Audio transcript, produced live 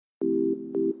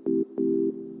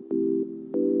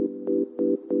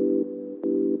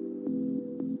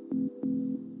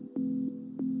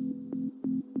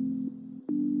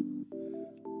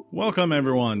Welcome,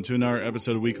 everyone, to another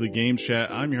episode of Weekly Games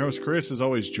Chat. I'm your host, Chris, as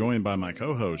always, joined by my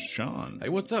co-host, Sean. Hey,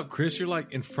 what's up, Chris? You're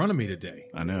like in front of me today.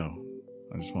 I know.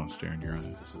 I just want to stare in your eyes.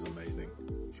 This is amazing.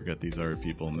 Forget these other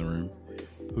people in the room.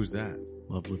 Who's that?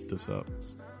 Love lift us up.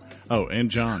 Oh,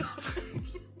 and John.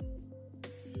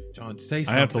 John, say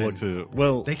something. I have to look to,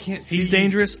 well, They can't see He's you.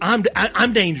 dangerous. I'm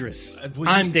dangerous.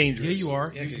 I'm dangerous. Yeah, you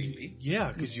are.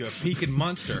 Yeah, because you're a peaking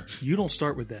monster. You don't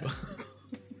start with that.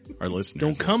 our listeners.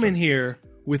 Don't come in here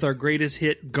with our greatest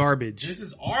hit garbage. This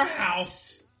is our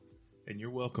house. And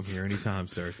you're welcome here anytime,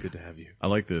 sir. It's good to have you. I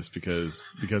like this because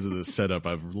of this setup,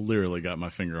 I've literally got my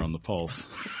finger on the pulse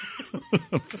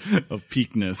of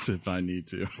peakness if I need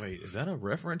to. Wait, is that a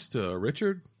reference to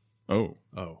Richard? Oh.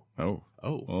 Oh.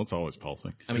 Well, it's always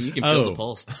pulsing. I mean, you can feel the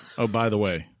pulse. Oh, by the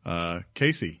way,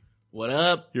 Casey, What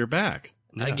up? you're back.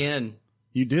 Again.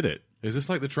 You did it. Is this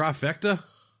like the trifecta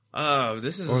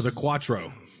This is or the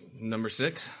quattro? number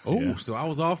 6. Oh, Yeah. so I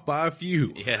was off by a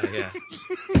few. Yeah.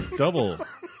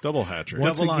 Double hat trick.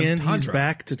 Once Double again, he's entendre.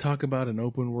 back to talk about an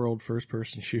open world first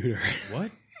person shooter.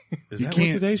 What? Is You that what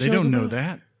can't, today's they show's don't know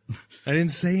about? that. I didn't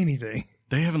say anything.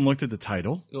 They haven't looked at the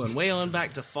title. Going way on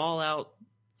back to Fallout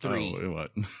 3. Oh,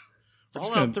 what?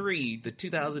 Fallout 3, the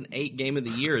 2008 Game of the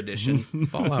Year edition.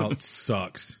 Fallout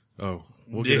sucks. Oh,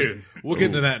 we'll Dude. get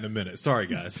into that in a minute. Sorry,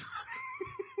 guys.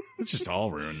 It's just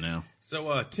all ruined now. So,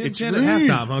 10-10 It's at ruined.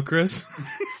 halftime, huh, Chris?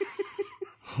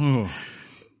 Oh,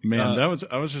 man, I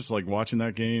was just like watching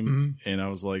that game and I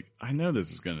was like, I know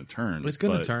this is going to turn. It's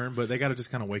going but to turn, but they got to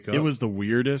just kind of wake up. It was the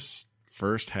weirdest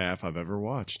first half I've ever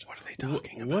watched. What are they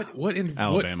talking about? What in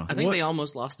Alabama. I think they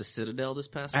almost lost to Citadel this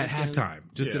past at weekend.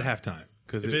 halftime? Just Yeah. at halftime.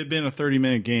 Because If it had been a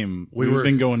 30-minute game, we We would were-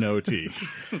 have been going to OT.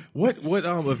 what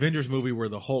Avengers movie where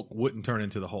the Hulk wouldn't turn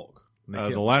into the Hulk? And they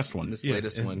kept- The last one. This yeah,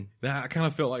 latest and one. I kind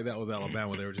of felt like that was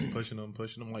Alabama. They were just pushing them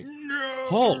like,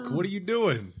 Hulk, what are you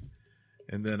doing?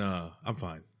 And then I'm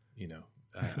fine. You know,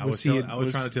 I was trying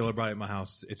to tell everybody at my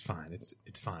house, it's fine.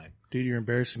 It's fine. Dude, you're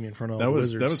embarrassing me in front of all That the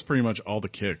was wizards. pretty much all the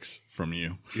kicks from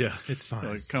you. Yeah, it's fine.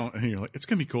 Like, and you're like, it's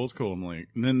gonna be cool. It's cool. I'm like,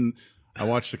 and then I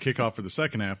watched the kickoff for the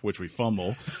second half, which we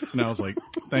fumble, and I was like,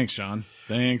 thanks, Sean.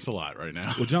 Thanks a lot. Right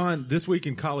now, Well, John, this week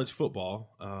in college football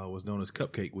was known as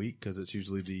Cupcake Week because it's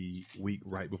usually the week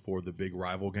right before the big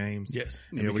rival games. Yes.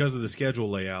 And because of the schedule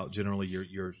layout, generally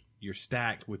you're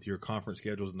stacked with your conference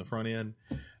schedules in the front end,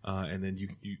 and then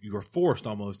you are forced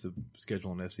almost to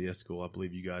schedule an FCS school. I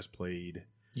believe you guys played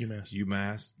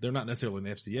UMass. They're not necessarily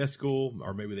an FCS school,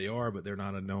 or maybe they are, but they're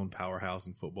not a known powerhouse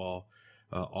in football.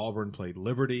 Auburn played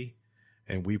Liberty,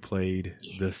 and we played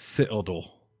the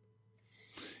Citadel.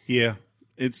 yeah,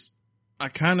 I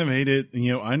kind of hate it.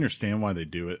 You know, I understand why they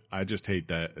do it. I just hate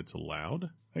that it's allowed.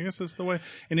 I guess that's the way.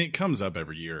 And it comes up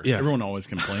every year. Yeah. Everyone always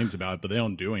complains about it, but they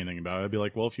don't do anything about it. I'd be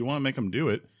like, well, if you want to make them do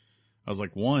it, I was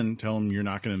like, one, tell them you're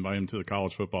not going to invite them to the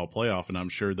college football playoff, and I'm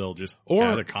sure they'll just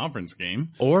add a conference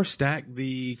game. Or stack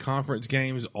the conference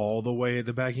games all the way at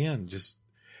the back end. Just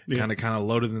kind of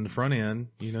loaded in the front end.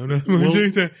 You know what I mean?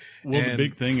 Well, the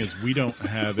big thing is we don't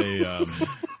have a,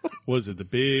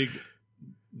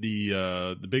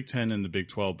 the Big Ten and the Big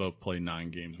 12 both play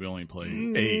 9 games. We only play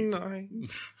 8.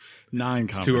 9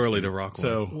 conference too early games. to rock one.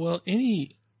 So, Well,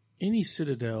 any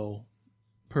Citadel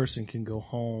person can go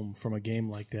home from a game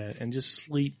like that and just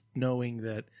sleep knowing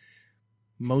that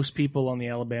most people on the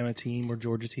Alabama team or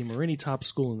Georgia team or any top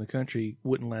school in the country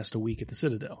wouldn't last a week at the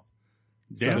Citadel.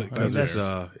 yeah, because that's-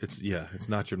 it's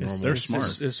not your normal. they're It's smart.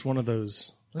 just- It's one of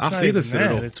those. It's I'll not see the even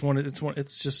Citadel. that.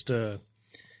 It's just I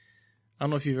don't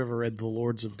know if you've ever read The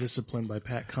Lords of Discipline by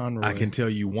Pat Conroy. I can tell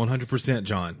you 100%,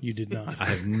 John. You did not. I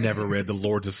have never read The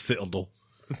Lords of Citadel.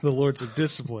 The Lords of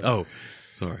Discipline. Oh,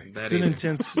 sorry. It's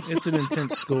an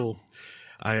intense school.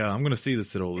 I'm going to see the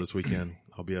Citadel this weekend.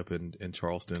 I'll be up in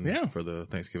Charleston Yeah. for the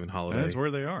Thanksgiving holiday. that's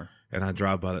where they are. And I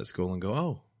drive by that school and go,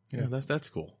 oh, yeah, that's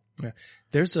cool. Yeah.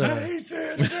 There's a.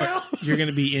 You're going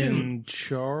to be in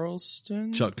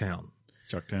Charleston. Chucktown.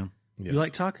 Chucktown. Yeah. You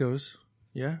like tacos?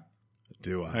 Yeah.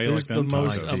 Do How I? you There's like the them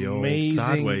most tacos? The old amazing.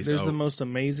 sideways There's the oak. most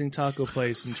amazing taco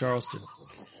place in Charleston.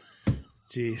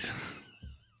 Jeez.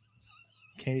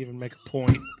 Can't even make a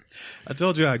point. I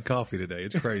told you I had coffee today.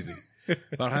 It's crazy.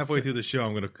 About halfway through the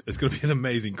show, it's gonna be an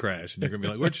amazing crash, and you're gonna be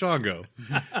like, "Where'd Sean go?"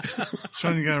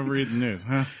 Sean, you gotta read the news,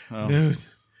 huh? Oh.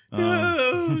 News.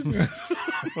 News.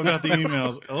 What about the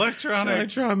emails? Electronic.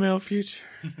 Electron mail future.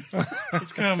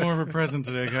 It's kind of more of a present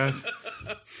today, guys.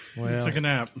 Well, Took a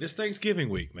nap. It's Thanksgiving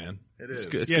week, man. It is.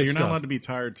 Good- it's Yeah, good you're stuff. not allowed to be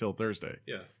tired till Thursday.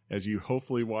 Yeah. As you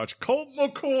hopefully watch Colt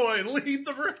McCoy lead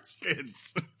the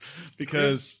Redskins.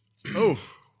 Because,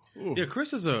 Yeah,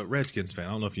 Chris is a Redskins fan.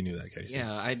 I don't know if you knew that, Casey.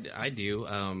 Yeah, I do.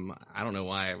 I don't know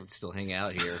why I would still hang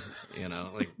out here. You know,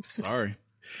 like sorry.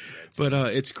 But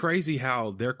it's crazy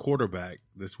how their quarterback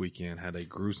this weekend had a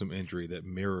gruesome injury that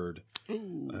mirrored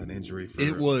an injury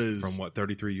from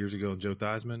 33 years ago, Joe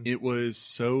Theismann. It was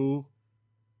so.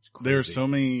 There are so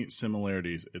many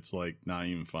similarities. It's like not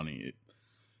even funny.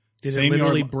 Did it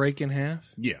literally break in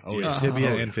half? Yeah. Oh, yeah.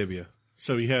 Tibia and fibia.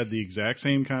 So he had the exact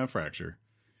same kind of fracture.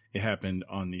 It happened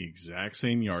on the exact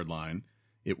same yard line.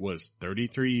 It was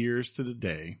 33 years to the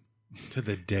day. To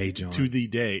the day, John. To the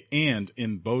day. And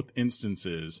in both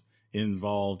instances,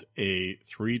 involved a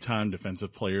 3-time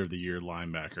Defensive Player of the Year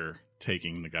linebacker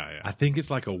taking the guy out. I think it's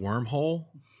like a wormhole,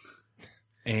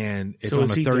 and it's on a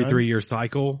 33-year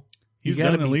cycle. He's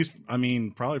done at least,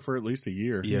 probably for at least a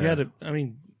year. Yeah.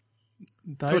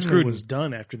 Theismann was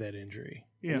done after that injury.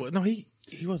 Yeah. Well, no, he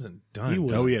wasn't done.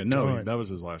 No, that was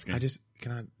his last game.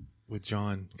 With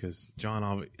John, because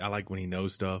John, I like when he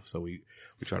knows stuff, so we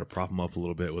try to prop him up a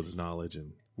little bit with his knowledge,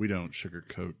 and we don't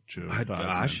sugarcoat Joe. I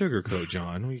sugarcoat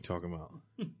John. What are you talking about?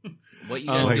 What you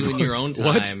guys do in your own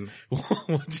time?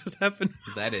 What just happened?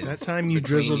 That time you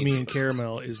drizzled me in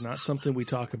caramel is not something we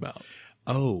talk about.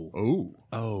 Oh.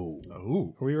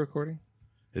 Are we recording?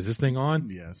 Is this thing on?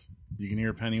 Yes. You can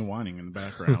hear Penny whining in the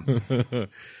background.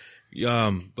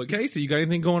 But Casey, you got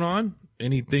anything going on?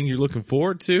 Anything you're looking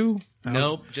forward to?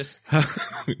 Nope. Just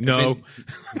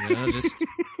just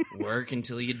work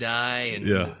until you die, and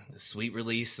the sweet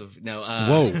release of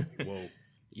Whoa.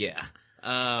 Yeah.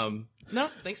 No,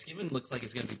 Thanksgiving looks like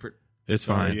it's going to be pretty. It's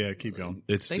fine. Yeah, keep going.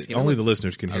 It's only the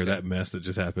listeners can hear that mess that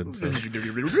just happened. So.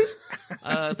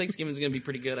 Thanksgiving's going to be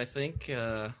pretty good, I think.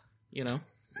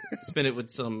 Spend it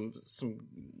with some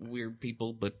weird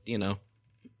people, but it's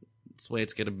the way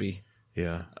it's going to be.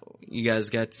 Yeah. You guys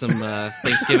got some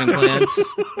Thanksgiving plans?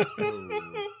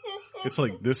 It's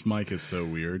like this mic is so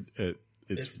weird. It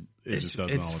just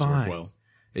doesn't always work well.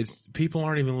 People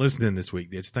aren't even listening this week.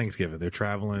 It's Thanksgiving. They're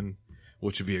traveling,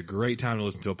 which would be a great time to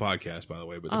listen to a podcast, by the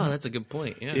way. But that's a good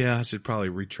point. Yeah. Yeah, I should probably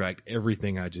retract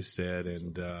everything I just said.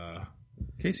 And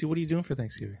Casey, what are you doing for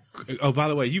Thanksgiving? Oh, by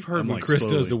the way, you've heard when Chris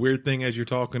does the weird thing as you're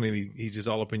talking, and he's just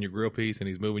all up in your grill piece, and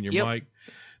he's moving your mic.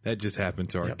 That just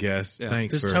happened to our guest. Yeah.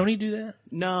 Thanks. Does Tony do that?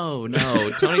 No.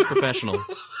 Tony's professional.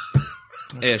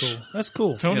 That's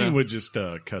cool. Tony would just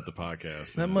cut the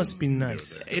podcast. That must be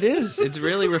nice. It is. It's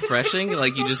really refreshing.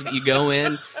 Like you go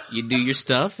in, you do your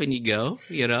stuff, and you go.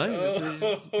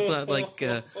 It's not like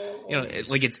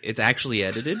like it's actually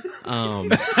edited.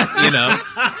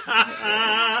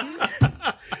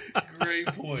 Great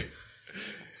point.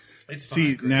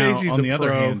 See, now, Casey's on the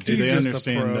other hand, do they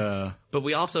understand? But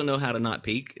we also know how to not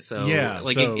peak. So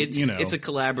it's a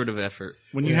collaborative effort.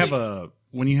 When you have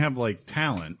like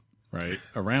talent, right,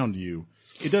 around you,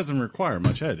 it doesn't require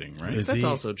much editing, right? That's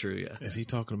also true. Yeah. Is he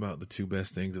talking about the two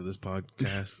best things of this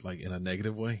podcast, like in a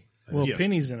negative way? Well, yes.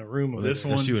 Penny's in a room with this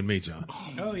one. That's you and me, John.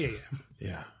 Oh yeah.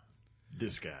 Yeah.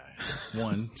 This guy.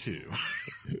 1, 2.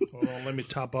 Hold on, let me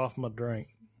top off my drink.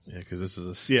 Yeah, because this is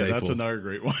a staple. Yeah, that's another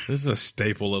great one. This is a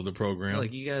staple of the program. Like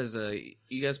do you guys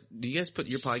put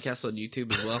your podcast on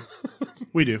YouTube as well?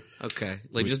 We do. Okay,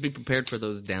 just be prepared for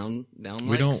those down.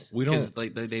 We don't. Because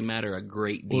they matter a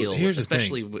great deal. Well, here's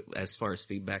especially as far as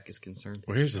feedback is concerned.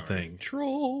 Well, here's the thing.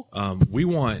 Troll. We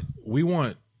want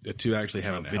to actually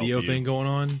have a video thing going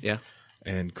on. Yeah.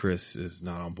 And Chris is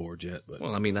not on board yet. But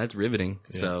well, that's riveting.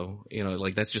 Yeah. So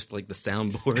that's just like the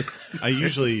soundboard. I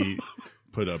usually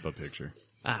put up a picture.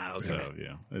 Okay. So,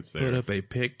 yeah, it's there. Put up a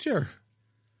picture.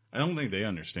 I don't think they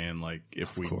understand, like,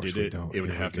 if we did it, it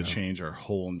would have to change our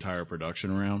whole entire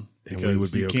production around.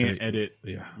 Because you can't edit,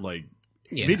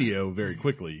 video very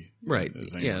quickly. Right.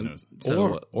 Yeah.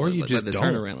 So, or you just the don't.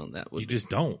 Turnaround on that would you just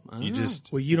don't. You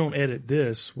just. Well, you don't edit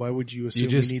this. Why would you assume you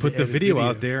just put the video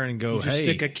out there and go, you just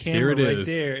stick a camera right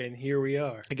there, and here we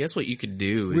are. I guess what you could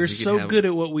do is we're so good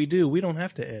at what we do, we don't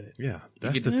have to edit. Yeah,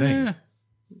 that's the thing.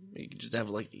 You could just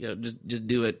have just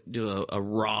do a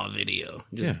raw video.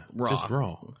 Just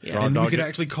raw. Yeah. And we could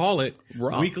actually call it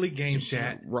Weekly Game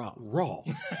Chat Raw.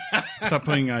 Stop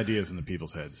putting ideas into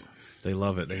people's heads. They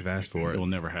love it. They've asked for it. It will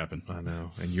never happen. I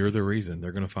know. And you're the reason.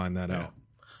 They're going to find that out.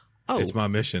 Oh. It's my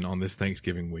mission on this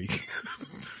Thanksgiving week.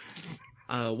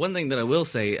 One thing that I will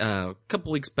say, a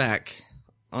couple weeks back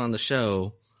on the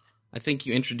show, I think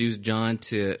you introduced John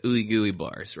to Ooey Gooey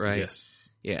bars, right? Yes.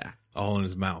 Yeah. All in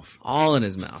his mouth. All in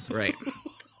his mouth, right.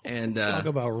 And talk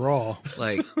about raw.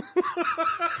 Like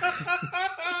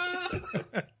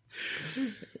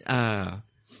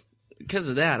because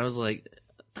of that, I was like,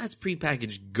 that's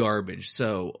prepackaged garbage.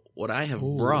 So what I have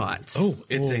brought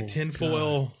it's a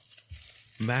tinfoil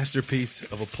masterpiece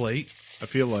of a plate. I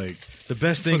feel like the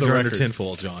best things are under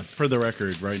tinfoil, John. For the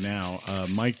record, right now,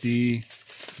 Mike D,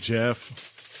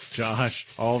 Jeff, Josh,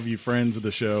 all of you friends of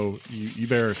the show, you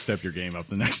better step your game up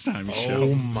the next time you show.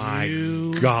 Oh my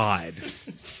God.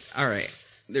 All right.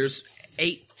 There's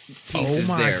 8 pieces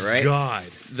oh my there, right? God.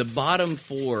 The bottom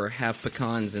 4 have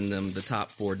pecans in them. The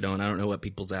top 4 don't. I don't know what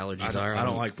people's allergies are. I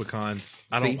don't like pecans.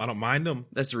 I See? don't mind them.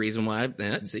 That's the reason why.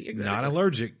 See, exactly. Not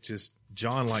allergic. Just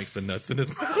John likes the nuts in his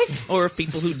mouth. Or if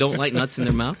people who don't like nuts in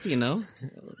their mouth, you know.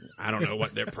 I don't know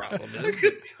what their problem is.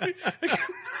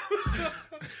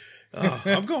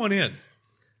 I'm going in.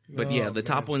 But yeah, the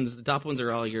top ones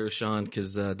are all yours, Sean,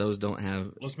 because those don't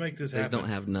have. Let's make this Those happen. don't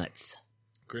have nuts.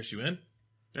 Chris, you in?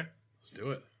 Yeah. Let's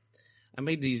do it. I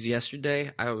made these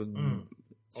yesterday. I would.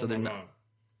 So they're not.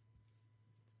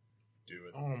 Do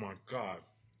it. Oh my God.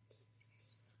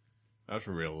 That's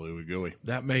a real ooey gooey.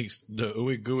 That makes the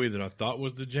ooey gooey that I thought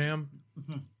was the jam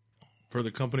for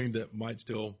the company that might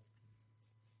still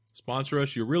sponsor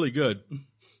us. You're really good.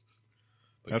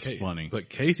 But That's funny. But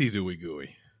Casey's ooey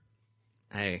gooey.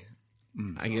 Hey,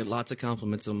 I get lots of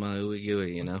compliments on my ooey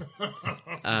gooey. You know.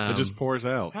 It just pours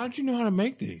out. How did you know how to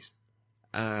make these?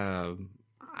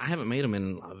 I haven't made them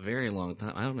in a very long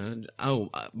time. I don't know. Oh,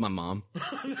 my mom.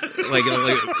 like,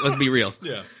 let's be real.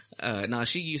 Yeah. No,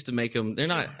 she used to make them. They're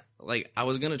not like I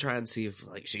was gonna try and see if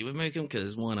like she would make them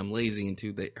because 1, I'm lazy, and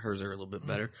 2, hers are a little bit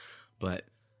better. But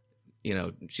you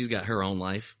know, she's got her own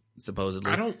life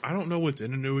supposedly. I don't know what's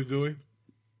in a ooey gooey.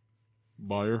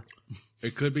 Butter.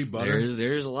 It could be butter.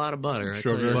 There's a lot of butter. I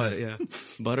tell Sugar. you what, yeah,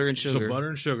 butter and sugar. So butter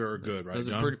and sugar are good, right? Those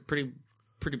John? are pretty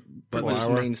much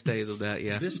mainstays of that.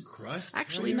 Yeah. This crust?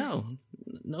 Actually, right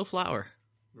no flour.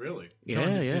 Really? Yeah,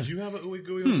 John, yeah. Did you have a ooey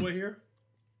gooey on the way here?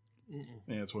 Yeah,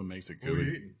 that's what makes it What were you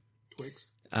gooey. eating? Twix?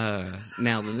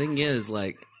 Now the thing is,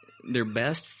 like, they're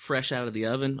best fresh out of the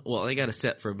oven. Well, they got to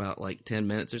set for about like 10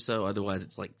 minutes or so. Otherwise,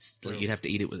 it's like you'd have to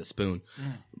eat it with a spoon.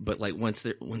 But like when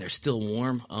they're still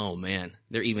warm, oh man,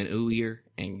 they're even ooier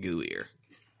and gooier.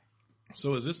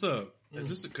 So is this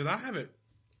because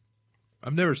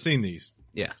I've never seen these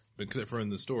Yeah, except for in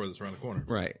the store that's around the corner.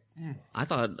 right.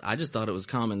 I just thought it was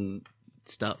common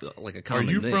stuff, like a Are common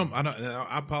you thing. from?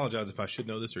 I apologize if I should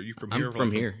know this. Are you from here? I'm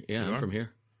from here. Yeah, You I'm are? from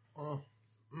here.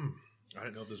 I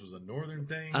didn't know if this was a northern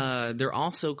thing. They're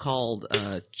also called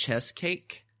chess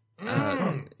cake.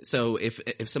 So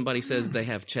if somebody says they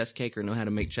have chess cake or know how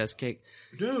to make chess cake,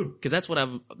 Dude, because that's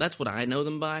what I know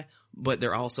them by, but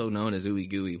they're also known as ooey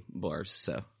gooey bars.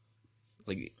 So,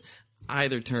 like,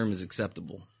 either term is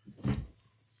acceptable.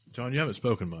 John, you haven't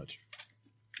spoken much.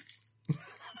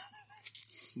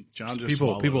 John just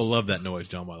People swallows. love that noise,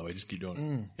 John, by the way. Just keep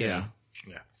doing it. Yeah.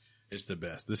 Yeah. It's the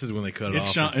best. This is when they cut it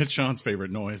It's off. It's Sean's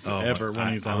favorite noise ever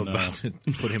when he's on. I'm about to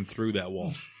put him through that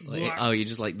wall. Like, oh, you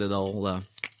just like the old,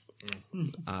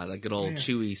 that good old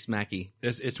chewy smacky.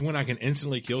 It's when I can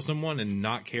instantly kill someone and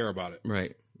not care about it.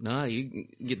 Right. No, you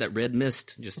get that red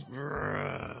mist. Just.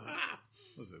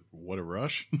 Was it What a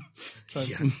Rush?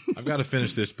 I've got to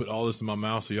finish this, put all this in my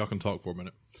mouth so y'all can talk for a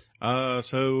minute.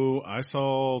 So I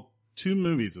saw 2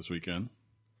 movies this weekend.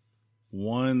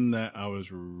 One that I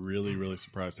was really, really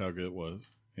surprised how good it was.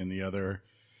 And the other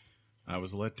I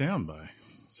was let down by.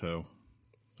 So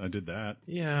I did that.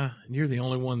 Yeah, and you're the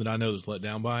only one that I know that's let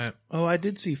down by it. Oh, I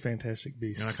did see Fantastic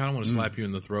Beasts. And I kind of want to slap you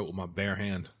in the throat with my bare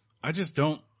hand. I just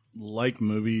don't like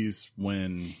movies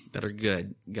when That are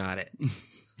good. Got it.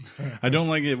 I don't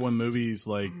like it when movies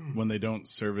like when they don't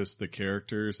service the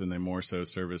characters and they more so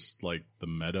service like the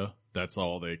meta. That's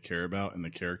all they care about, and the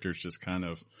characters just kind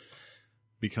of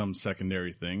become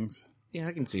secondary things. Yeah,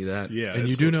 I can see that. Yeah, And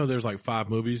you do know there's like 5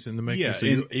 movies in the making, Yeah, so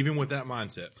even with that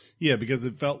mindset. Yeah, because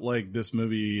it felt like this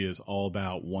movie is all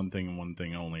about one thing and one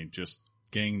thing only, just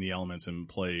getting the elements in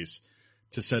place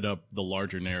to set up the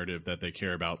larger narrative that they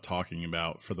care about talking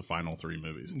about for the final 3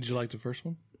 movies. Did you like the first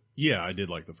one? Yeah, I did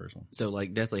like the first one. So,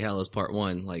 like, Deathly Hallows Part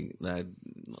 1, that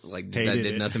Hated did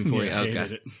it. nothing for Yeah, you. hated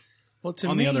Okay. it. Well,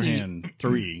 On the other hand,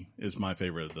 3 is my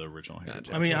favorite of the original Harry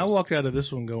Gotcha. Potter. I mean, I walked out of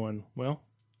this one going, well,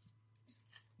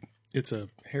 it's a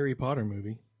Harry Potter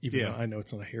movie. Even Yeah. though I know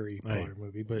it's not a Harry Potter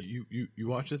movie, but You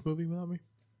watch this movie without me?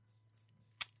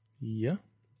 yeah.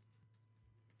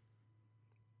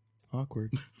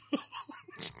 Awkward.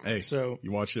 Hey, So,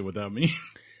 you watched it without me?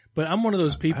 but I'm one of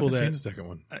those I people haven't seen that the second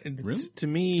one. Really? to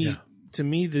me, Yeah.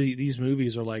 these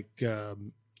movies are like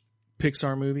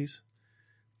Pixar movies.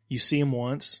 You see them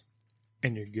once,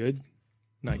 and you're good.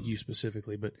 Not you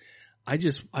specifically, but I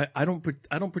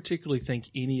don't particularly think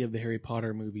any of the Harry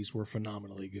Potter movies were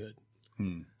phenomenally good.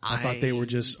 I thought they were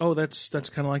just that's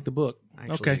kind of like the book.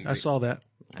 actually Okay, I agree. saw that.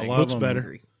 A The lot book's of them better.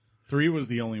 Agree. 3 was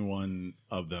the only one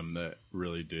of them that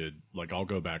really did. Like, I'll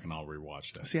go back and I'll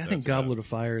rewatch that. See, I think Goblet of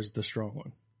Fire is the strong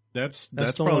one. That's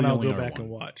That's the probably one I'll only go other back one. and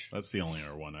watch. That's the only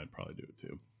other one I'd probably do it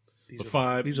too. The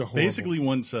 5. These are horrible. Basically,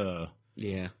 once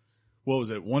Yeah. what was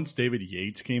it? Once David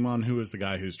Yates came on, who is the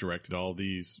guy who's directed all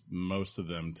these, most of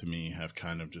them to me have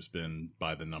kind of just been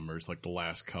by the numbers. Like the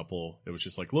last couple, it was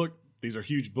just like, look, these are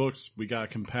huge books. We got to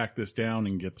compact this down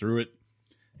and get through it.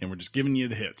 And we're just giving you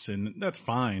the hits. And that's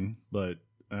fine, but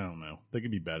I don't know. They could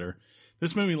be better.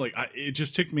 This movie, like, it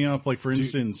just ticked me off. Like, for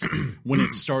instance, when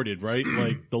it started, right?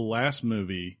 Like, the last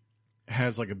movie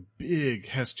has like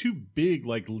has two big,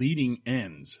 like, leading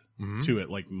ends to it.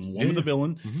 Like, one with a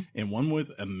villain and one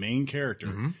with a main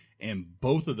character. And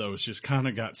both of those just kind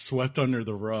of got swept under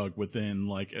the rug within,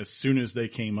 like, as soon as they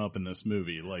came up in this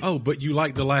movie. Like, Oh, but you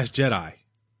like The Last Jedi.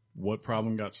 what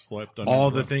problem got swept under All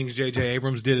the the rug? things J.J.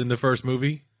 Abrams did in the first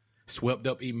movie swept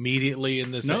up immediately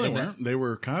in the No, they second. weren't. They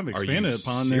were kind of Are expanded you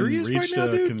upon and serious reached right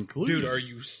now, a dude? conclusion. Dude, are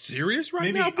you serious right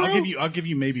Maybe now, bro? I'll give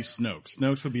you maybe Snoke.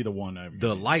 Snoke would be the one I've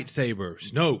The lightsaber,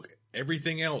 Snoke,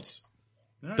 everything else.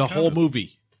 Yeah, The kind whole of.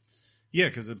 movie. Yeah,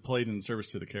 because it played in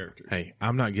service to the characters. Hey,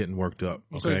 I'm not getting worked up,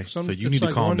 okay? So, you it's need to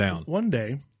like calm down. One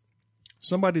day,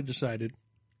 somebody decided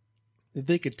that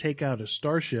they could take out a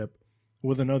starship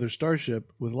with another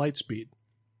starship with light speed,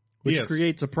 which Yes.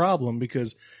 creates a problem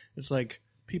because it's like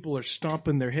people are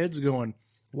stomping their heads going,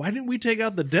 why didn't we take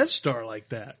out the Death Star like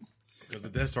that? Because the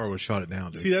Death Star would shut it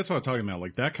down, dude. See, that's what I'm talking about.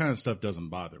 Like, that kind of stuff doesn't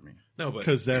bother me. No, but-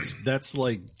 because that's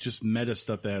like just meta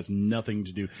stuff that has nothing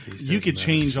to do. says You could meta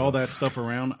change all that stuff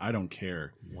around. I don't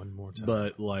care. One more time.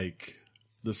 But like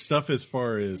the stuff as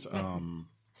far as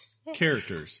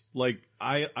characters, like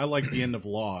I like the end of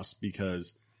Lost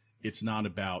because it's not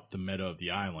about the meta of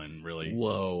the island, really.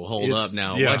 Whoa, hold It's- up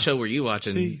now. yeah. What show were you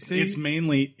watching?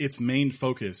 Its main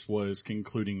focus was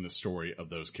concluding the story of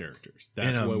those characters.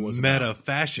 That's in a what it was meta about.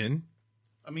 fashion.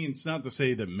 I mean, it's not to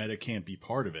say that meta can't be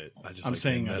part of it. just I'm like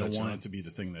saying saying I meta, don't want John. it to be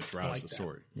the thing that drives the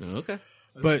story. Okay.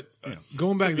 But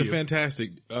going back So to you.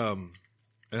 Fantastic, and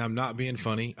I'm not being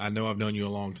funny. I know I've known you a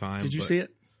long time. Did you but- see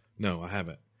it? No, I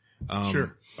haven't.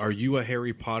 Sure. Are you a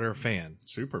Harry Potter fan?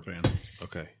 Super fan.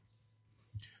 Okay.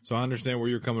 So I understand where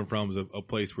you're coming from is a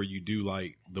place where you do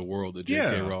like the world that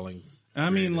J.K. Yeah. Rowling. I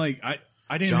mean, like, I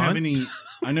didn't John? have any.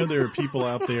 I know there are people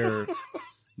out there.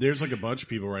 There's like a bunch of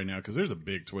people right now because there's a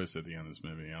big twist at the end of this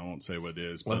movie. I won't say what it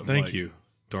is. Well, but thank like, you.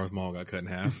 Darth Maul got cut in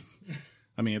half.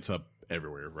 I mean, it's up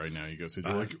everywhere right now. You go see,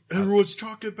 they're like, everyone's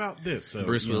talking about this. So,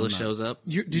 Bruce you know, Willis I'm not- shows up.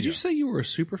 Did you say you were a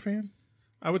super fan?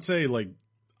 I would say, like,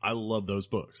 I love those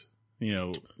books. You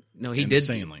know, No, he did.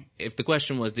 insanely. If the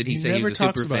question was, did he He say he's never a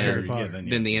talks super about fan? Harry Potter.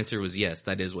 then The answer was yes.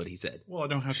 That is what he said. Well, I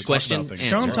don't have to Question, talk about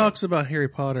things. answer. Sean Right. talks about Harry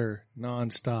Potter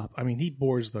nonstop. I mean, he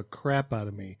bores the crap out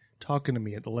of me talking to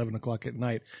me at 11 o'clock at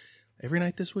night. Every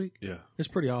night this week? Yeah. It's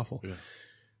pretty awful. Yeah.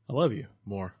 I love you.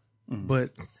 More.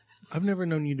 But I've never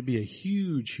known you to be a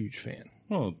huge, huge fan.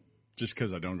 Well, just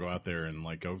because I don't go out there and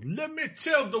like go, let me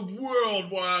tell the world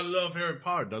why I love Harry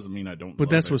Potter doesn't mean I don't. But love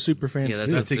that's it. what super fans Yeah,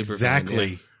 do. that's That's super fan, exactly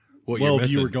yeah. what Well, you're if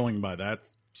missing. you were going by that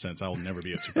sense, I'll never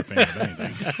be a super fan of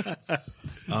anything.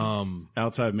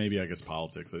 Outside, maybe I guess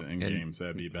politics and games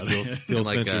that'd be better. Phil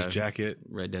like, Spencer's jacket.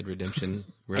 Red Dead Redemption,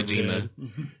 Red Kojima.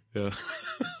 Yeah.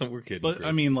 We're kidding. But Chris.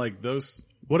 I mean, like those.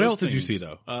 What those else did you things- see,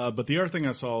 though? But the other thing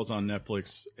I saw was on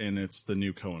Netflix, and it's the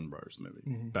new Coen Brothers movie,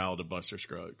 Ballad of Buster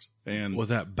Scruggs, and Was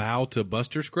that Bow to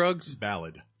Buster Scruggs?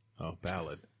 Ballad. Oh,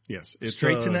 Ballad. Yes, it's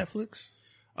Straight to Netflix?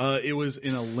 It was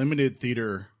in a limited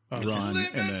theater run,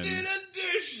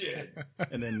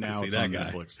 and then now it's that on guy.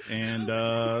 Netflix.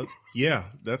 And yeah,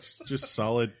 that's just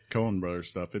solid Coen Brothers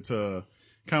stuff. It's a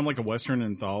kind of like a Western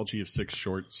anthology of 6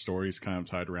 short stories, kind of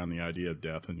tied around the idea of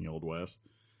death in the Old West,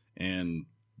 and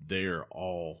they're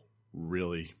all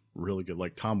really, really good.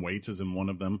 Like Tom Waits is in one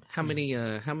of them. How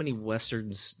many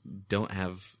westerns don't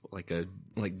have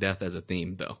like death as a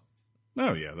theme though?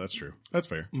 Oh yeah, that's true. That's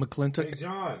fair. McClintock,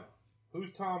 John,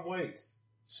 who's Tom Waits?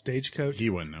 Stagecoach. He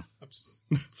wouldn't know.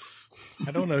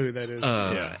 I don't know who that is.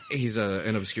 Yeah. He's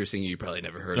an obscure singer you probably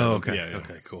never heard Oh, of. okay. Yeah, yeah.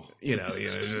 Okay, cool.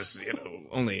 Just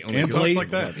only And people- talks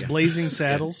like that. Yeah. Blazing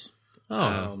Saddles.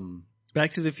 Oh,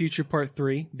 Back to the Future Part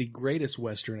 3, the greatest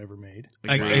Western ever made.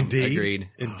 Agreed. indeed. Agreed.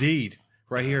 Indeed.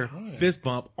 Right here. Fist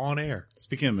bump on air.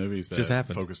 Speaking of movies that Just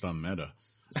happened. focused on meta,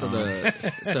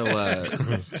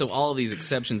 So all of these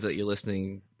exceptions that you're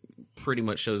listing pretty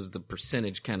much shows the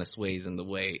percentage kind of sways in the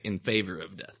way in favor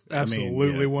of death.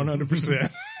 Absolutely, yeah.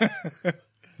 100%.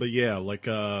 but yeah, like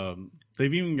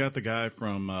they've even got the guy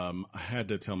from. I had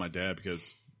to tell my dad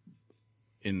because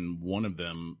in one of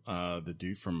them, the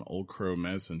dude from Old Crow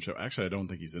Medicine Show. Actually, I don't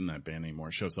think he's in that band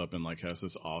anymore. Shows up and like has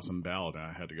this awesome ballad, and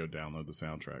I had to go download the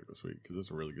soundtrack this week because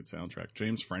it's a really good soundtrack.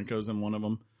 James Franco's in one of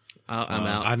them. I'm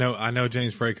out. I know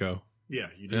James Franco. Yeah,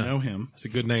 you do Yeah. know him. That's a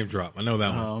good name drop. I know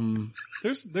that one.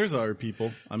 There's other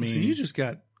people. I mean, So you just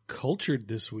got cultured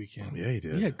this weekend. Yeah, you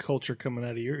did. You had culture coming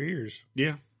out of your ears.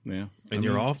 Yeah. And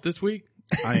you're off this week?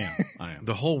 I am.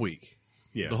 The whole week.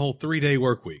 Yeah. The whole 3-day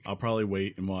work week. I'll probably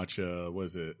wait and watch,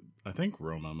 I think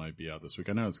Roma might be out this week.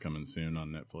 I know it's coming soon on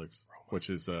Netflix, which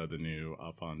is the new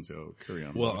Alfonso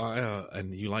Cuarón. Well,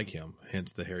 and you like him,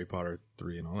 hence the Harry Potter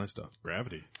 3 and all that stuff.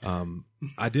 Gravity.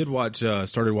 I did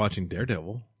started watching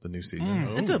Daredevil, the new season.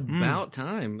 It's about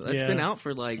time. That's been out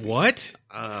for like What?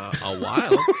 a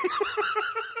while.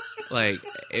 Like,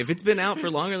 if it's been out for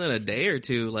longer than a day or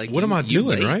two, like, What am I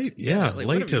doing, late. right? Yeah, like,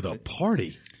 late to the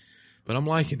party. But I'm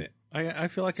liking it. I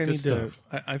feel like I need to.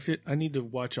 I need to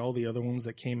watch all the other ones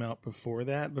that came out before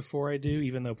that before I do,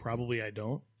 even though probably I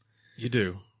don't. You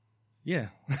do. Yeah.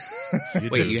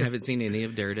 Wait, you haven't seen any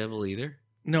of Daredevil either?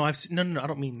 No, I've seen, no. I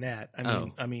don't mean that.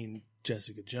 I mean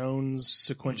Jessica Jones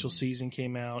sequential season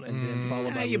came out and then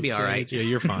followed by. You'll be all right. Yeah,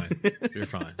 you're fine. You're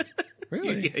fine.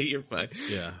 Really? Yeah, you're fine.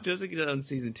 Yeah. Jessica Jones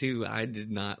season 2, I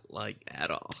did not like at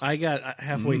all. I got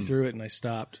halfway through it and I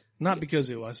stopped. Not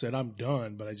because I said I'm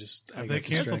done, but I they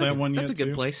canceled that one yet? That's a good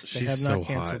too? place. They have She's not so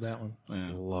canceled hot. that one.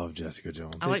 I love Jessica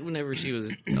Jones. I like whenever she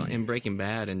was in Breaking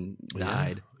Bad and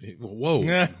died. Whoa.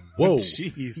 Whoa.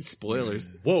 Jeez.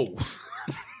 Spoilers. Whoa.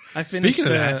 I finished.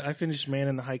 Speaking of that- I finished Man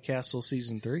in the High Castle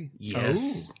season 3.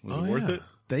 Yes. Was it worth it?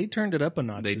 They turned it up a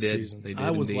notch They this did. season. They did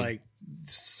I was indeed. like,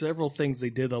 several things they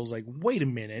did. I was like, wait a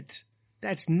minute,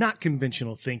 that's not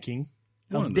conventional thinking.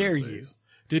 How One of dare those you? days.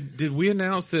 Did we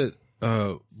announce that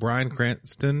Bryan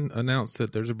Cranston announced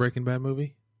that there's a Breaking Bad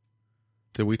movie?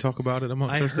 Did we talk about it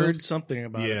amongst I ourselves? heard something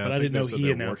about it, but I didn't know he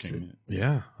announced it.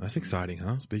 Yeah, that's exciting,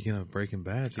 huh? Speaking of Breaking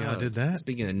Bad, I did that.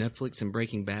 Speaking of Netflix and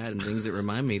Breaking Bad and things that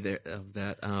remind me of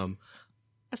that,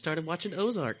 I started watching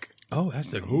Ozark. Oh,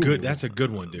 that's a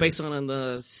good one, dude. Based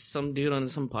on some dude on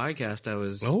some podcast I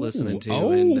was Oh, listening to.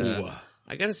 oh. And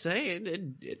I gotta say,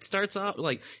 it starts off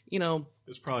like,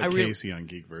 It's probably Casey on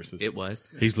Geek Versus. it was.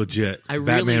 He's legit. I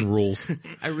Batman really- rules.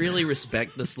 I really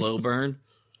respect the slow burn,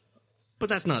 but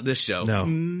that's not this show. No.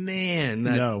 Man.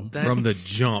 That, From the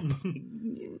jump.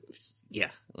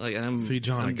 yeah. Like, I'm, See,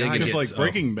 John, I'm a guy digging Because it. like so-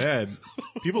 Breaking Bad,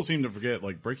 people seem to forget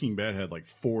like Breaking Bad had like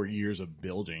 4 years of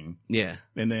building, Yeah.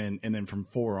 and then from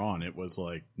 4 on it was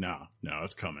like, no,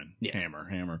 it's coming. Yeah.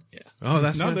 Hammer. Oh,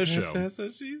 that's Not what, this that's- show. That's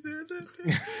what she said.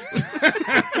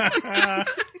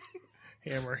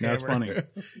 Hammer. That's funny.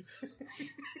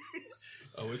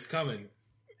 Oh, it's coming.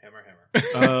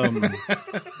 Hammer.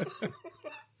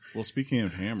 Well, speaking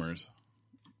of hammers,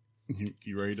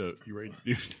 you ready to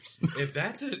do this? If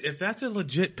that's a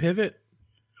legit pivot,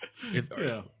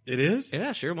 Yeah. it is.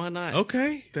 Yeah, sure. Why not?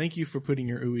 Okay. Thank you for putting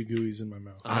your ooey gooeys in my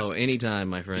mouth. Oh, anytime,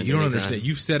 my friend. You don't anytime. understand.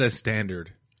 You set a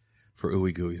standard for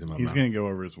ooey gooeys in my He's mouth. gonna go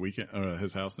over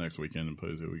his house next weekend and put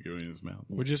his ooey gooey in his mouth.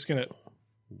 We're just gonna.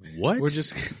 What? We're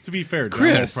just. To be fair, John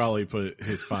Chris. will probably put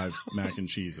his 5 mac and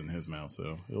cheese in his mouth,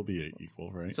 so it'll be equal,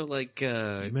 right? So, like,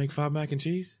 You make 5 mac and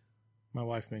cheese? My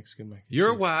wife makes good mac. and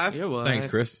Your cheese. wife. Your wife. Thanks,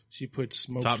 Chris. She puts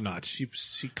smoked. Top notch.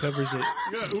 She covers it.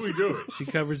 Yeah, ooey gooey. She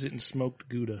covers it in smoked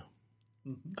Gouda.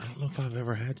 I don't know if I've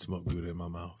ever had smoked Gouda in my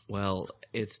mouth. well,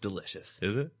 it's delicious.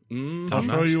 Is it? Mm. I'll Top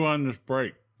show notch. you on this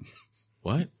break.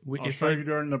 What? I'll If show I you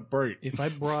during the break. if I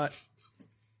brought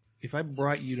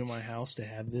you to my house to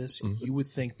have this, you would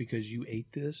think because you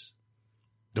ate this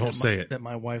Don't say it. that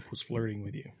my wife was flirting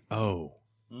with you. Oh.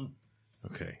 Mm.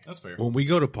 Okay. That's fair. When we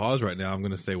go to pause right now, I'm going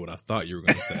to say what I thought you were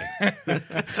going to say.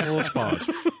 Well, let's pause.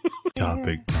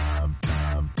 Topic time.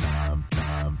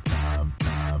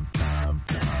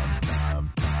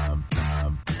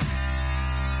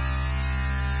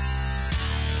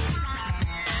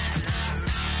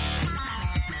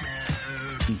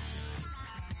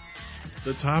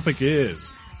 The topic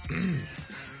is.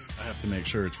 I have to make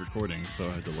sure it's recording, so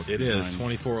I had to look. It at is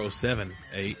mine.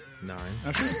 24:07:8:9.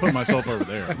 I should put myself over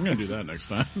there. I'm going to do that next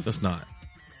time. Let's not.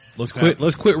 Let's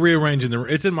quit rearranging the.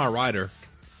 It's in my writer.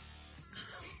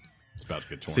 It's about to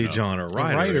get torn See, up. John, a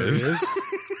writer, Writer is. is.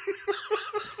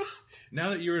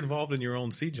 Now that you're involved in your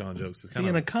own C. John jokes, it's See, kind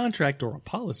in of a contract or a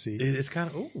policy. it's kind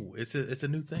of it's a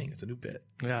new thing. It's a new bit.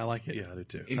 Yeah, I like it. Yeah, I do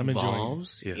too. It I'm enjoying it.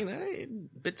 evolves. Yeah.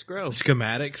 Bits grow.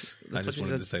 Schematics. I what just you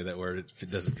wanted said. to say that word. It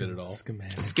doesn't fit at all.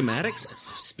 Schematic. Schematics.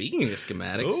 Speaking of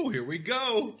schematics, Oh, here we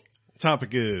go. Topic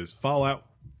is Fallout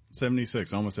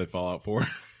 76. I almost said Fallout 4.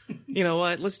 you know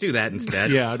what? Let's do that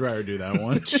instead. Yeah, I'd rather do that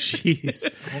one. Jeez.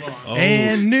 Oh,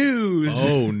 And news.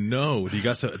 oh no! You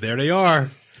got some? There they are,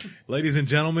 ladies and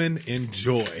gentlemen.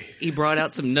 Enjoy. He brought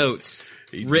out some notes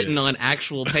He written did. on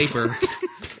actual paper,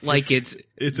 like it's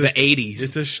It's the a- 80s.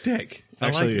 It's a shtick. I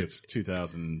Actually, like it. it's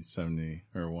 2070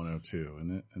 or 102,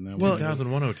 isn't it? And that Well, one is-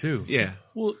 2102. yeah.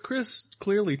 Well, Chris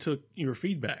clearly took your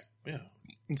feedback. Yeah.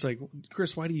 It's like,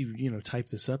 Chris, why do you type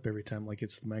this up every time like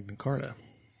it's the Magna Carta?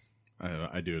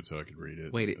 I do it so I could read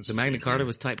it. Wait, the Magna Carta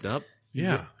was typed up?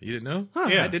 Yeah. You didn't know? Huh,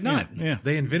 Yeah, I did not. Yeah.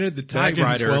 They invented the Back in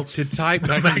typewriter 12 to type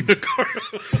the Magna Carta.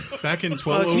 Back in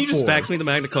 1204. Can you just fax me the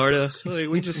Magna Carta? Like,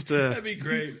 we just, That'd be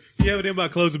great. You have it in by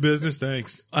close of business.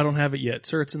 Thanks. I don't have it yet,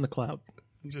 sir. It's in the cloud.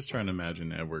 I'm just trying to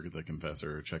imagine Edward the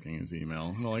Confessor checking his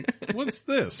email. I'm like, what's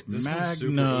this? This one's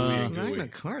super Magna. ooey. Magna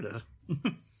Carta.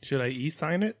 Should I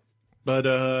e-sign it? But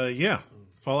yeah,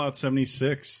 Fallout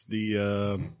 76.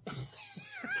 I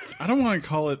don't want to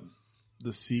call it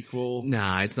the sequel.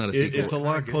 Nah, it's not a sequel. It's a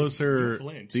lot closer.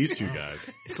 flinched. These two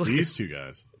guys. like These two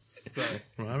guys.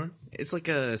 It's like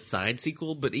a side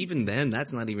sequel, but even then,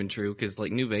 that's not even true because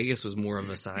like New Vegas was more of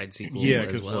a side sequel. Yeah, as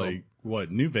because well.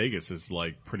 New Vegas is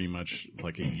like pretty much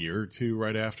like a year or two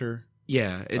right after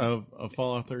Yeah, of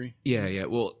Fallout 3. yeah.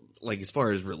 Well, like as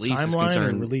far as release is Timeline or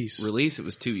concerned, release? it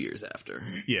was 2 years after.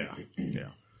 Yeah, yeah.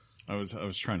 I was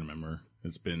trying to remember.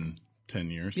 It's been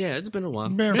 10 years. Yeah, it's been a while.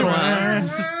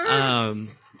 It's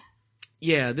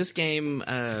Yeah, this game,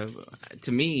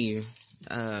 to me,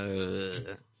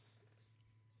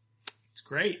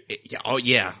 great.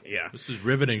 yeah. This is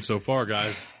riveting so far,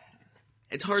 guys.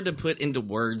 It's hard to put into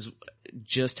words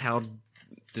just how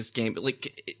this game,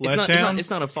 like, it's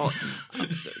not a fall.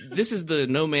 This is the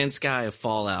No Man's Sky of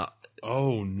Fallout,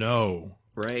 Oh no.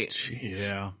 right?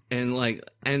 Yeah. And like,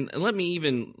 and let me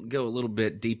even go a little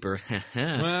bit deeper.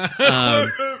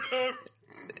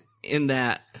 In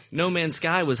that No Man's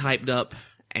Sky was hyped up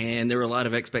and there were a lot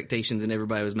of expectations and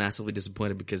everybody was massively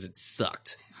disappointed because it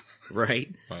sucked.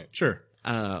 Right? Sure.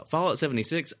 Fallout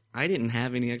 76, I didn't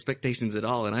have any expectations at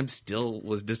all and I still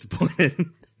was disappointed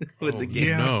with the game.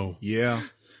 Yeah. No. Yeah.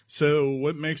 So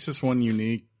what makes this one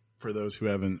unique for those who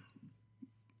haven't,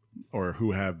 or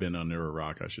who have been under a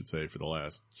rock, I should say, for the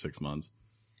last 6 months,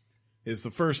 is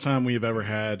the first time we have ever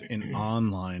had an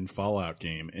online Fallout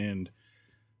game. And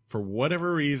for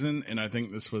whatever reason, and I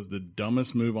think this was the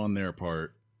dumbest move on their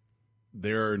part,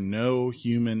 there are no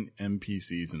human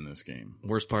NPCs in this game.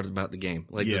 Worst part about the game.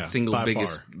 Like Yeah, the single by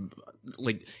biggest,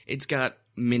 like it's got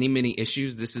many, many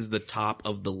issues. This is the top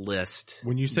of the list.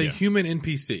 When you say human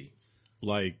NPC,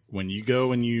 Like when you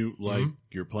go and you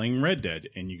you're playing Red Dead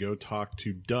and you go talk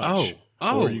to Dutch.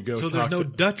 oh, or you go so talk there's no to,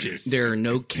 Duchess. There are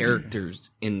no characters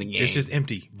in the game. It's just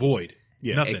empty, void.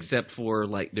 Yeah. Nothing. Except for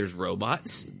like there's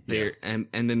robots there and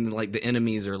then like the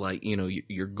enemies are like, you know,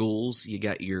 your ghouls, you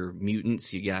got your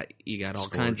mutants, you got all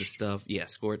kinds of stuff. Yeah,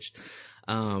 Scorched.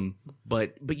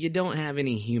 But you don't have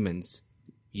any humans.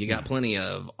 You got plenty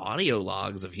of audio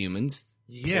logs of humans.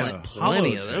 Yeah,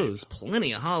 plenty of holotape. those.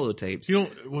 Plenty of holotapes. You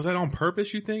don't, was that on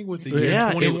purpose, you think, with the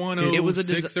Yeah, year 2106 it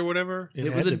was a or whatever?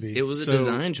 It was a So,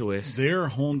 design choice. Their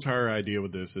whole entire idea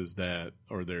with this is that,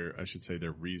 or I should say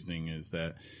their reasoning is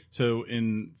that, so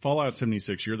in Fallout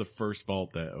 76, you're the first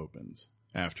vault that opens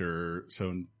after, so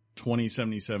in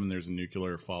 2077, there's a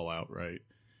nuclear fallout, right?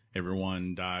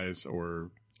 Everyone dies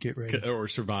or Get ready. or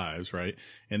survives, right?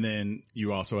 And then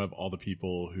you also have all the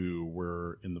people who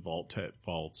were in the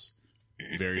vaults,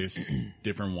 various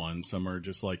different ones. Some are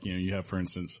just like, you know, you have, for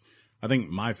instance, I think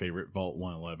my favorite, Vault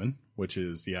 111, which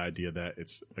is the idea that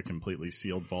it's a completely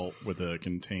sealed vault with a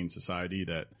contained society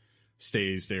that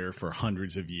stays there for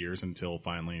hundreds of years until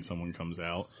finally someone comes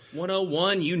out.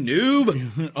 101, you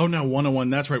noob. Oh no,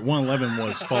 101, that's right. 111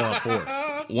 was Fallout 4.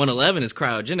 111 is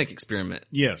cryogenic experiment.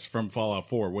 Yes, from Fallout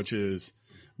 4, which is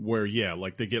where, yeah,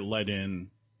 like they get let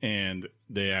in and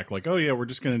they act like, oh yeah, we're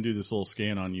just going to do this little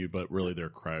scan on you, but really they're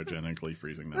cryogenically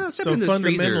freezing them. So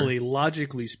fundamentally,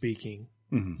 logically speaking,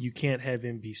 you can't have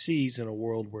NPCs in a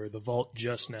world where the vault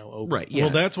just now opened. Right. Yeah. Well,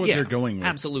 that's what they're going with.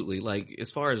 Absolutely. Like,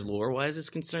 as far as lore wise is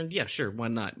concerned, yeah, sure. Why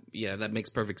not? Yeah, that makes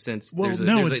perfect sense. Well,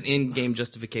 there's an in-game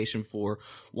justification for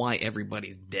why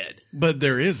everybody's dead. But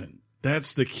there isn't.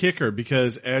 That's the kicker,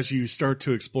 because as you start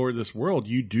to explore this world,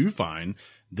 you do find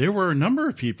there were a number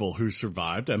of people who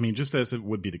survived. I mean, just as it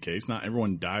would be the case, not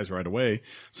everyone dies right away.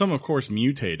 Some, of course,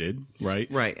 mutated, right?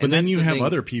 Right. But then you have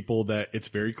other people that it's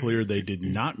very clear they did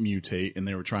not mutate and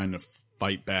they were trying to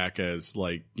fight back as,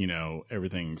 like, you know,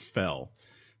 everything fell.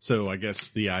 So I guess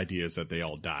the idea is that they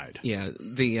all died. Yeah,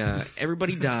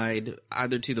 everybody died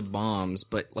either to the bombs,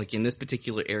 but like in this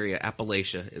particular area,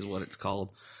 Appalachia is what it's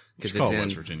called. Because it's in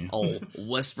West Virginia.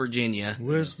 West Virginia.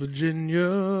 West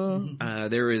Virginia.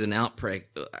 There is an outbreak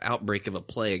of a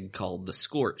plague called the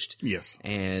Scorched. Yes.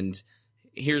 And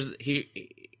here's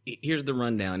the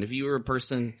rundown. If you were a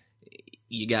person,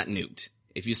 you got nuked.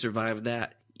 If you survived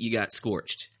that, you got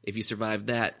scorched. If you survived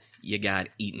that, you got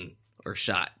eaten or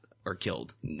shot are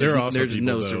killed. There are also there's people,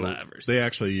 no though, survivors. They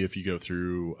actually, if you go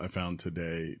through, I found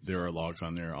today, there are logs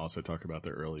on there also talk about the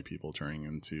early people turning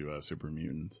into super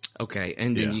mutants. Okay,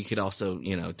 and then you could also,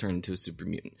 turn into a super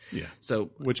mutant. Yeah. So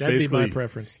which that'd basically, be my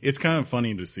preference. It's kind of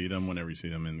funny to see them whenever you see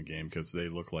them in the game because they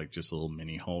look like just little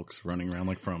mini Hulks running around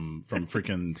like from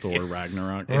freaking Thor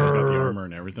Ragnarok. They got the armor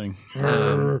and everything.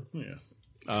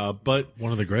 But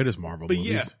one of the greatest Marvel movies.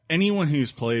 Yeah, anyone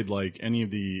who's played like any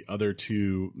of the other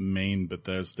two main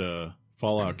Bethesda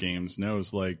Fallout games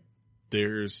knows like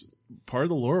there's part of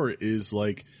the lore is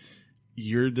like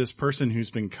you're this person who's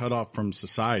been cut off from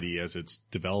society as it's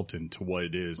developed into what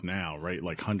it is now, right?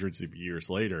 Like hundreds of years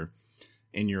later,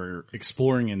 and you're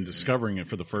exploring and discovering it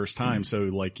for the first time. So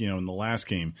like, in the last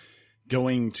game,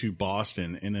 going to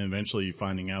Boston and then eventually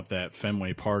finding out that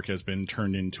Fenway Park has been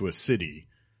turned into a city.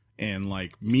 And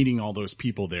like meeting all those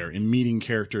people there and meeting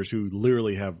characters who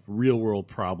literally have real world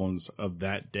problems of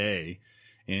that day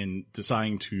and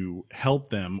deciding to help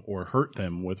them or hurt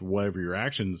them with whatever your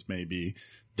actions may be.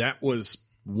 That was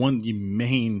one of the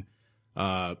main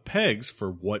pegs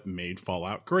for what made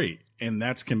Fallout great. And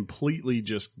that's completely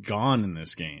just gone in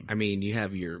this game. I mean, you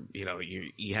have your,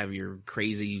 you have your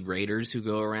crazy raiders who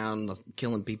go around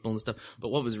killing people and stuff. But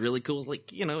what was really cool is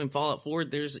like, in Fallout 4,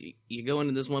 you go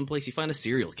into this one place, you find a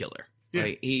serial killer. Yeah.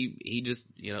 Like, he just,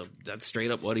 that's straight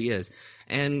up what he is.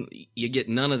 And you get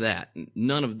none of that.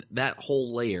 None of that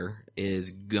whole layer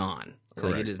is gone.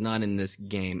 Correct. Like, it is not in this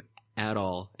game at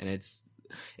all. And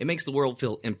it makes the world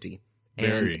feel empty.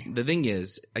 And the thing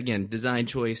is, again, design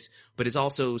choice, but it's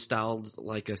also styled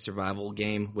like a survival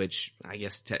game, which I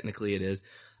guess technically it is.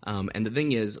 And the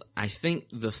thing is, I think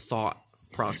the thought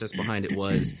process behind it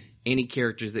was any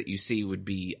characters that you see would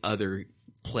be other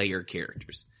player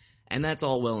characters. And that's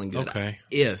all well and good. Okay.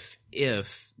 If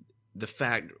the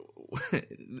fact,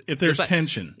 if there's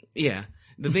tension. Yeah.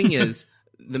 The thing is,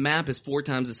 the map is 4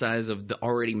 times the size of the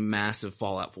already massive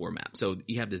Fallout 4 map. So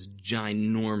you have this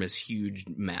ginormous, huge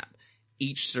map.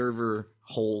 Each server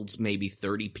holds maybe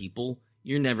 30 people.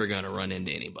 You're never going to run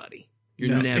into anybody.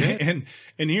 You're never.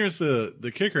 And here's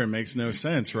the kicker. It makes no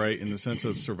sense, right? In the sense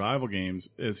of survival games,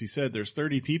 as he said, there's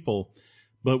 30 people,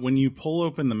 but when you pull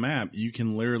open the map, you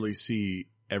can literally see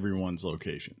everyone's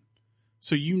location.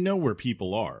 So you know where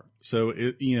people are. So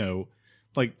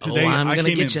like today, I'm going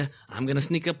to get you. I'm going to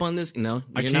sneak up on this. No,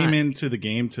 I came into the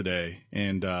game today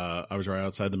and, I was right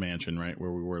outside the mansion, right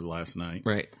where we were last night.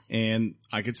 Right. And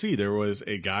I could see there was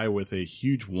a guy with a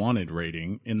huge wanted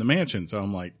rating in the mansion. So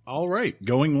I'm like, all right,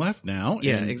 going left now.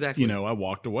 Yeah, and, exactly. I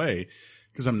walked away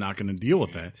because I'm not going to deal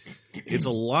with that. It's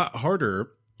a lot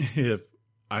harder if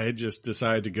I had just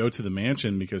decided to go to the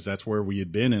mansion because that's where we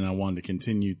had been and I wanted to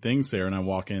continue things there. And I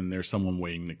walk in, there's someone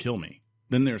waiting to kill me.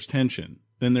 Then there's tension.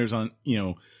 Then there's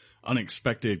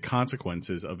unexpected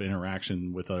consequences of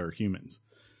interaction with other humans.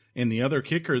 And the other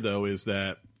kicker though is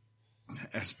that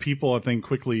as people I think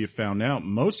quickly found out,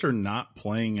 most are not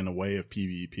playing in a way of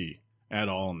PvP at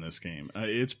all in this game.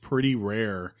 It's pretty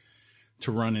rare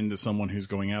to run into someone who's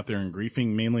going out there and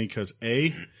griefing, mainly because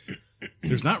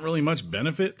there's not really much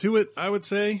benefit to it, I would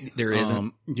say. There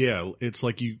isn't. Yeah, it's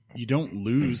like you don't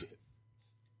lose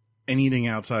anything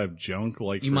outside of junk,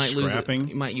 like you for might scrapping.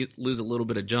 You might lose a little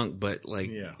bit of junk, but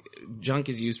junk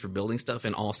is used for building stuff,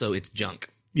 and also it's junk.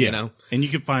 Yeah, and you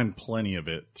can find plenty of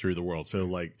it through the world. So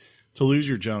like to lose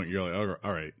your junk, you're like,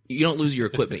 all right. You don't lose your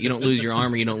equipment, you don't lose your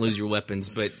armor, you don't lose your weapons,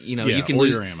 but you can or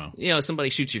lose your ammo. Somebody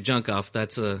shoots your junk off.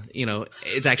 That's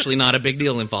it's actually not a big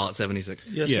deal in Fallout 76.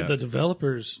 Yeah. So the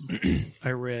developers,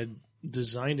 I read,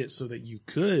 designed it so that you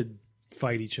could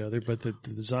fight each other, but the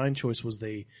design choice was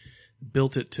they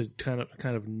built it to kind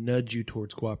of nudge you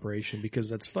towards cooperation because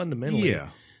that's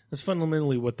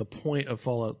fundamentally what the point of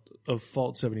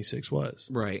Fallout 76 was.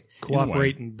 Right.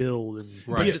 Cooperate and build and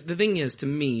right. But the thing is, to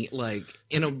me, like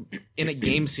in a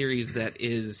game series that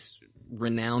is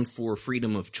renowned for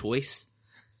freedom of choice,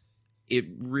 it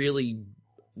really,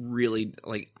 really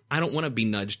like I don't want to be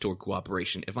nudged toward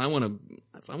cooperation. If I want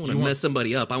to mess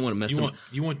somebody up, I want to mess them up.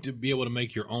 You want to be able to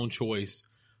make your own choice.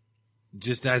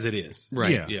 Just as it is.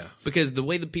 Right. Yeah. Because the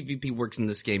way the PvP works in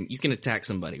this game, you can attack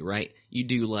somebody, right? You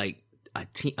do like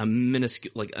a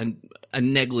minuscule, like a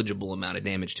negligible amount of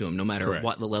damage to them, no matter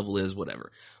what the level is,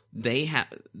 whatever. They have,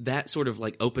 that sort of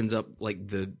like opens up like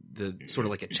the sort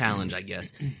of like a challenge, I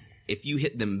guess. If you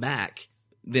hit them back,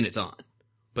 then it's on.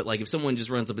 But like if someone just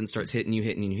runs up and starts hitting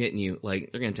you,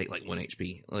 like they're going to take like 1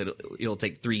 HP. Like, it'll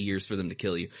take 3 years for them to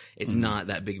kill you. It's not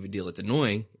that big of a deal. It's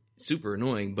annoying. Super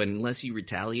annoying, but unless you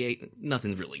retaliate,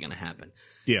 nothing's really going to happen.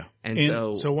 Yeah. And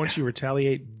so once you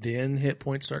retaliate, then hit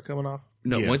points start coming off?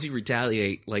 No, once you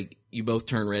retaliate, like you both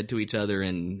turn red to each other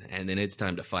and then it's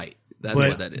time to fight. That's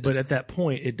what that is. But at that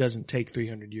point, it doesn't take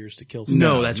 300 years to kill someone.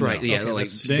 No, that's right. No. Yeah, Okay, like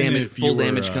then full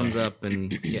damage comes up,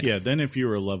 and yeah. Then if you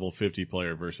were a level 50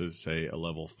 player versus say a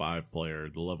level 5 player,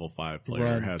 the level 5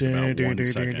 player has about 1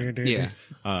 second. yeah,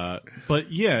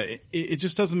 But yeah, it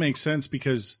just doesn't make sense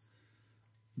because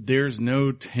there's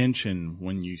no tension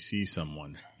when you see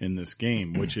someone in this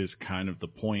game, which is kind of the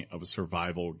point of a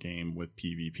survival game with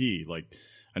PvP. Like,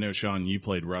 I know, Sean, you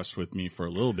played Rust with me for a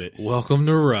little bit. Welcome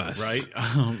to Rust.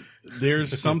 Right?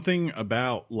 There's something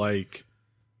about like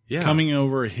Yeah. coming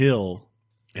over a hill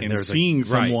and there's seeing right.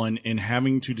 someone and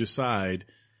having to decide,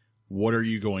 what are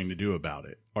you going to do about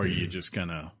it? Are you just going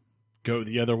to go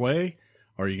the other way?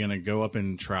 Are you going to go up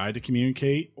and try to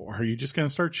communicate? Or are you just going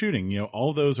to start shooting? You know,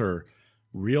 all those are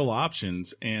real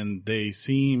options, and they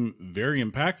seem very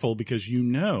impactful because you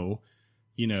know,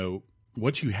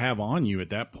 what you have on you at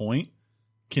that point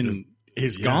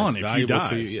is gone if you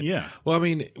die. Yeah. Well, I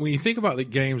mean, when you think about the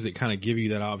games that kind of give you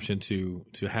that option to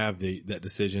have that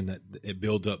decision, that it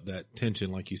builds up that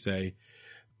tension, like you say,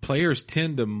 players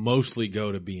tend to mostly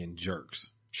go to being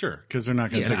jerks. Sure. Because they're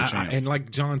not going to take a chance. And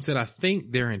like John said, I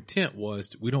think their intent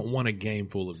was we don't want a game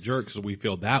full of jerks, so we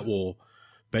feel that will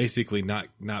basically not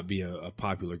be a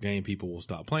popular game. People will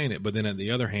stop playing it. But then on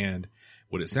the other hand,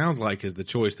 what it sounds like is the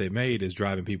choice they made is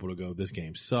driving people to go, this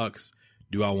game sucks.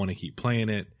 Do I want to keep playing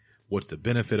it? What's the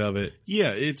benefit of it?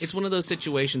 Yeah, it's one of those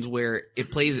situations where it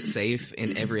plays it safe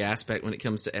in every aspect when it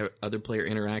comes to other player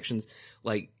interactions.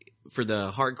 Like for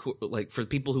the hardcore, like for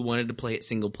people who wanted to play it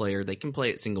single player, they can play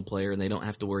it single player and they don't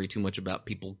have to worry too much about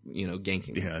people,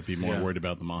 ganking. Yeah, I'd be more worried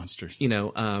about the monsters.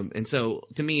 And so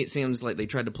to me, it seems like they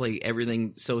tried to play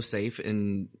everything so safe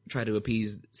and try to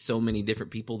appease so many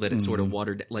different people that it sort of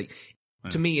watered. Like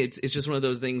to me, it's just one of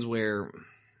those things where.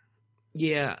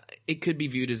 Yeah, it could be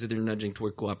viewed as if they're nudging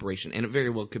toward cooperation, and it very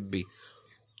well could be.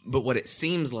 But what it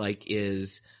seems like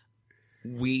is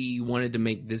we wanted to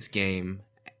make this game,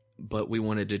 but we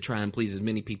wanted to try and please as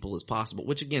many people as possible,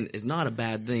 which again is not a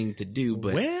bad thing to do,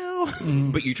 but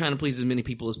but you're trying to please as many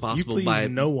people as possible by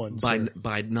no one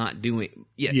by not doing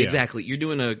exactly. You're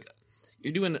doing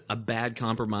a bad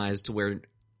compromise to where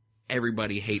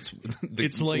everybody hates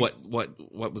it's like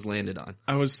what was landed on.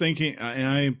 I was thinking,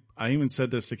 and I even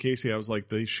said this to Casey, I was like,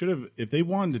 they should have, if they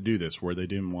wanted to do this where they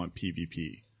didn't want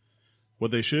PvP,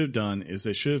 what they should have done is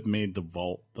they should have made the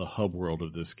vault the hub world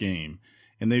of this game.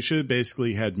 And they should have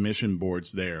basically had mission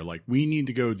boards there. Like, we need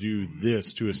to go do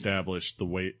this to establish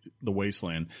the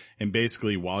wasteland. And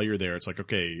basically, while you're there, it's like,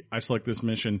 okay, I select this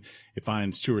mission. It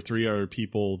finds 2 or 3 other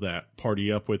people that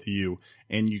party up with you,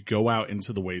 and you go out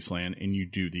into the wasteland and you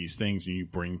do these things and you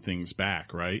bring things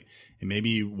back, right? And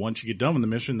maybe once you get done with the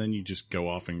mission, then you just go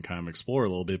off and kind of explore a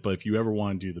little bit. But if you ever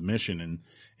want to do the mission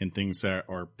and things that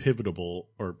are pivotal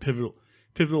to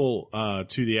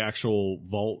the actual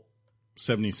Vault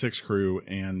 76 crew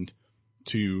and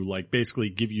to like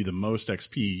basically give you the most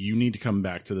XP, you need to come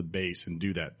back to the base and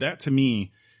do that. That to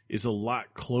me is a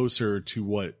lot closer to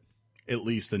what at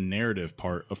least the narrative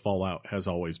part of Fallout has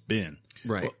always been.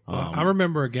 Right. I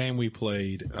remember a game we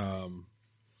played,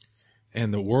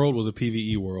 and the world was a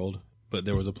PvE world, but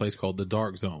there was a place called the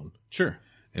Dark Zone. Sure.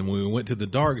 And when we went to the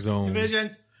Dark Zone,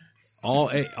 Division.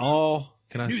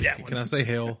 Can I say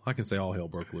hell? I can say all hell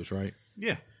broke loose, right?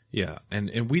 Yeah. Yeah.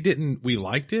 And we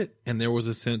liked it. And there was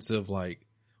a sense of like,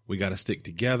 we got to stick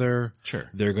together. Sure.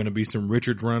 There are going to be some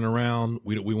Richards running around.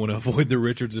 We want to avoid the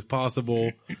Richards if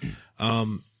possible.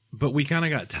 But we kind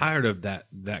of got tired of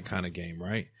that kind of game,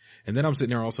 right? And then I'm sitting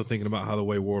there also thinking about how the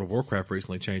way World of Warcraft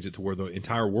recently changed it to where the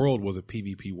entire world was a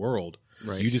PvP world.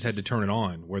 Right. You just had to turn it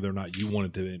on whether or not you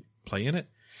wanted to play in it.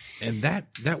 And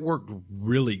that worked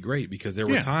really great because there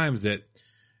were times that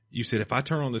you said, if I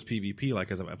turn on this PvP,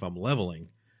 like if I'm leveling,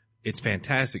 it's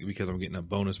fantastic because I'm getting a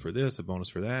bonus for this, a bonus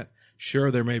for that.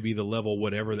 Sure, there may be the level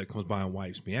whatever that comes by and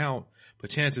wipes me out, but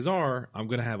chances are I'm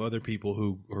going to have other people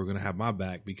who are going to have my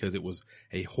back because it was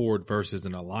a horde versus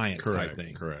an alliance type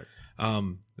thing. Correct.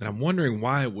 And I'm wondering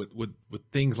why with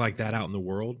things like that out in the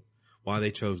world, why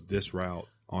they chose this route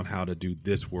on how to do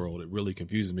this world. It really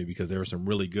confuses me because there are some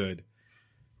really good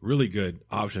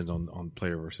options on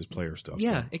player versus player stuff.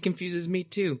 Yeah, it confuses me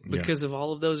too because of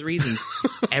all of those reasons.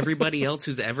 Everybody else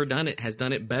who's ever done it has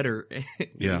done it better.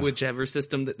 Whichever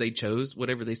system that they chose,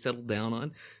 whatever they settled down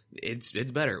on, it's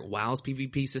better. WoW's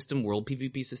PvP system, World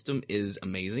PvP system is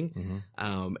amazing.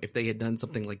 Mm-hmm. If they had done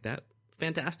something like that,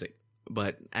 fantastic.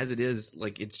 But as it is,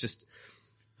 like, it's just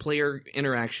player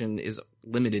interaction is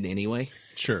limited anyway.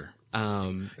 Sure.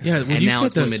 When you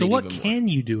said that, so what can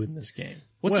you do in this game?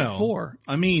 What's it for?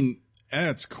 I mean, at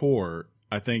its core,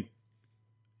 I think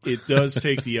it does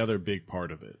take the other big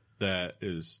part of it. That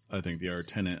is, I think, the other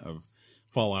tenet of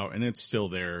Fallout, and it's still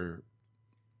there.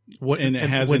 What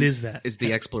is that? It's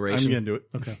the exploration. I'm going to do it.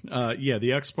 Okay. Yeah,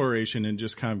 the exploration and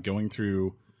just kind of going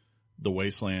through the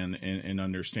wasteland and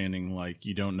understanding, like,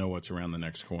 you don't know what's around the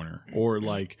next corner. Or,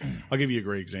 like, I'll give you a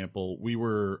great example.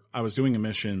 I was doing a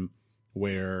mission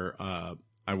where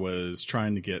I was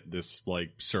trying to get this,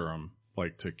 like, serum,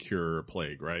 like, to cure a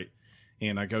plague, right?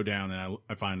 And I go down and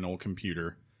I find an old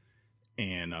computer,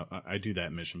 and I do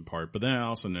that mission part. But then I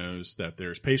also notice that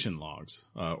there's patient logs,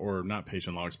 or not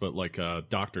patient logs, but like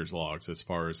doctor's logs as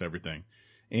far as everything.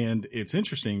 And it's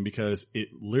interesting because it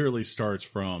literally starts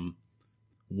from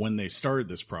when they started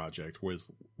this project with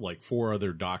like 4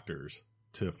 other doctors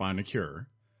to find a cure.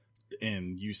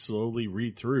 And you slowly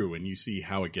read through and you see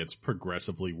how it gets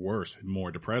progressively worse and more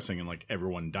depressing, and like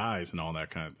everyone dies and all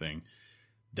that kind of thing.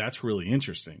 That's really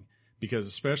interesting because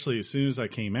especially as soon as I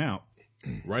came out,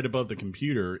 right above the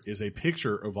computer is a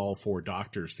picture of all 4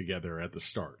 doctors together at the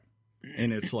start.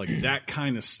 And it's like that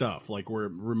kind of stuff, like where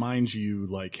it reminds you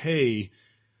like, hey,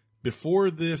 before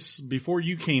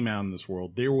you came out in this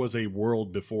world, there was a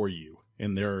world before you.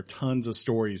 And there are tons of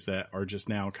stories that are just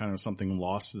now kind of something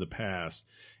lost to the past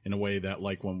in a way that,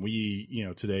 like, when we,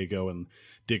 today go and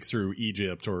dig through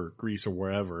Egypt or Greece or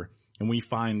wherever, and we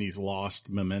find these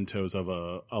lost mementos of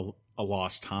a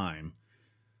lost time.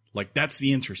 Like, that's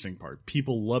the interesting part.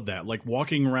 People love that. Like,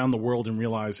 walking around the world and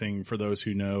realizing, for those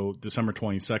who know, October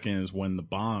 22nd is when the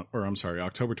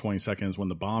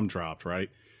bomb dropped, right?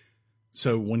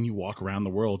 So when you walk around the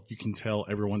world, you can tell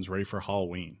everyone's ready for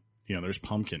Halloween. There's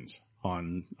pumpkins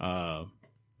on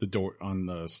the door, on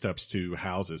the steps to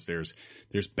houses. There's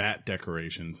bat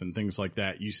decorations and things like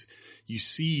that. You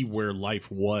see where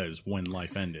life was when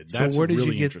life ended. That's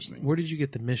interesting. Where did you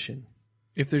get the mission?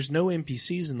 If there's no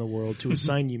NPCs in the world to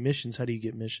assign you missions, how do you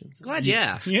get missions? Glad you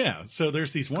asked. Yeah. So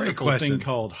there's these wonderful thing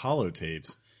called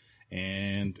holotapes.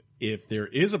 And if there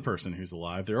is a person who's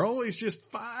alive, they're always just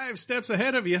 5 steps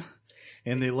ahead of you.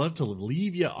 And they love to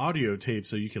leave you audio tapes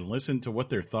so you can listen to what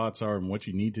their thoughts are and what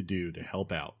you need to do to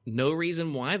help out. No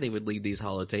reason why they would leave these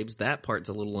holotapes. That part's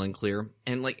a little unclear.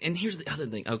 And here's the other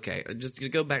thing. Okay, just to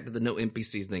go back to the no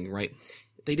NPCs thing, right?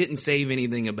 They didn't save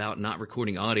anything about not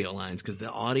recording audio lines because the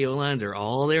audio lines are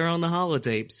all there on the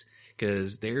holotapes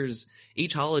because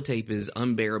each holotape is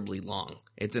unbearably long.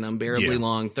 It's an unbearably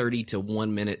long 30 to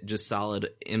 1 minute just solid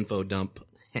info dump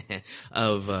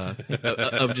of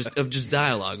just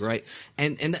dialogue, right?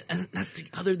 And that's the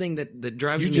other thing that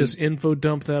drives me. You just info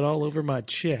dump that all over my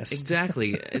chest.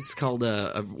 Exactly. It's called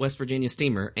a West Virginia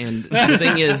steamer. And the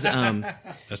thing is,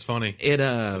 that's funny.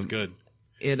 That's good.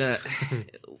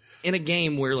 In a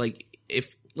game where, like,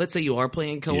 if let's say you are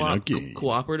playing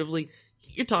cooperatively,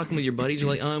 you're talking with your buddies.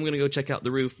 You're like, oh, I'm going to go check out the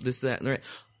roof, this, that, and that.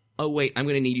 Oh, wait, I'm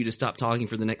going to need you to stop talking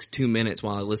for the next 2 minutes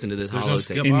while I listen to this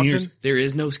holotape. There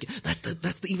is no skip.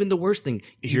 That's even the worst thing.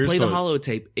 You play the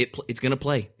holotape, it's going to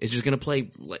play. It's just going to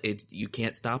play. You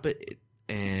can't stop it.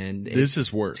 And this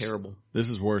is worse. Terrible.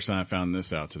 This is worse, and I found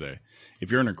this out today.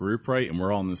 If you're in a group, right, and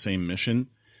we're all on the same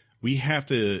mission, we have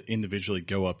to individually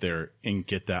go up there and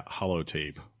get that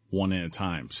holotape one at a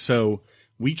time. So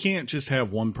we can't just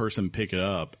have one person pick it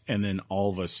up and then all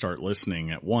of us start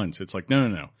listening at once. It's like,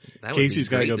 no. Casey's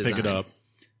got to go pick it up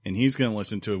and he's going to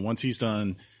listen to it. Once he's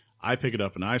done, I pick it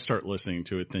up and I start listening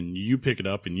to it. Then you pick it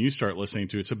up and you start listening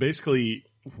to it. So basically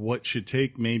what should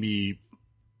take maybe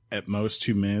at most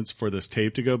 2 minutes for this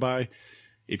tape to go by,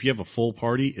 if you have a full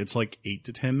party, it's like 8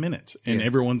 to 10 minutes and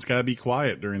everyone's got to be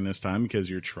quiet during this time because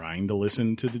you're trying to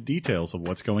listen to the details of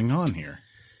what's going on here.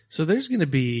 So there's going to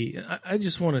be. I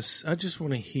just want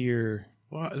to hear.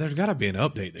 Well, there's got to be an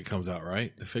update that comes out,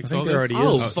 right? To fix I think all there this.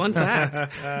 already is. Fun fact.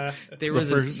 There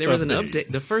was an update.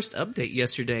 The first update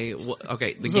yesterday. Okay,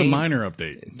 it was a minor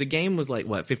update. The game was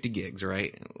like 50 gigs,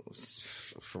 right?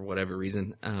 For whatever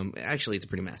reason. Actually, it's a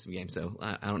pretty massive game, so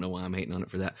I don't know why I'm hating on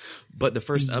it for that. But the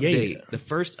first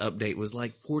update was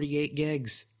like 48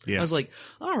 gigs. Yeah. I was like,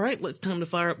 all right, it's time to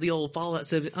fire up the old Fallout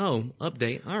 7. Oh,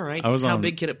 update. All right. How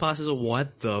big can it possibly?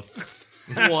 What the?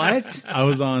 What? I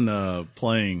was on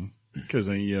playing because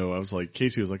I was like,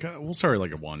 Casey was like, we'll start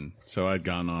like at 1. So I'd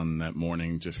gone on that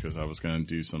morning just because I was going to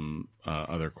do some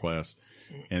other quests,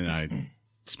 and I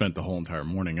spent the whole entire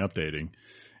morning updating.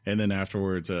 And then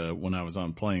afterwards, when I was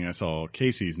on playing, I saw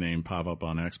Casey's name pop up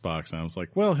on Xbox, and I was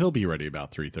like, well, he'll be ready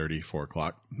about 3:30, 4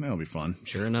 o'clock. That'll be fun.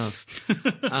 Sure enough.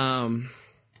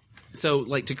 So,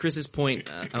 like, to Chris's point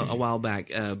a while back,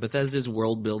 Bethesda's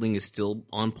world building is still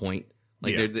on point.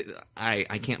 Like,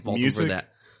 I can't fault them for that.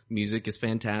 Music is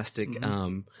fantastic.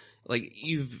 Mm-hmm. Like,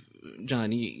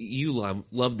 John, you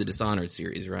love the Dishonored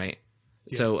series, right?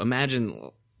 Yeah. So imagine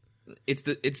It's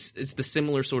the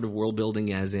similar sort of world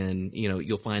building as in,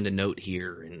 you'll find a note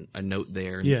here and a note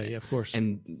there. And, yeah, of course.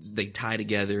 And they tie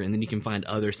together, and then you can find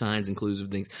other signs and clues of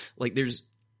things. Like there's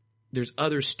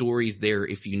other stories there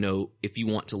if you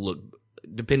want to look,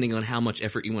 depending on how much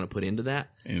effort you want to put into that.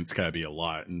 And it's got to be a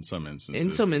lot in some instances.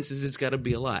 In some instances, it's got to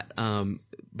be a lot.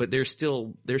 But there's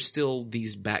still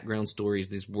these background stories,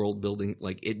 this world building.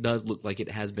 Like, it does look like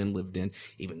it has been lived in,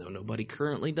 even though nobody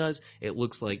currently does. It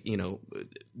looks like,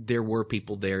 there were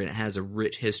people there, and it has a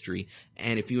rich history.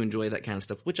 And if you enjoy that kind of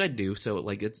stuff, which I do, so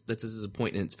like that's a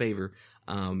point in its favor.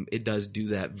 It does do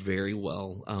that very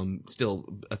well. Still,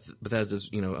 Bethesda's,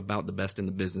 about the best in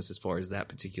the business as far as that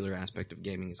particular aspect of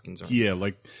gaming is concerned. Yeah,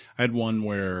 like I had one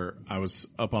where I was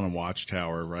up on a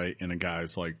watchtower, right? And a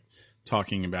guy's like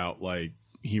talking about like,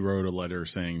 he wrote a letter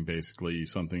saying basically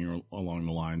something along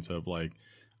the lines of like,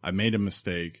 I made a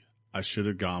mistake. I should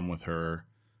have gone with her.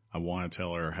 I want to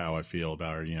tell her how I feel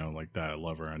about her, like that. I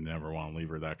love her. I never want to leave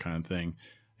her, that kind of thing.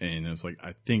 And it's like,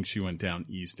 I think she went down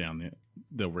east down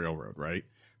the railroad, right?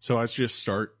 So I just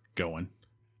start going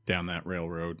down that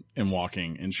railroad and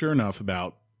walking. And sure enough,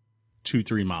 about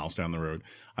 2-3 miles down the road,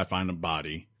 I find a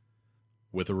body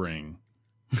with a ring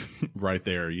right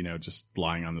there, just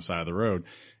lying on the side of the road.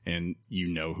 And you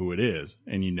know who it is,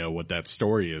 and you know what that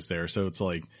story is there. So it's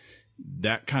like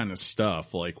that kind of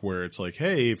stuff, like where it's like,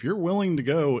 hey, if you're willing to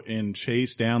go and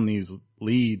chase down these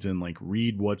leads and like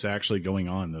read what's actually going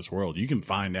on in this world, you can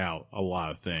find out a lot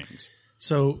of things.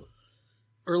 So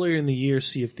earlier in the year,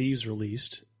 Sea of Thieves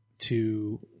released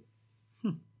to,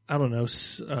 I don't know,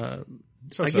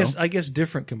 I guess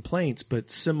different complaints, but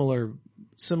similar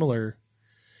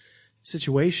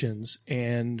situations.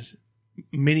 And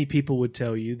many people would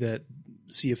tell you that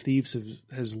Sea of Thieves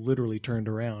has literally turned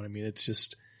around. I mean, it's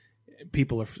just,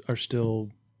 people are still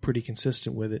pretty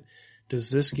consistent with it. Does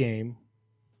this game,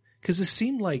 because it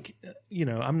seemed like,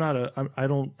 I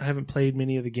haven't played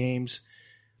many of the games,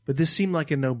 but this seemed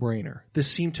like a no-brainer. This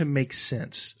seemed to make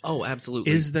sense. Oh,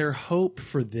 absolutely. Is there hope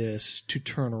for this to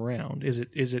turn around? Is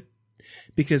it,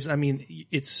 because I mean,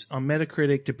 it's on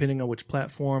Metacritic, depending on which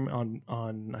platform,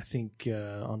 on I think,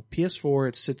 on PS4,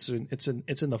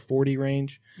 it's in the 40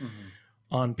 range. Mm-hmm.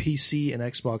 On PC and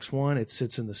Xbox One, it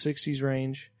sits in the 60s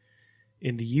range.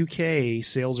 In the UK,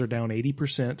 sales are down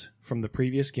 80% from the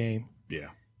previous game. Yeah.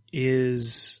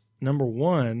 Number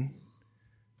one,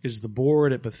 is the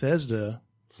board at Bethesda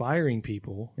firing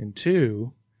people? And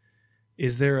two,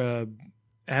 is there a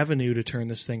avenue to turn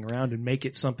this thing around and make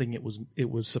it something it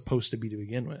was supposed to be to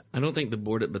begin with? I don't think the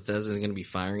board at Bethesda is going to be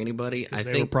firing anybody. I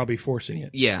think they were probably forcing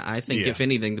it. Yeah, I think if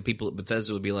anything, the people at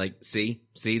Bethesda would be like, see,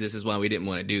 this is why we didn't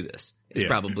want to do this. It's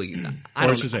probably,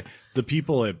 I should say, the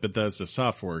people at Bethesda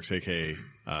Softworks, aka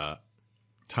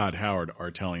Todd Howard,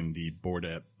 are telling the board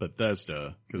at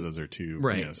Bethesda, because those are two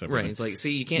separate. Right. It's like,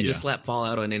 see, you can't just slap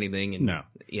Fallout on anything. And, no.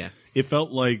 Yeah. It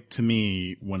felt like to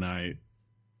me when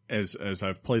as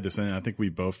I've played this, and I think we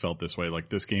both felt this way, like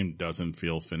this game doesn't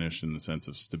feel finished in the sense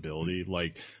of stability.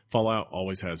 Like Fallout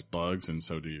always has bugs, and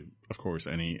so do, of course,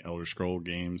 any Elder Scroll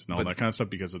games and all that kind of stuff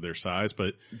because of their size.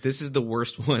 But this is the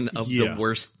worst one of the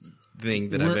worst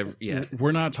thing that I've ever. Yeah,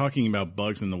 we're not talking about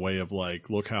bugs in the way of like,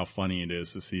 look how funny it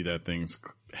is to see that thing's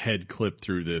head clip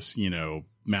through this,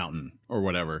 mountain or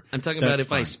whatever. I'm talking about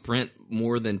if I sprint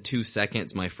more than 2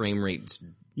 seconds, my frame rate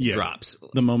drops.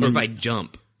 The moment, or if I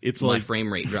jump, my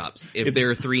frame rate drops. If there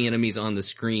are 3 enemies on the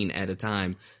screen at a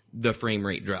time, the frame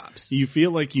rate drops. You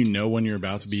feel like when you're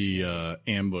about to be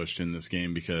ambushed in this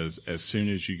game, because as soon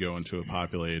as you go into a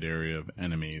populated area of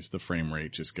enemies, the frame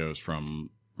rate just goes from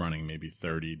running maybe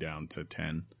 30 down to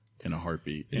 10 in a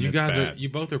heartbeat. And you guys you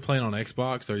both are playing on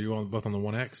Xbox? Are you both on the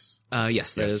One X?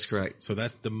 Yes, that is correct. So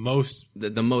that's the most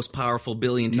the most powerful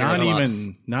billion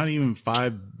teraflops. Not even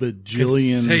 5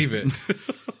 bajillion. Save it.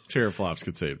 Teraflops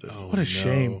could save this. Oh, what a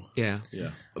shame. Yeah.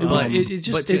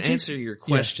 But to answer your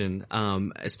question,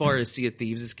 as far as Sea of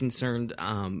Thieves is concerned,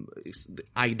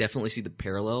 I definitely see the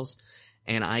parallels,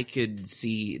 and I could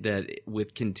see that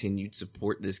with continued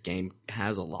support, this game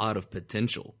has a lot of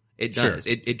potential. It does.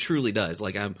 Sure. It truly does.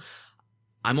 Like I'm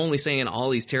only saying all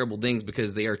these terrible things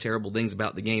because they are terrible things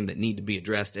about the game that need to be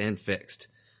addressed and fixed.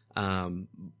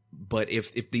 But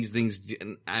if these things,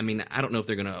 I mean, I don't know if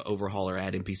they're going to overhaul or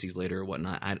add NPCs later or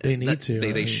whatnot. They need to.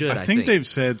 They should. I think they've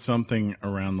said something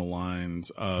around the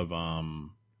lines of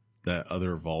that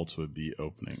other vaults would be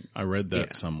opening. I read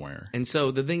that somewhere. And so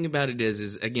the thing about it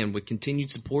is again, with continued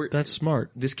support, that's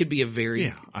smart. This could be a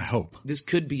very I hope this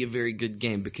could be a very good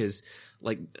game because,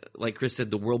 like Chris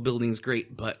said, the world building's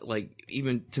great, but like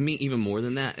even to me, even more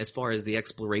than that, as far as the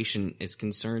exploration is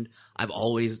concerned,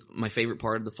 my favorite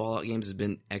part of the Fallout games has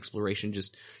been exploration,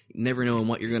 just never knowing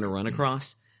what you're going to run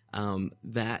across.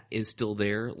 That is still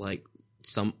there, like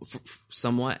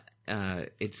somewhat.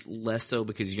 It's less so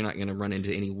because you're not going to run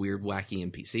into any weird,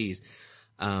 wacky NPCs.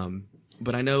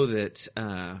 But I know that,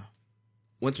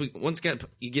 once you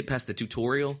get past the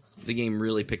tutorial, the game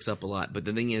really picks up a lot. But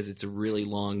the thing is, it's a really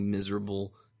long,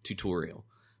 miserable tutorial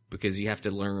because you have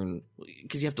to learn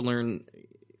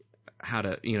how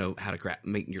to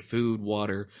make your food,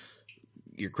 water,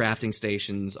 your crafting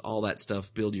stations, all that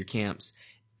stuff, build your camps.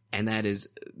 And that is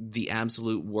the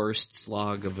absolute worst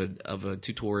slog of a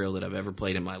tutorial that I've ever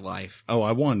played in my life. Oh,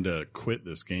 I wanted to quit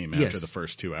this game after the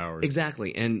first 2 hours.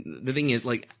 Exactly. And the thing is,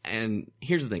 and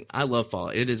here's the thing. I love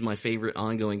Fallout. It is my favorite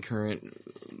ongoing current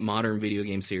modern video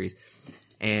game series.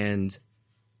 And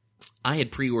I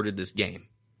had pre-ordered this game.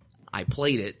 I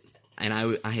played it and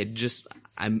I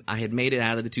had made it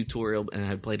out of the tutorial and I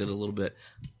had played it a little bit.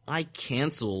 I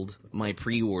canceled my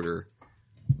pre-order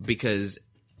because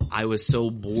I was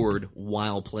so bored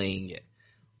while playing it.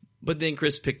 But then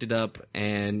Chris picked it up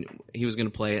and he was going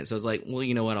to play it. So I was like, well,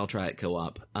 you know what? I'll try it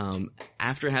co-op.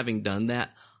 After having done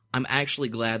that, I'm actually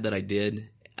glad that I did.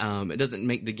 It doesn't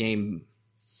make the game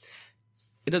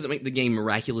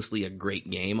miraculously a great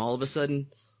game all of a sudden.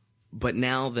 But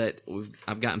now that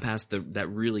I've gotten past that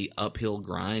really uphill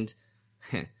grind,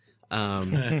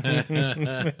 and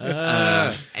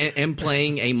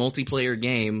playing a multiplayer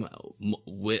game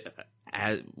with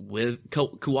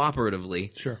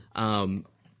cooperatively, sure.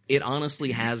 It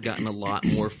honestly has gotten a lot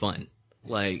more fun.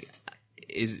 Like,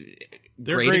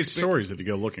 there are great stories if you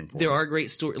go looking for them. There are great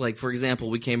stories. Like, for example,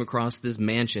 we came across this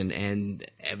mansion and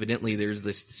evidently there's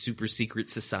this super secret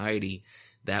society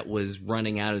that was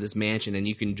running out of this mansion and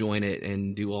you can join it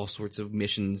and do all sorts of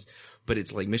missions, but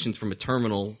it's like missions from a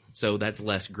terminal. So that's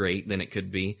less great than it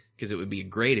could be because it would be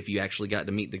great if you actually got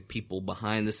to meet the people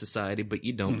behind the society, but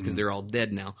you don't because they're all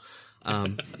dead now.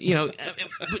 But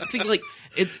see, like,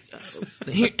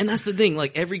 and that's the thing,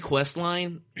 like, every quest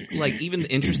line, like, even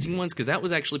the interesting ones, cause that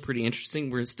was actually pretty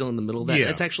interesting. We're still in the middle of that. Yeah.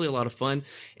 That's actually a lot of fun.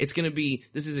 It's gonna be,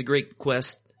 this is a great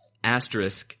quest,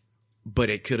 asterisk,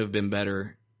 but it could have been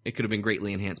better. It could have been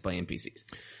greatly enhanced by NPCs.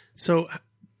 So,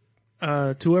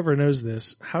 to whoever knows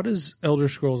this, how does Elder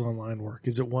Scrolls Online work?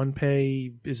 Is it one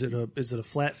pay? Is it a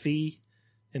flat fee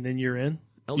and then you're in?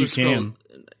 Elder Scrolls,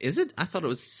 is it? I thought it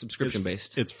was subscription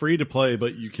based. It's free to play,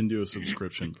 but you can do a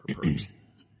subscription for perks.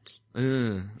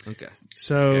 Okay.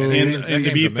 So, and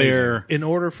to be fair, in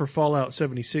order for Fallout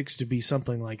 76 to be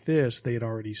something like this, they've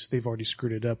already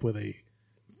screwed it up with a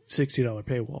 $60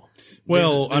 paywall.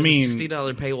 Well, there's I mean, a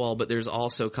 $60 paywall, but there's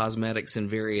also cosmetics and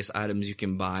various items you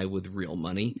can buy with real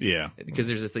money. Yeah. Because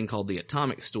there's this thing called the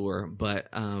Atomic Store, but,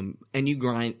 and you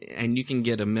grind, and you can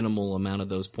get a minimal amount of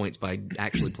those points by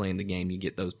actually playing the game. You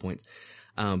get those points.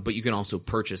 But you can also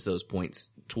purchase those points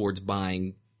towards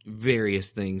buying various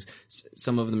things.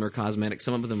 Some of them are cosmetics.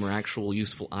 Some of them are actual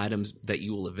useful items that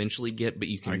you will eventually get, but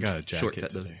you can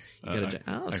shortcut those. You got a jacket.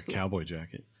 Oh, a cowboy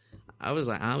jacket. I was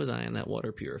eyeing that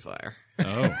water purifier.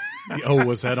 Oh,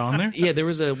 was that on there? Yeah, there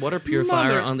was a water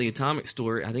purifier on the Atomic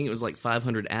Store. I think it was like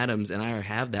 500 atoms, and I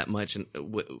have that much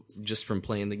just from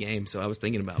playing the game. So I was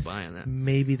thinking about buying that.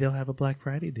 Maybe they'll have a Black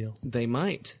Friday deal. They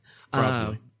might.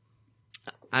 Probably.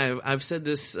 I've said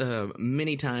this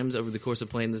many times over the course of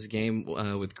playing this game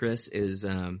with Chris. Is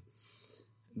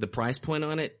the price point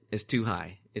on it is too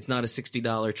high. It's not a $60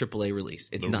 AAA release.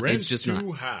 It's not. It's just too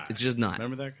not. high. It's just not.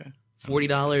 Remember that guy?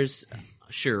 $40,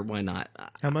 sure, why not?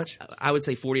 How much? I would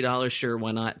say $40, sure,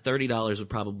 why not? $30 would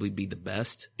probably be the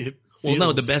best. Well,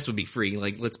 no, the best would be free.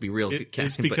 Like, let's be real.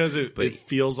 It's because it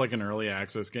feels like an early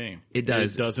access game. It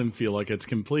does. It doesn't feel like it's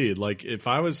completed. Like,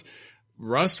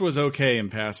 Rust was okay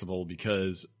and passable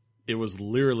because it was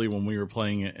literally when we were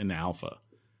playing it in alpha.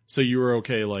 So you were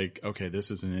okay, like, okay,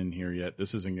 this isn't in here yet.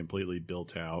 This isn't completely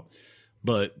built out.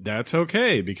 But that's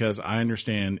okay because I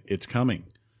understand it's coming.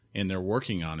 And they're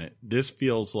working on it. This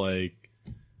feels like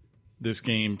this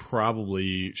game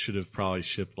should have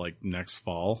shipped like next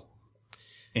fall.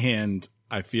 And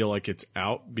I feel like it's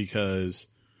out because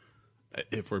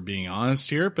if we're being honest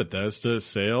here, Bethesda's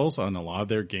sales on a lot of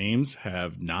their games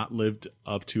have not lived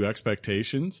up to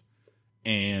expectations.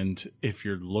 And if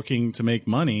you're looking to make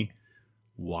money,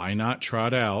 why not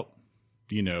trot out,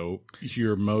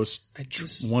 your most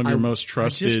one of your most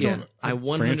trusted. I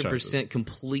 100%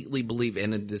 completely believe,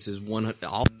 and this is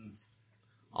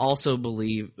also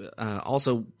believe,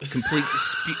 also complete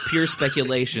pure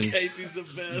speculation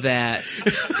that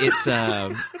it's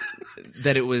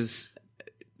that it was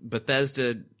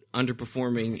Bethesda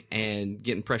underperforming and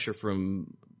getting pressure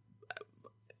from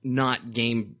not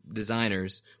game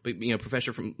designers, but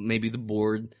pressure from maybe the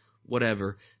board,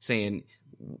 whatever, saying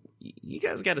you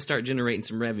guys got to start generating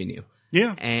some revenue.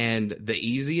 Yeah. And the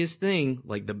easiest thing,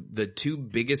 like the two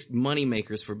biggest money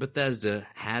makers for Bethesda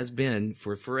has been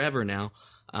for forever now,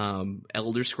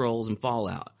 Elder Scrolls and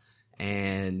Fallout.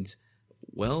 And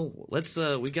well, let's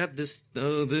we got this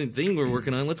the thing we're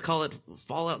working on. Let's call it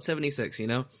Fallout 76,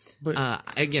 But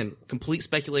again, complete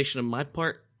speculation on my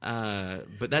part.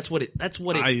 But that's what it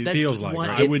feels like.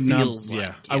 I would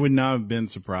not have been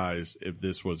surprised if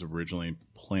this was originally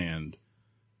planned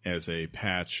as a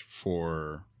patch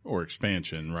or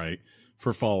expansion, right?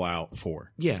 For Fallout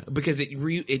 4. Yeah, because it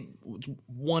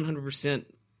 100%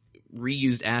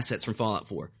 reused assets from Fallout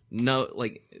 4. No,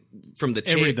 like from the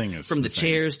everything is from the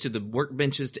chairs to the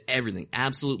workbenches to everything.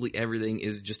 Absolutely everything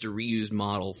is just a reused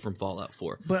model from Fallout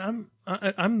 4. But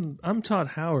I'm Todd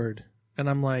Howard, and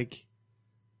I'm like,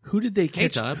 who did they catch? Hey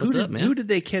Todd, what's up, man? Who did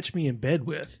they catch me in bed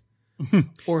with?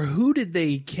 Or who did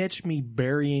they catch me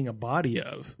burying a body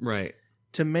of? Right.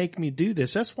 To make me do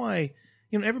this. That's why,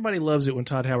 everybody loves it when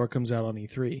Todd Howard comes out on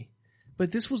E3. But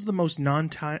this was the most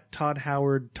non-Todd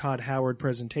Howard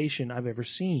presentation I've ever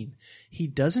seen. He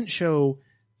doesn't show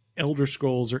Elder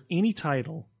Scrolls or any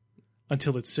title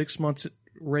until it's 6 months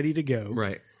ready to go.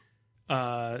 Right.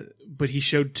 But he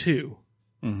showed 2.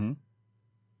 Mm-hmm.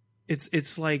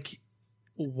 It's like,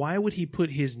 why would he put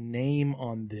his name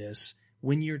on this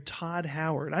when you're Todd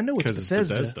Howard? I know it's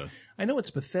Bethesda. I know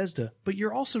it's Bethesda, but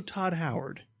you're also Todd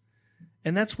Howard.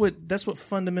 And that's what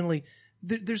fundamentally,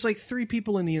 there's like 3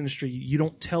 people in the industry. You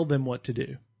don't tell them what to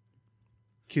do.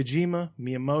 Kojima,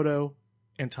 Miyamoto,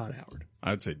 and Todd Howard.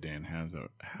 I'd say Dan Houser.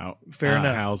 Fair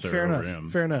enough. Houser Fair over enough. him.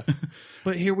 Fair enough.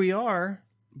 But here we are.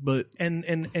 But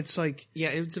and it's like, yeah,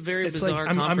 it's a very bizarre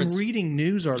like conference. I'm reading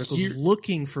news articles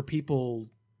looking for people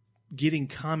getting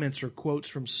comments or quotes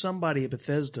from somebody at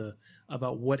Bethesda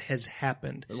about what has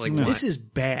happened. Like this is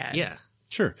bad. Yeah.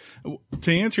 Sure.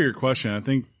 To answer your question, I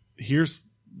think here's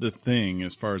the thing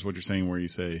as far as what you're saying where you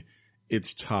say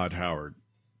it's Todd Howard.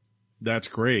 That's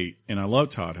great. And I love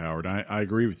Todd Howard. I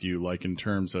agree with you. Like in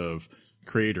terms of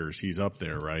creators, he's up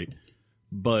there, right?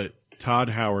 But Todd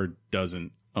Howard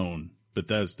doesn't own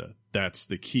Bethesda. That's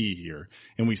the key here.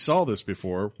 And we saw this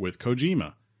before with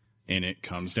Kojima. And it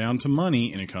comes down to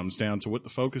money, and it comes down to what the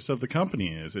focus of the company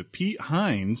is. If Pete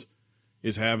Hines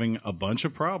is having a bunch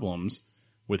of problems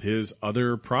with his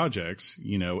other projects,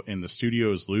 and the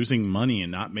studio is losing money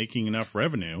and not making enough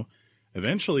revenue,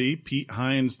 eventually Pete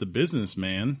Hines, the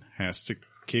businessman, has to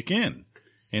kick in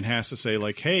and has to say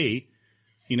like, hey,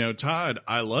 Todd,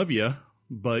 I love you,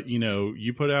 but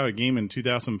you put out a game in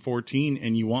 2014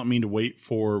 and you want me to wait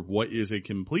for what is a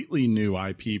completely new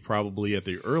IP, probably at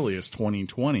the earliest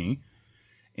 2020.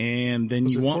 And then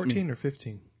was you it want 14 me, or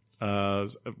 15? One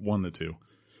of the two.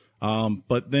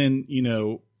 But then,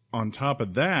 on top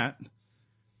of that,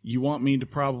 you want me to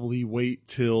probably wait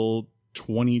till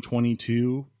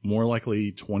 2022, more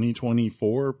likely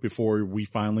 2024, before we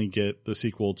finally get the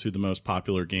sequel to the most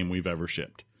popular game we've ever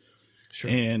shipped. Sure.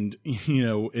 And,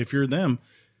 if you're them,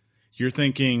 you're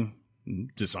thinking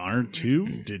Dishonored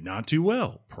 2 did not do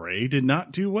well. Prey did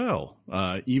not do well.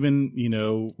 Even,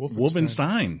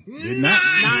 Wolfenstein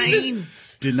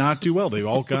did not do well. They've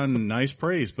all gotten nice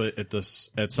praise, but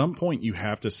at some point you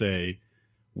have to say,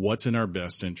 what's in our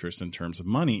best interest in terms of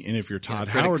money? And if you're Todd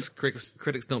Howard,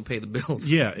 critics don't pay the bills.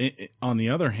 Yeah. On the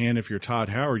other hand, if you're Todd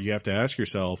Howard, you have to ask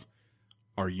yourself,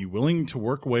 are you willing to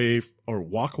walk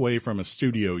away from a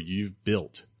studio you've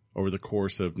built over the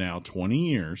course of now 20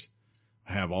 years,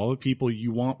 have all the people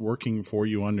you want working for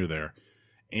you under there,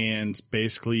 and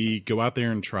basically go out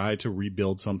there and try to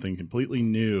rebuild something completely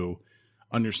new,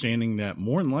 understanding that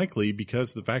more than likely,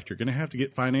 because of the fact you're going to have to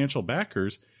get financial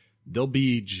backers, there'll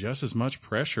be just as much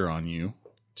pressure on you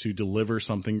to deliver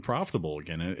something profitable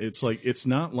again. It's like, it's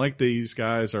not like these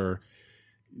guys are,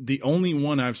 the only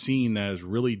one I've seen that has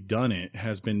really done it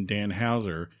has been Dan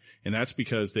Houser. And that's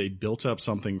because they built up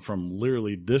something from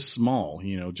literally this small,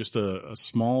 just a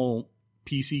small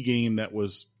PC game that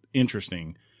was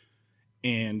interesting,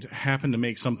 and happened to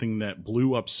make something that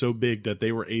blew up so big that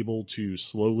they were able to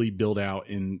slowly build out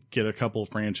and get a couple of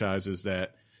franchises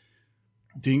that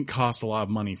didn't cost a lot of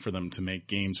money for them to make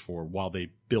games for, while they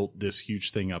built this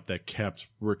huge thing up that kept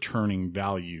returning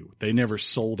value. They never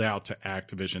sold out to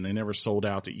Activision. They never sold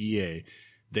out to EA.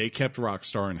 They kept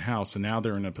Rockstar in house, and now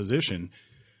they're in a position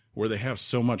where they have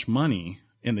so much money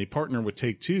and they partner with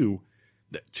Take-Two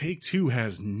that Take-Two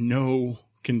has no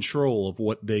control of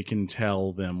what they can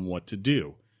tell them what to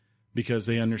do, because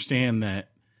they understand that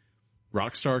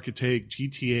Rockstar could take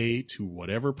GTA to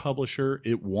whatever publisher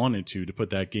it wanted to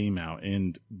put that game out,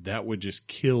 and that would just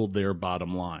kill their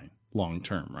bottom line long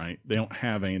term, right? They don't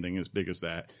have anything as big as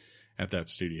that at that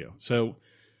studio. So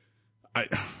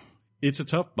it's a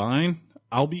tough bind.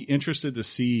 I'll be interested to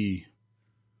see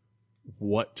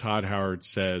what Todd Howard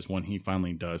says when he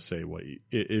finally does say what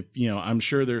I'm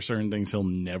sure there are certain things he'll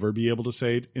never be able to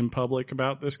say in public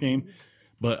about this game,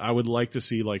 but I would like to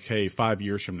see, like, hey, 5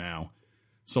 years from now,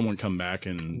 someone come back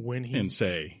and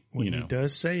say, when he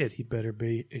does say it, he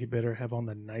better have on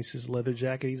the nicest leather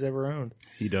jacket he's ever owned.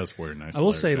 He does wear nice. I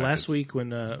will say, last week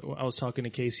when I was talking to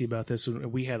Casey about this,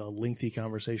 we had a lengthy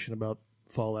conversation about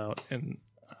Fallout, and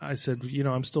I said,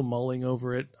 I'm still mulling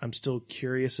over it. I'm still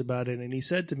curious about it. And he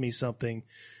said to me something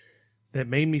that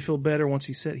made me feel better once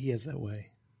he said he has that way.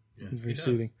 Yeah, he's very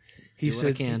soothing. He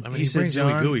said, he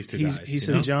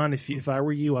said, John, if I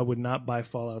were you, I would not buy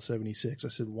Fallout 76. I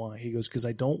said, why? He goes, because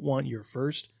I don't want your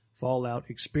first Fallout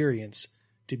experience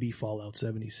to be Fallout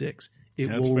 76.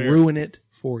 That's will fair. Ruin it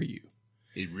for you.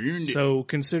 It ruined it. So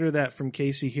consider that from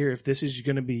Casey here. If this is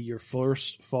going to be your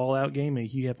first Fallout game and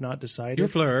you have not decided. Your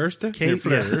first.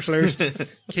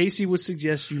 Casey would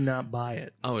suggest you not buy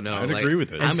it. Oh, no. I'd agree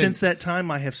with it. And since that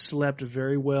time, I have slept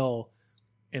very well,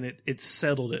 and it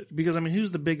settled it. Because,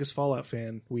 who's the biggest Fallout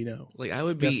fan we know? Like, I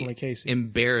would Definitely be Casey.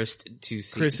 embarrassed to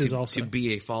see, Chris is also. to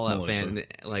be a Fallout fan,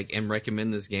 and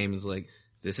recommend this game as like,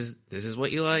 this is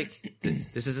what you like.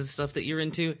 This is the stuff that you're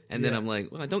into. And then I'm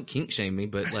like, well, don't kink shame me,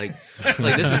 but like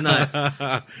this is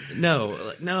not, no.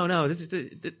 This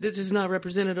is not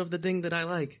representative of the thing that I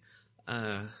like.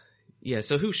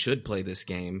 So who should play this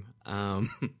game?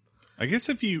 I guess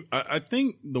I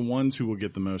think the ones who will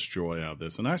get the most joy out of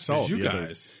this, and I saw it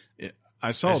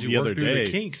the other day.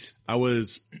 The kinks. I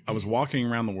was walking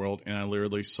around the world, and I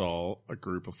literally saw a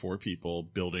group of 4 people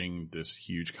building this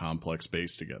huge complex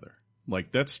base together.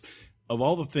 Like, that's, of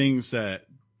all the things that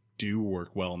do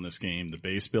work well in this game, the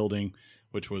base building,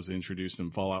 which was introduced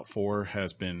in Fallout 4,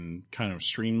 has been kind of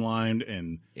streamlined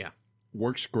and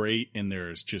works great. And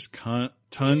there's just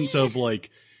tons of, like,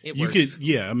 it works.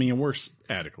 It works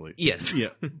adequately. Yes. Yeah.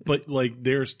 But, like,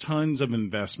 there's tons of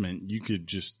investment. You could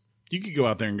go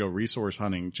out there and go resource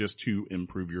hunting just to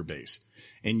improve your base,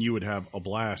 and you would have a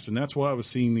blast. And that's what I was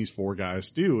seeing these 4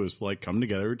 guys do, is like come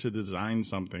together to design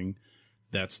something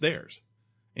that's theirs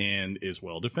and is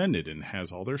well defended and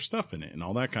has all their stuff in it and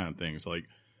all that kind of things. Like,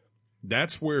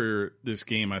 that's where this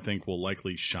game, I think, will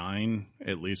likely shine,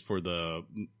 at least for the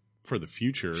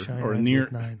future, or near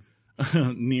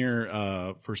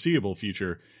foreseeable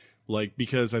future. Like,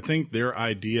 because I think their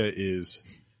idea is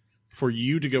for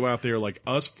you to go out there, like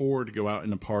us 4 to go out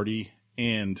in a party,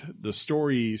 and the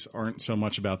stories aren't so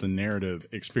much about the narrative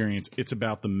experience. It's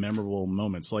about the memorable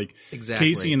moments. Like, exactly.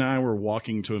 Casey and I were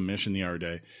walking to a mission the other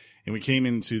day, and we came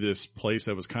into this place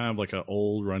that was kind of like an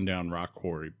old rundown rock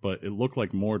quarry, but it looked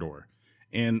like Mordor.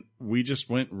 And we just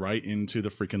went right into the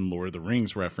freaking Lord of the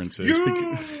Rings references.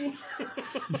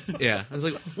 Yeah. I was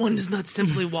like, one does not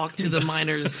simply walk to the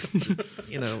miners,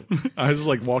 I was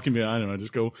like walking behind him. I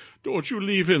just go, don't you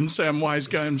leave him, Samwise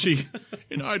Gamgee.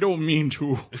 And I don't mean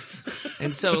to.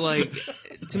 And so, like,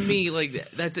 to me, like,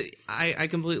 I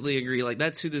completely agree. Like,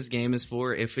 that's who this game is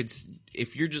for. If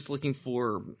you're just looking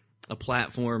for a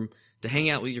platform to hang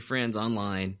out with your friends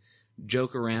online,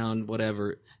 joke around,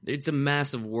 whatever, it's a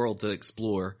massive world to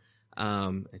explore.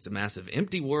 It's a massive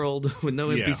empty world with no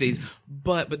NPCs.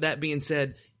 But that being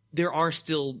said, there are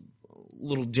still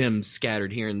little gems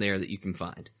scattered here and there that you can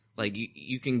find. Like,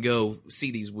 you can go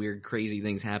see these weird, crazy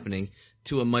things happening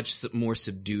to a much more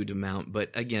subdued amount.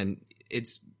 But again,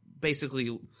 it's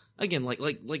basically, again, like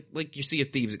your Sea of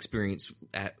Thieves experience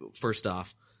first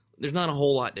off. There's not a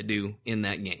whole lot to do in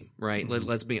that game, right?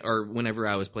 Mm-hmm. Whenever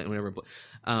I was playing,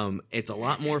 it's a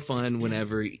lot more fun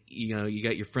whenever, you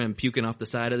got your friend puking off the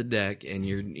side of the deck and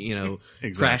you're,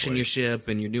 exactly. crashing your ship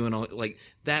and you're doing all, like,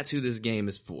 that's who this game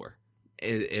is for.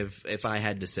 If I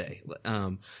had to say,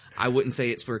 I wouldn't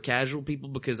say it's for casual people,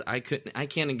 because I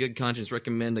can't in good conscience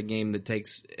recommend a game that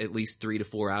takes at least 3 to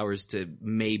 4 hours to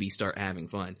maybe start having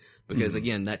fun. Because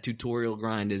again, that tutorial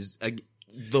grind is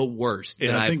the worst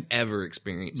that I've ever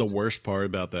experienced. The worst part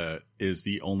about that is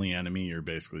the only enemy you're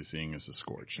basically seeing is the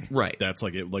Scorch. Right. That's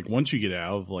like it. Like, once you get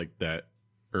out of like that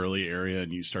early area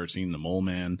and you start seeing the Mole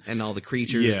Man and all the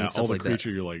creatures, and stuff like that.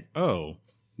 You're like, oh,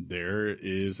 there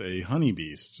is a honey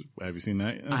beast. Have you seen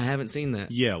that? I haven't seen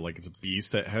that. Yeah, like it's a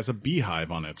beast that has a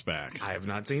beehive on its back. I have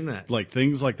not seen that. Like,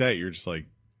 things like that. You're just like,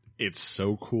 it's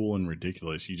so cool and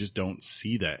ridiculous. You just don't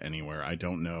see that anywhere. I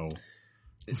don't know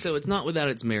So it's not without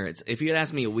its merits. If you had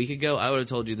asked me a week ago, I would have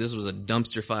told you this was a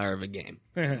dumpster fire of a game.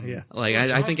 Yeah. Like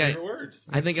I think I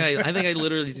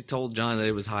literally told John that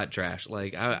it was hot trash.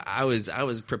 Like I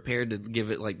was prepared to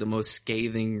give it like the most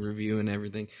scathing review and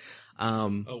everything.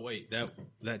 Oh wait,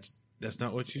 that's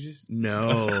not what you just.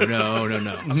 No.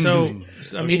 So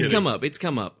I mean, It's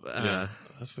come up. Yeah,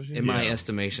 that's what In my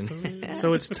estimation.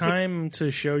 so it's time to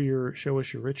show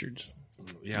us your Richards.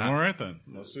 Yeah. All right then.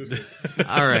 Let's do this.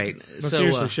 All right. No,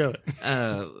 seriously, show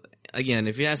it. Again,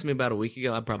 if you asked me about a week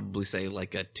ago, I'd probably say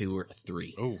like a 2 or a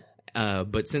 3. Oh.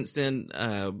 But since then,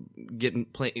 getting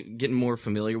more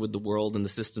familiar with the world and the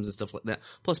systems and stuff like that,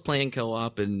 plus playing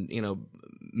co-op and,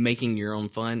 making your own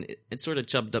fun, it sort of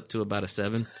chubbed up to about a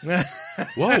 7.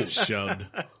 Whoa, shoved.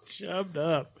 Chubbed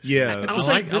up. Yeah. I'll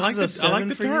I like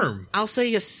the term. I'll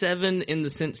say a 7 in the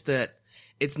sense that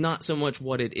it's not so much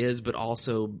what it is, but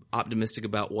also optimistic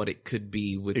about what it could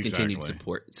be with continued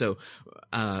support. So,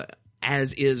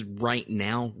 as is right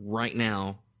now,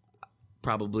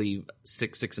 probably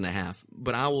 6.5.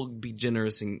 But I will be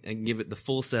generous and give it the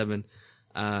full 7.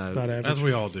 As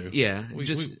we all do. Yeah, we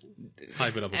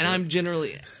hype it up. And I'm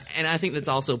generally, and I think that's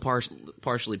also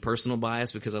partially personal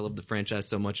bias because I love the franchise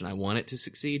so much and I want it to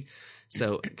succeed.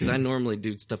 So, because I normally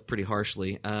do stuff pretty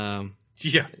harshly.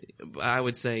 Yeah, I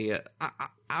would say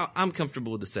I'm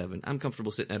comfortable with the 7. I'm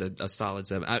comfortable sitting at a solid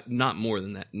 7. Not more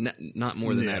than that. Not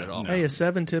more than that at all. Hey, a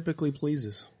 7 typically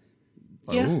pleases.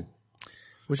 Yeah. Oh.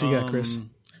 What you got, Chris?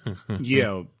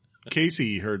 Yeah.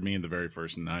 Casey heard me the very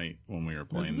first night when we were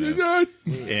playing this,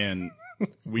 and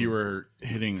we were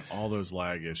hitting all those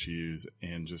lag issues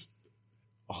and just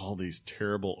all these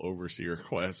terrible overseer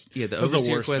quests. Yeah, the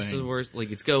overseer quest is the worst.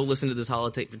 Like, it's go listen to this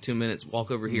holotape for 2 minutes, walk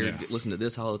over here, listen to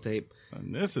this holotape.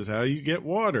 And this is how you get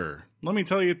water. Let me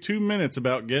tell you 2 minutes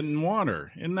about getting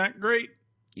water. Isn't that great?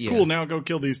 Yeah. Cool, now go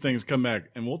kill these things, come back,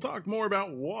 and we'll talk more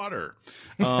about water.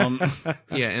 Yeah, and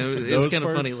it was kind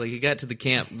of funny. Like, you got to the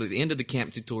camp, the end of the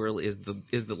camp tutorial is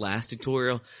the last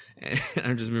tutorial, and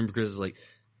I just remember Chris is like,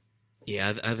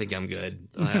 yeah, I think I'm good.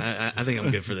 I think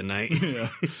I'm good for the night. Yeah.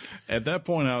 At that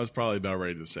point, I was probably about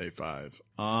ready to say 5.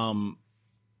 I'm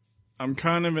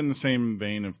kind of in the same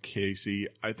vein of Casey.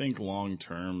 I think long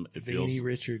term, it feels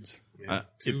Richards. Yeah,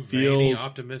 it feels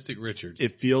optimistic Richards.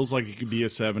 It feels like it could be a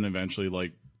 7 eventually.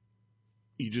 Like,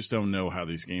 you just don't know how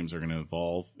these games are going to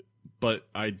evolve. But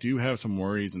I do have some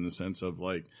worries in the sense of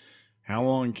like, how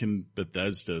long can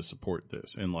Bethesda support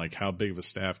this? And like, how big of a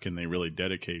staff can they really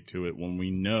dedicate to it when we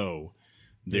know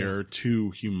there are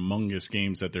 2 humongous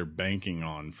games that they're banking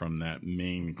on from that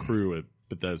main crew at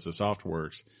Bethesda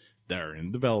Softworks that are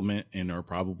in development and are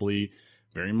probably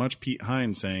very much Pete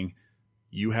Hines saying,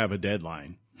 you have a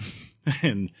deadline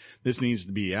and this needs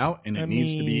to be out and it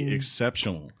needs to be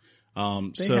exceptional.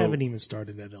 They haven't even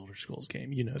started that Elder Scrolls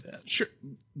game. You know that. Sure.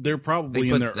 They're probably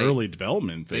in their early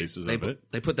development phases of it.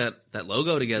 They put that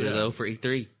logo together though for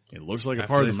E3. It looks like a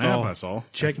part of the map I saw.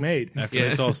 Checkmate. After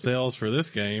they saw sales for this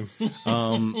game.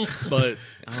 But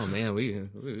oh man, we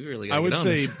really got I would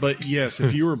say, this. but yes,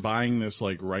 if you were buying this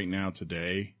like right now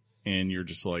today and you're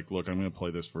just like, look, I'm going to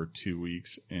play this for 2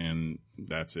 weeks and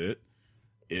that's it.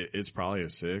 It's probably a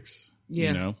 6. Yeah.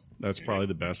 You know, that's probably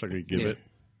the best I could give it.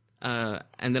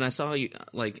 And then I saw you,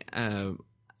 like, I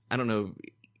don't know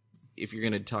if you're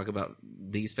going to talk about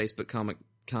these Facebook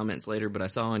comments later, but I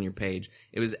saw on your page,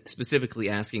 it was specifically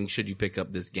asking, should you pick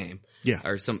up this game? Yeah.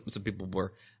 Or some people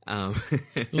were. Yeah,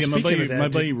 my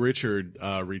buddy Richard,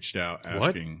 reached out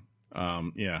asking,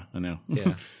 yeah, I know.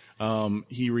 Yeah.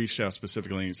 He reached out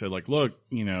specifically and said like, look,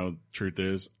 truth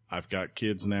is I've got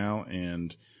kids now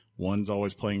and one's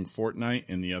always playing Fortnite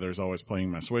and the other's always playing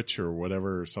my Switch or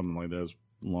whatever, or something like that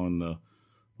along the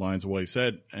lines of what he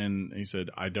said. And he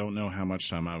said, I don't know how much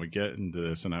time I would get into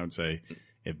this. And I would say,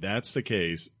 if that's the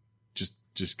case,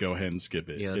 just go ahead and skip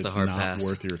it. Yeah, it's a hard not pass.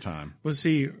 worth your time. Well,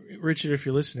 see, Richard, if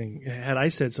you're listening, had I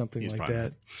said something like probably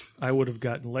that, I would have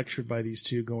gotten lectured by these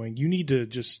two going,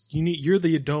 you're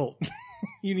the adult.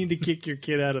 You need to kick your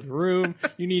kid out of the room.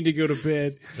 You need to go to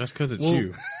bed. That's because it's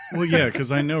you. Well, yeah,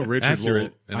 because I know Richard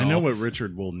Accurate I know what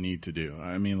Richard will need to do.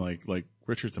 I mean, like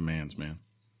Richard's a man's man.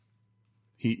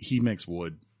 He makes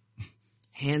wood.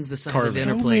 Hands the size of Carving.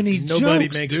 dinner So plates. many Nobody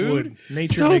jokes, makes dude. wood.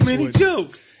 Nature So makes many wood.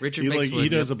 jokes. Richard He makes wood.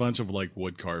 does a bunch of like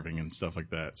wood carving and stuff like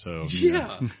that. So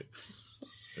Yeah.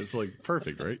 it's like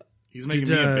perfect, right? He's making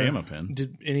me a Bama pen.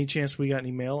 Did any chance we got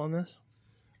any mail on this?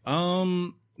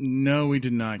 No, we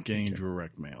did not get any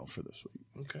direct mail for this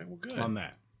week Okay, well, good. on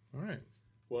that. All right.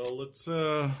 Well, let's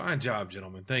Fine job,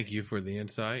 gentlemen. Thank you for the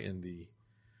insight and the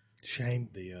Shame.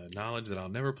 knowledge that I'll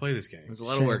never play this game. It was a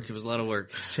lot of work. It was a lot of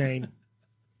work. Shame.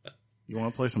 You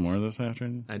want to play some more of this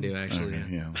afternoon? I do actually. Okay,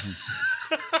 yeah.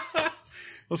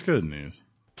 Let's go to the news.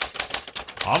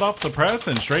 Hot off the press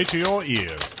and straight to your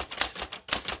ears.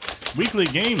 Weekly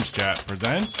Games Chat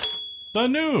presents the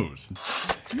news.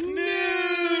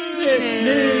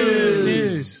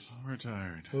 News. We're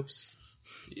tired. Oops.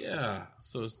 Yeah.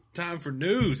 So it's time for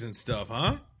news and stuff,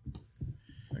 huh?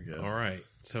 I guess. All right.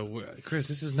 So, Chris,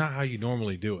 this is not how you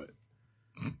normally do it.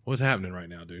 What's happening right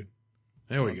now, dude?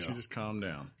 There we go. You just calm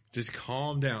down. Just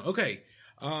calm down. Okay.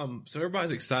 So everybody's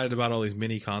excited about all these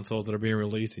mini consoles that are being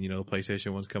released, and the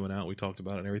PlayStation one's coming out. We talked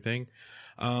about it and everything.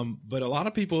 But a lot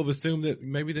of people have assumed that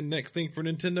maybe the next thing for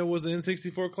Nintendo was the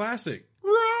N64 Classic.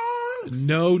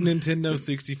 No Nintendo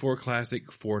 64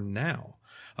 Classic for now.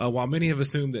 While many have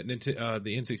assumed that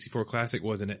the N64 Classic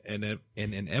was an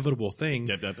inevitable thing,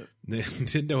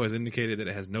 Nintendo has indicated that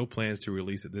it has no plans to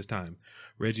release at this time.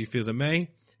 Reggie Fils-Aimé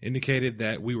indicated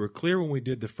that we were clear when we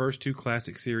did the first two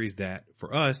Classic series that,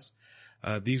 for us,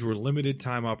 these were limited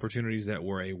time opportunities that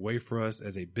were a way for us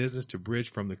as a business to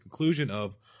bridge from the conclusion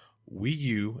of Wii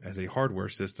U as a hardware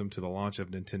system to the launch of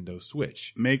Nintendo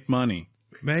Switch. Make money.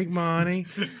 Make money.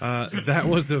 That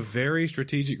was the very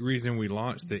strategic reason we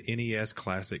launched the NES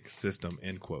Classic system,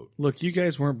 end quote. Look, you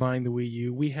guys weren't buying the Wii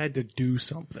U. We had to do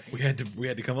something. We had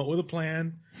to come up with a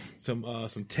plan, some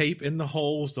tape in the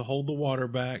holes to hold the water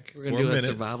back. We're going to do a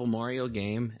survival Mario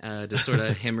game, to sort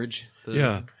of hemorrhage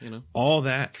the, all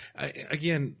that.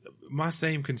 Again, my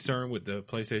same concern with the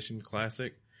PlayStation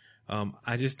Classic.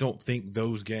 I just don't think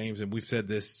those games, and we've said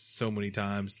this so many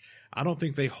times, I don't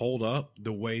think they hold up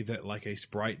the way that like a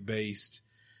sprite based,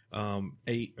 8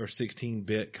 or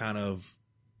 16-bit kind of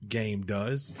game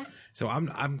does. So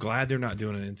I'm glad they're not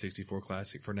doing an N64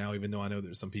 Classic for now, even though I know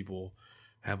that some people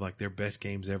have like their best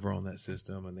games ever on that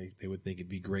system, and they would think it'd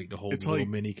be great to hold a little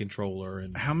mini controller.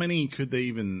 And how many could they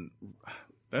even?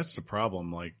 That's the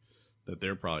problem. Like that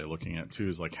they're probably looking at too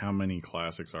is like how many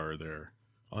classics are there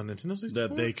on Nintendo 64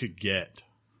 that they could get?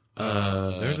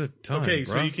 There's a ton. Okay,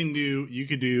 bro. so you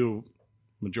could do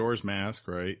Majora's Mask,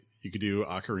 right? You could do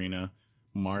Ocarina,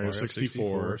 Mario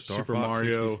 64, Star Super Fox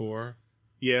Mario 64.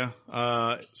 Yeah,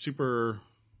 Super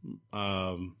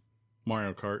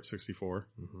Mario Kart 64.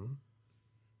 Mm-hmm.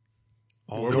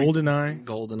 GoldenEye.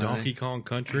 Donkey Kong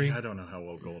Country. I don't know how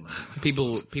well GoldenEye.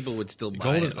 People would still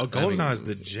buy it. GoldenEye is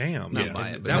the jam. Not buy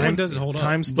it, but that one doesn't hold up.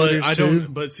 Time Splitters I 2.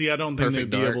 don't. But see, I don't think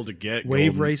Perfect they'd be Dark. able to get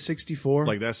Wave Golden. Race 64.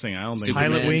 Like that's the thing. I don't think.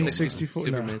 Superman Pilot Wing 64. 64.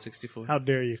 Superman No. 64. How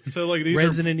dare you? So like these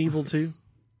Resident Evil 2.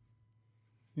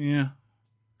 Yeah.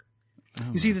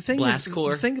 You see, the thing Blast is,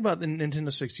 Core. the thing about the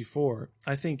Nintendo 64,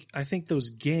 I think those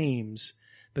games,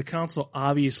 the console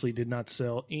obviously did not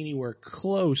sell anywhere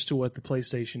close to what the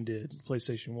PlayStation did,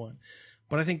 PlayStation 1.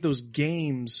 But I think those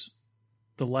games,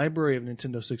 the library of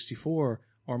Nintendo 64,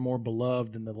 are more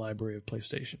beloved than the library of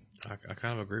PlayStation. I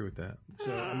kind of agree with that.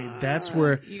 So, I mean, that's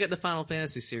where... You got the Final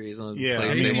Fantasy series on Yeah, I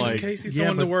PlayStation. mean, like- Casey's Yeah,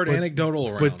 throwing the word but- anecdotal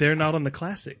around. But they're not on the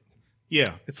Classic.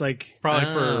 Yeah, It's like... probably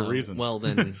for Oh, a reason. Well,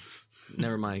 then,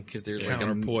 never mind, because they're like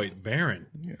Counterpoint Baron.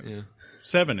 yeah.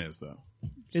 7 is though.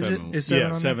 Is it? 7, Is 7 yeah,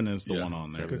 on 7 is the one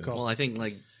on there. Good call. Well, I think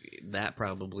like that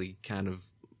probably kind of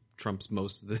trumps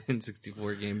most of the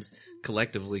N64 games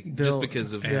collectively, just They'll-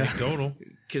 because of Anecdotal.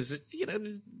 because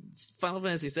Final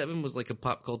Fantasy VII was like a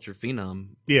pop culture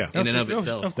phenom Yeah, in and of Of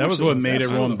itself. course that was it what was. made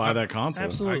Absolutely. everyone buy that console.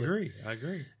 Absolutely. I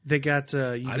agree. They got...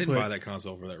 I didn't buy that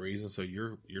console for that reason, so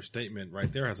your statement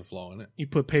right there has a flaw in it. You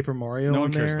put Paper Mario No on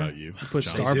one cares there. about you. You put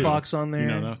John. Star They do. Fox on there. You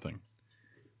know nothing.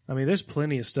 I mean, there's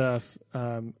plenty of stuff.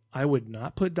 I would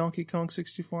not put Donkey Kong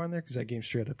 64 on there because that game's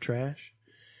straight up trash.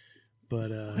 But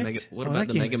What about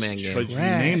the Mega Man game? But you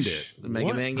named it. The Mega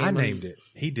What? Man game. I named it.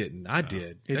 He didn't. I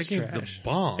did. It's that game's trash. the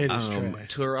bomb. It is trash.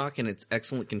 Turok and its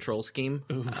excellent control scheme.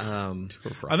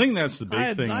 I think that's the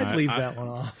big thing. I'd leave that one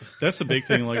off. That's the big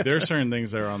thing. Like there are certain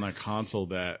things that are on that console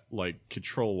that, like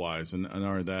control wise, and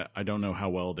are that I don't know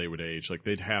how well they would age. Like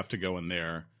they'd have to go in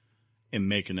there and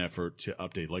make an effort to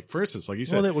update. Like for instance, like you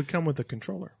said, Well, that would come with a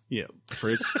controller. yeah. For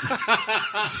instance,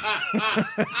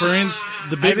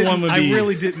 the big one would be. I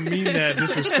really didn't mean that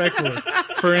disrespectfully.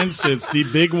 For instance, the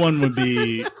big one would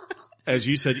be, as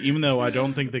you said, even though I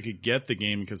don't think they could get the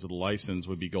game because of the license,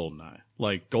 would be GoldenEye.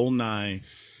 Like GoldenEye,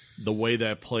 the way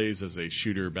that plays as a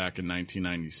shooter back in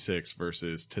 1996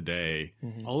 versus today,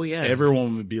 Oh yeah,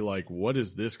 everyone would be like, what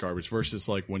is this garbage? Versus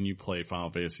like when you play Final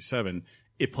Fantasy VII,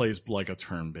 it plays like a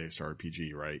turn-based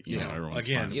RPG, right? You know, everyone's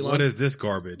Again, fine. You what love- is this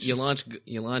garbage? you launch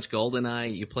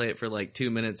GoldenEye, you play it for like 2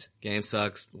 minutes, game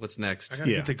sucks. What's next? I gotta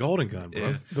Yeah. get the golden gun, bro.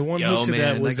 Yeah. The one Yo hook to man,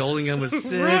 that was Golden Gun was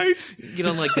sick. Right. Get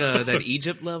on like that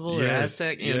Egypt level or Yes,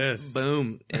 Aztec, and yes.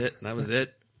 boom, that was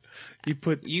it. You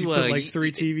put like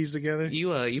 3 TVs together.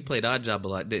 You played Odd Job a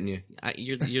lot, didn't you?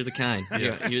 You're the kind.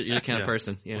 You're the kind of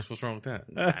person. Yeah. What's wrong with that?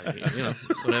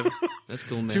 Whatever. That's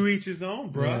cool, man. To each his own,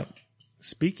 bro. Yeah.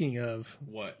 Speaking of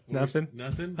what? Nothing.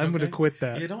 Nothing. I'm going to quit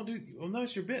that. Yeah, don't do. Well, no,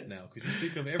 it's your bit now because you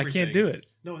speak of everything. I can't do it.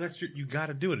 No, you got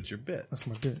to do it. It's your bit. That's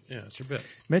my bit. Yeah, it's your bit.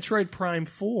 Metroid Prime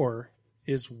 4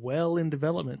 is well in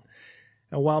development.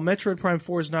 And while Metroid Prime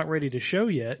 4 is not ready to show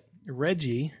yet,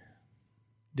 Reggie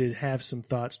did have some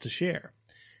thoughts to share.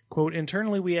 Quote,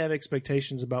 internally we have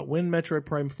expectations about when Metroid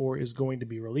Prime 4 is going to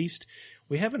be released.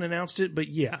 We haven't announced it, but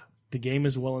yeah, the game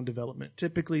is well in development.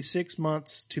 Typically 6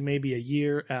 months to maybe a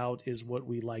year out is what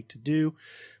we like to do.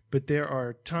 But there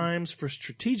are times for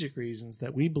strategic reasons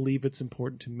that we believe it's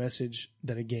important to message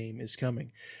that a game is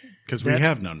coming. Because we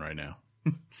have none right now.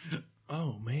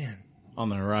 Oh, man. On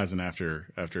the horizon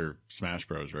after Smash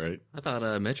Bros, right? I thought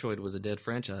Metroid was a dead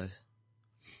franchise.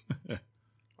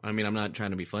 I mean, I'm not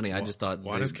trying to be funny. I just thought...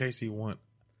 Why does Casey want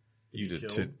you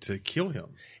to kill him?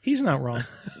 He's not wrong.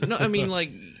 No, I mean,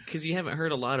 like, because you haven't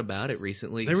heard a lot about it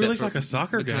recently. They released like a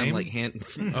soccer game? Like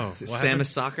Samus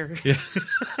Soccer? Yeah.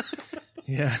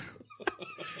 Yeah.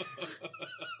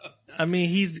 I mean,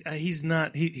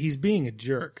 he's being a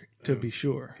jerk, to be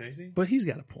sure. Casey? But he's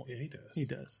got a point. Yeah, he does. He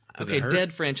does. Okay,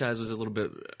 Dead franchise was a little bit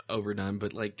overdone,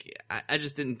 but, like, I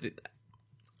just didn't...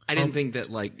 I didn't think that,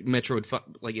 like, Metroid...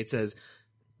 Like, it says...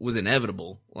 was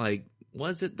inevitable. Like,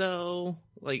 was it though?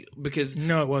 Like, because...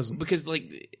 No, it wasn't. Because,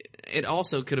 like, it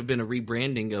also could have been a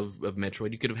rebranding of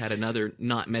Metroid. You could have had another,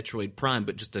 not Metroid Prime,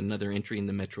 but just another entry in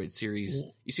the Metroid series.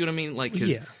 You see what I mean? Like,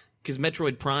 because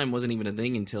Metroid Prime wasn't even a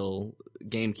thing until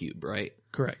GameCube, right?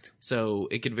 Correct. So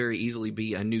it could very easily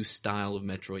be a new style of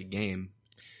Metroid game.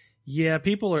 Yeah,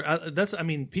 people are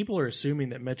assuming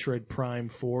that Metroid Prime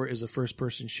 4 is a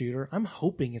first-person shooter. I'm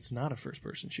hoping it's not a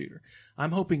first-person shooter.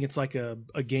 I'm hoping it's like a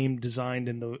game designed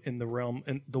in the realm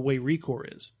and the way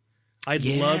ReCore is. I'd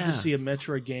love to see a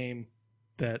Metroid game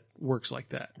that works like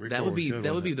that. That would be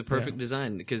the perfect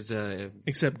design because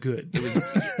except good. It was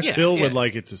Phil would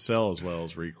like it to sell as well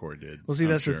as ReCore did. Well, see,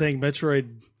 that's the thing.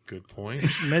 Metroid. Good point.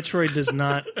 Metroid does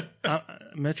not.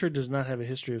 Metroid does not have a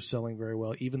history of selling very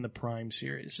well, even the Prime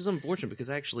series. It's just unfortunate because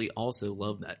I actually also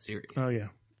love that series. Oh yeah.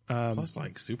 Plus,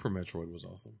 like Super Metroid was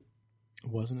awesome.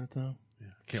 Wasn't it though? Yeah,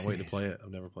 can't wait to play it.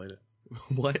 I've never played it.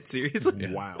 What? Seriously?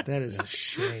 Yeah. Wow. That is a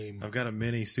shame. I've got a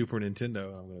mini Super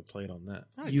Nintendo. I'm going to play it on that.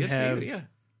 Oh, You have. yeah.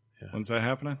 When's that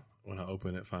happening? When I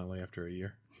open it finally after a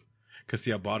year. Because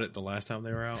see, I bought it the last time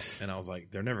they were out, and I was like,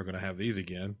 they're never going to have these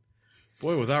again.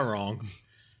 Boy, was I wrong.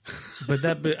 But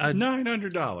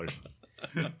 $900.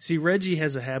 See, Reggie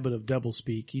has a habit of double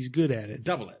speak. He's good at it.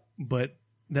 Double it. But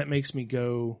that makes me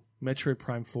go, Metroid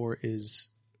Prime 4 is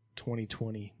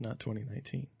 2020, not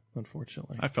 2019,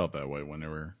 unfortunately. I felt that way when they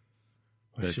were.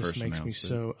 It just makes me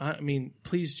so. I mean,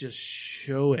 please just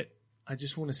show it. I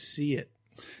just want to see it.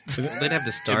 They'd have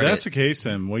to start If that's it. the case,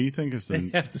 then what do you think is They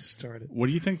have to start it. What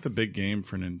do you think the big game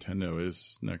for Nintendo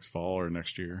is next fall or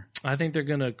next year? I think they're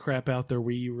going to crap out their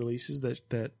Wii U releases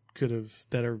that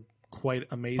are quite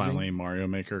amazing. Finally, Mario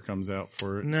Maker comes out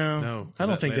for it. No, I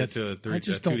don't think that's. I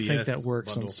just don't think that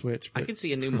works on Switch. I could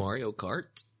see a new Mario Kart,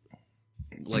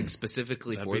 like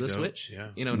specifically for the dope. Switch. Yeah.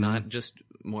 You know, not just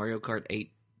Mario Kart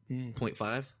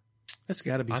 8.5. That's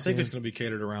got to be. I think it's going to be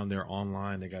catered around their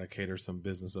online. They got to cater some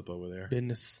business up over there.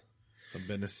 Business. Some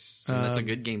business. That's a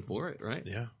good game for it, right?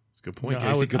 Yeah, it's a good point.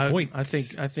 No, Good point. I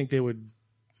think they would.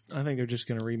 I think they're just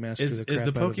going to remaster the crap Is the out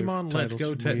of their Pokemon Let's titles Go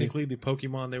from Wii U. technically the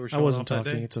Pokemon they were I showing wasn't off that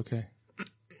talking. day? It's okay.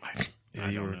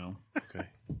 I don't know. Okay.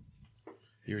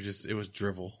 You were just, it was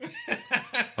drivel.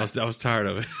 I was tired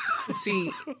of it.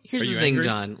 See, here's Are the you thing, angry?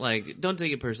 John. Like, don't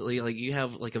take it personally. Like, you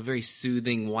have like a very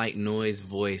soothing white noise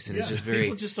voice, and it's just very.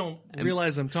 People just don't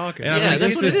realize I'm talking. And Yeah, I mean,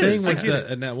 that's that's what the it thing is. with I get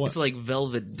and that one. It's like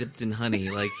velvet dipped in honey.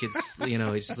 Like it's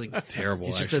it's like it's terrible,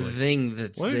 It's just actually. a thing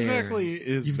that's What there. exactly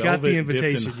is You've got the velvet dipped in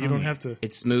invitation. You don't honey? have to.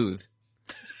 It's smooth.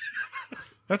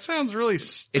 That sounds really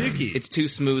sticky. It's two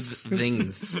smooth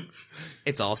things.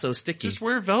 It's also sticky. Just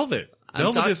wear velvet. I'm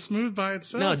Velvet talk- is smooth by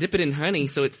itself. No, dip it in honey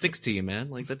so it sticks to you, man.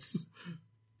 Like that's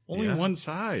Only Yeah. one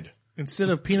side. Instead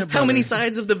of peanut butter. how many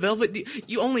sides of the velvet.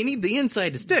 You only need the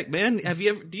inside to stick, man. Have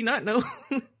you ever? Do you not know?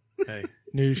 Hey,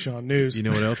 News, Sean. News. you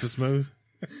know what else is smooth?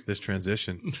 This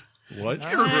transition. What?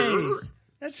 Nice.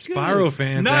 That's good. Spyro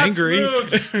fans Not angry.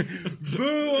 smooth.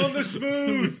 Boo on the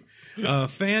smooth.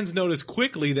 Fans noticed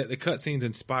quickly that the cutscenes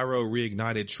in Spyro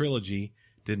Reignited Trilogy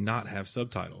did not have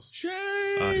subtitles. Shame.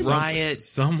 Riot.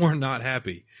 Some were not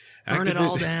happy. Burn it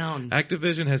all down.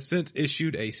 Activision has since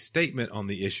issued a statement on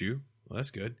the issue. Well, that's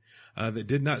good. That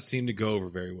did not seem to go over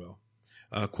very well.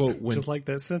 Quote, when, Just like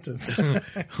that sentence.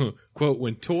 quote,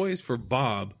 when Toys for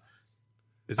Bob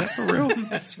Is that for real?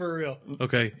 That's for real.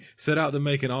 Okay. Set out to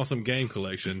make an awesome game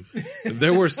collection.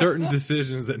 There were certain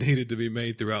decisions that needed to be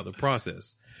made throughout the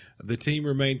process. The team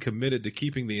remained committed to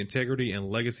keeping the integrity and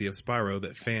legacy of Spyro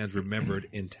that fans remembered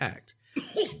intact.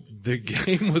 The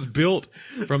game was built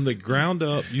from the ground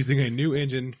up using a new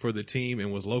engine for the team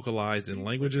and was localized in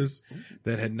languages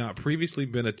that had not previously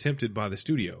been attempted by the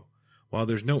studio. While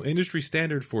there's no industry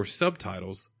standard for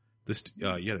subtitles,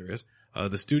 there is.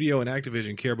 The studio and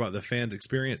Activision care about the fans'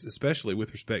 experience, especially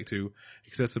with respect to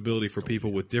accessibility for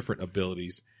people with different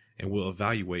abilities, and will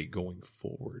evaluate going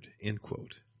forward. End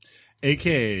quote.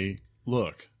 AKA,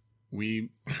 look,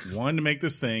 we wanted to make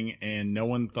this thing, and no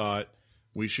one thought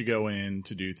we should go in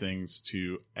to do things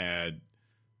to add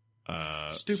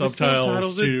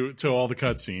subtitles to all the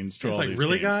cutscenes. To It's all like, these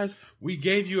really, games. guys? We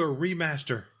gave you a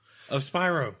remaster of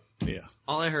Spyro. Yeah.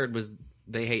 All I heard was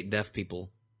they hate deaf people.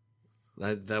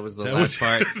 That was the last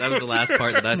part. That was the last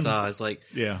part that I saw. It's like,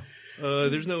 Yeah.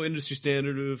 there's no industry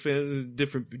standard of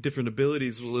different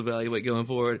abilities we'll evaluate going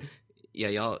forward. Yeah,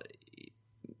 y'all,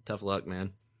 tough luck,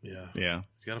 man. Yeah. Yeah.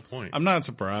 He's got a point. I'm not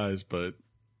surprised, but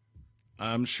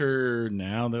I'm sure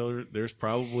now there's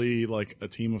probably like a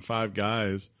team of 5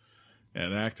 guys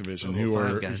at Activision who are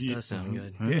Five Guys does sound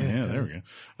good. Yeah, there we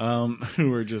go.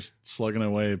 Who are just slugging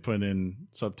away, putting in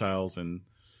subtitles and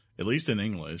at least in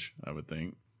English, I would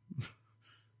think.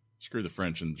 Screw the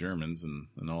French and Germans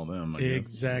and all them. I guess,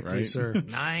 Exactly, right? sir.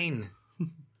 9.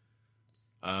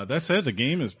 That said, the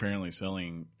game is apparently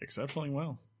selling exceptionally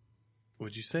well.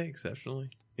 Would you say exceptionally?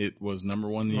 It was number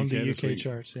 1 in the On UK the this UK week.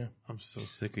 charts, yeah. I'm so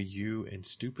sick of you and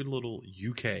stupid little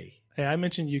UK. Hey, I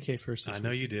mentioned UK first. I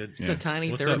know you did. It's a tiny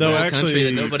What's third up, world Though country that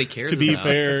actually, nobody cares to be about.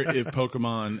 fair, if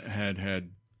Pokemon had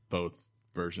both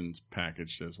versions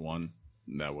packaged as one,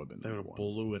 that would have They been would number have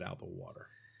 1. blew it out the water.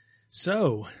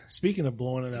 So, speaking of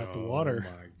blowing it out the water,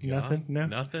 my God. nothing, no.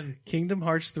 Nothing. Kingdom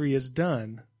Hearts 3 is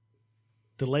done.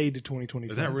 Delayed to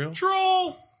 2025. Is that real?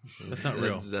 Troll! That's not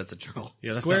real. That's a troll.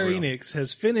 Yeah, that's Square not real. Enix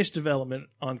has finished development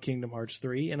on Kingdom Hearts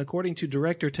 3, and according to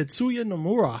director Tetsuya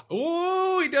Nomura,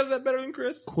 Oh, he does that better than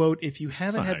Chris. quote, if you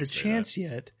haven't not had how the you say chance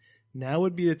yet, now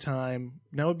would be a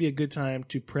good time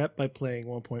to prep by playing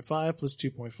 1.5 plus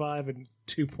 2.5 and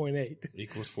 2.8.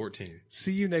 Equals 14.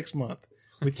 See you next month.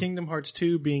 With Kingdom Hearts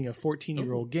 2 being a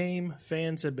 14-year-old game,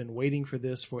 fans have been waiting for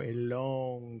this for a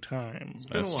long time.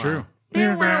 That's true.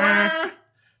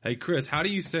 Hey, Chris, how do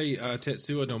you say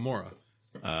Tetsuya Nomura?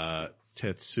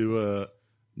 Tetsuya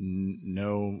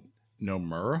Nomura?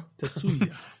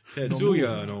 Tetsuya.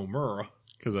 Tetsuya Nomura.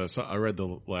 Because I read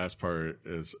the last part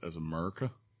as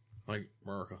America. Like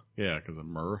America. Yeah, because of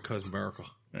Murr. Because America.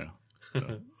 Yeah.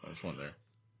 So, that's one there.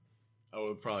 I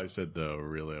would probably said though,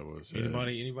 really, I would have said.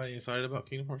 Anybody excited about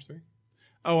Kingdom Hearts 3?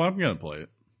 Oh, I'm going to play it.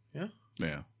 Yeah?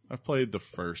 Yeah. I've played the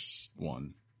first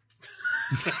one.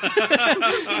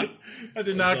 I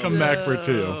did not come back for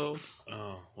 2.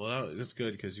 Oh, well, that's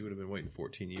good because you would have been waiting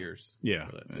 14 years. Yeah.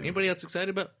 Anybody else excited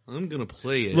about? I'm gonna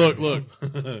play it.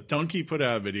 Look. Donkey put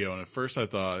out a video, and at first I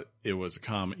thought it was a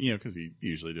comic, because he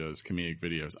usually does comedic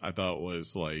videos. I thought it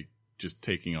was like just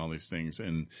taking all these things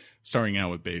and starting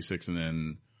out with basics and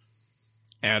then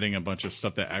adding a bunch of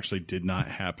stuff that actually did not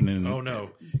happen in. Oh, no.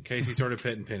 Casey started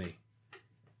petting Penny.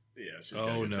 Yeah, it's just Oh,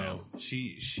 gotta get no. down.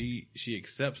 She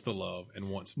accepts the love and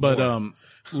wants But, more.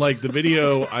 like the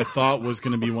video I thought was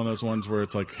going to be one of those ones where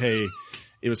it's like, hey,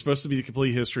 it was supposed to be the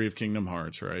complete history of Kingdom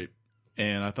Hearts, right?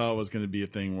 And I thought it was going to be a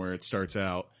thing where it starts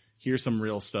out, here's some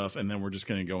real stuff, and then we're just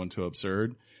going to go into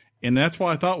absurd. And that's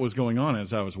what I thought was going on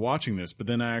as I was watching this. But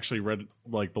then I actually read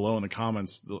like below in the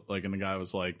comments, like, and the guy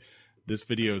was like, this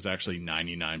video is actually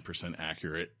 99%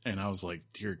 accurate. And I was like,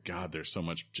 dear God, there's so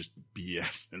much just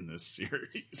BS in this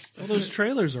series. Well, those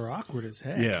trailers are awkward as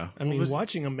heck. Yeah. I mean,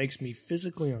 watching them makes me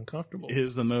physically uncomfortable. It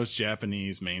is the most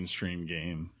Japanese mainstream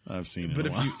game I've seen But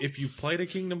in a while. if you played a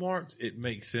Kingdom Hearts, it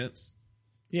makes sense.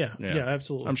 Yeah,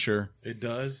 absolutely. I'm sure. It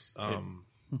does.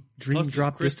 Dream Plus,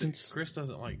 drop Chris, distance. Chris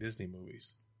doesn't like Disney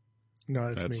movies. No,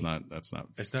 that's me. That's not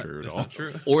It's not true at it's all. not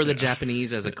true. or the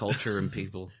Japanese as a culture and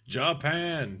people.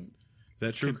 Japan. Is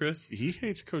that true, Chris? He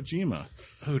hates Kojima.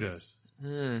 Who does?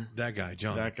 Uh, That guy,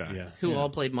 John. That guy. Yeah. who all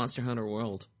played Monster Hunter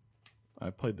World? I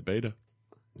played the beta.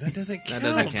 That doesn't count. That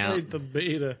doesn't Played count. the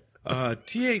beta.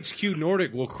 THQ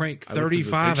Nordic will crank I looked at the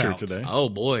 35 picture out today. Oh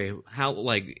boy, how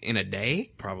like in a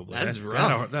day? Probably. That's That-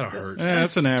 rough. That'll hurt.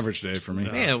 That's an average day for me.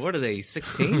 Man, what are they?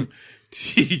 16?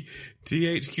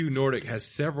 THQ Nordic has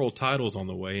several titles on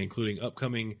the way, including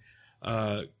upcoming.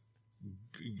 What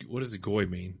does GOI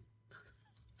mean?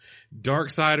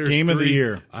 Darksiders Game 3. of the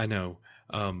year. I know.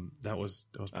 That was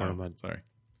part of my. Sorry.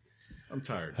 I'm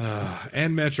tired.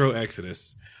 And Metro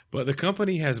Exodus. But the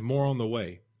company has more on the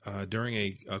way.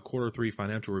 during a quarter 3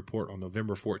 financial report on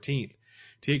November 14th,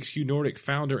 THQ Nordic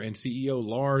founder and CEO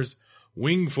Lars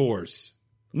Wingfors.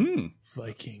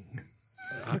 Viking.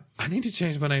 I need to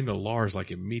change my name to Lars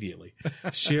like immediately.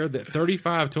 Shared that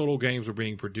 35 total games were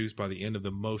being produced by the end of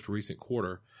the most recent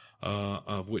quarter,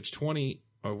 of which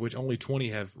only 20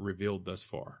 have revealed thus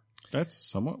far. That's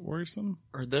somewhat worrisome.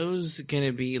 Are those going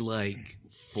to be like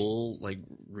full, like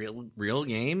real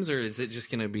games, or is it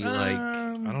just going to be like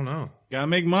I don't know? Gotta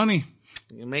make money.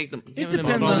 you make them? It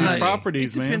depends all on these how,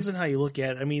 properties, it depends man. on how you look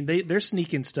at it. I mean, they're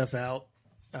sneaking stuff out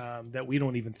that we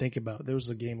don't even think about. There was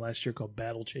a game last year called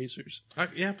Battle Chasers, I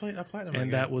played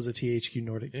and that was a THQ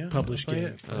Nordic published I played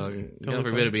game. it. God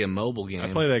forbid it be a mobile game.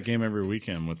 I play that game every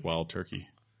weekend with Wild Turkey.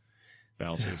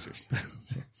 Battle Chasers.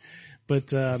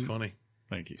 But It's funny.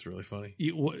 Thank you. It's really funny.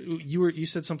 you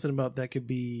said something about that could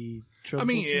be troublesome.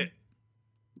 I mean,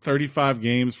 35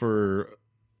 games for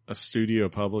a studio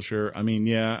publisher. I mean,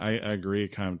 yeah, I agree. It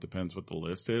kind of depends what the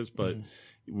list is, but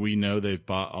we know they've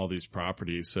bought all these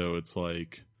properties, so it's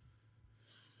like,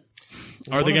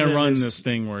 are they going to run this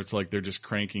thing where it's like they're just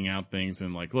cranking out things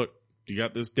and like, look, you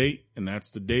got this date, and that's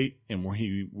the date, and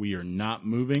we are not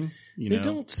moving. They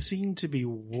don't seem to be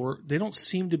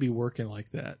working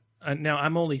like that. Now,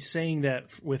 I'm only saying that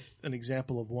with an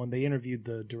example of one. They interviewed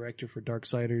the director for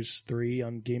Darksiders 3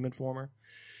 on Game Informer,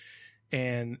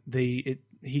 and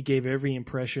he gave every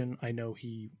impression. I know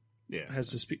he has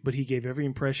to speak, but he gave every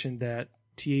impression that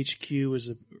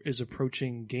THQ is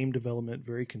approaching game development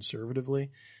very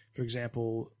conservatively. For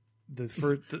example, with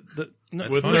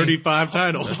 35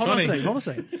 titles. Hold on a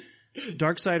second.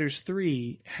 Darksiders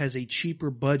 3 has a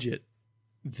cheaper budget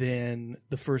than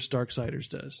the first Darksiders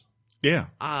does. Yeah.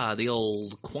 The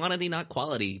old quantity, not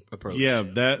quality approach. Yeah,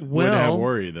 that would have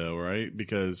worry though, right?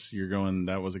 Because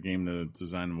that was a game that was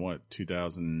designed in what,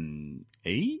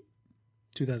 2008?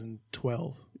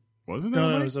 2012. Wasn't that No,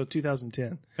 late? it was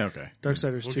 2010. Okay.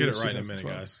 Darksiders 2. We'll get it was right in a minute,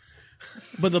 2012. guys.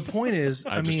 But the point is,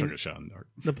 I just took a shot in the dark.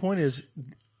 The point is,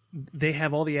 they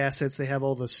have all the assets, they have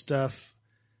all the stuff,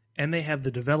 and they have the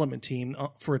development team.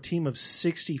 For a team of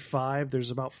 65,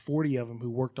 there's about 40 of them who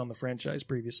worked on the franchise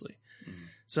previously. Mm-hmm.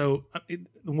 So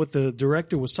what the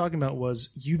director was talking about was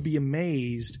you'd be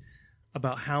amazed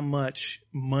about how much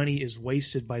money is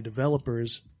wasted by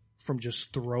developers from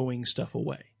just throwing stuff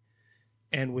away.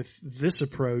 And with this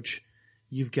approach,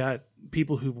 you've got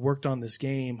people who've worked on this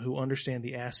game who understand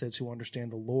the assets, who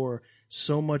understand the lore.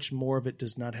 So much more of it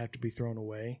does not have to be thrown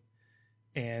away.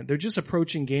 And they're just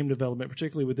approaching game development,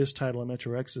 particularly with this title,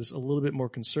 Metro Exodus, a little bit more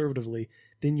conservatively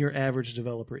than your average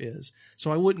developer is.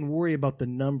 So I wouldn't worry about the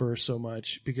number so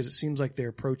much because it seems like they're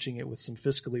approaching it with some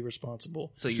fiscally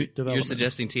responsible development. You're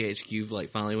suggesting THQ like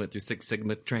finally went through Six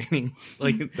Sigma training?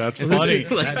 Like that's funny.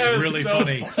 That's really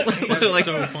funny. That's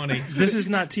so funny. This is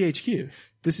not THQ.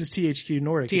 This is THQ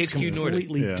Nordic. THQ it's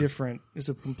completely Nordic. different. It's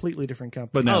a completely different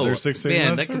company. But now they're Six Sigma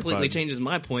man, that certified. completely changes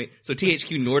my point. So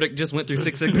THQ Nordic just went through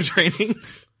Six Sigma training.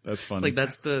 That's funny. Like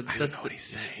that's what he's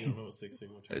saying.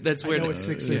 That's where I know what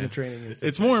Six Sigma training is.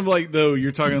 It's more of like, though,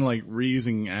 you're talking like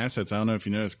reusing assets. I don't know if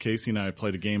you noticed, Casey and I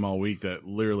played a game all week that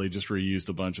literally just reused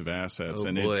a bunch of assets,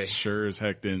 and boy. it sure as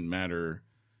heck didn't matter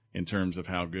in terms of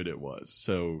how good it was.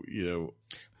 So,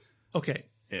 Okay.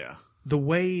 yeah.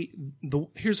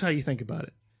 Here's how you think about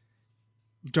it.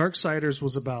 Darksiders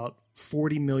was about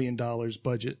 $40 million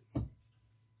budget.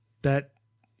 That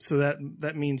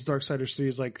means Darksiders 3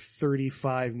 is like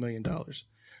 $35 million.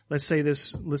 Let's say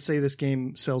this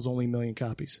game sells only 1 million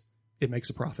copies. It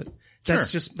makes a profit.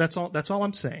 That's all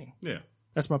I'm saying. Yeah.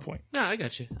 That's my point. No, I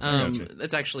got you.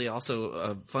 That's actually also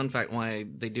a fun fact why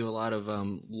they do a lot of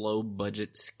low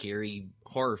budget scary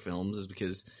horror films is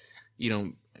because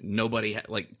nobody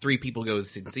like 3 people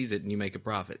goes and sees it and you make a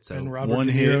profit. So and Robert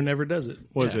De Niro never does it.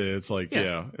 It's like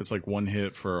it's like one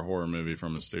hit for a horror movie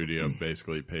from a studio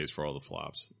basically pays for all the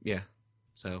flops. Yeah.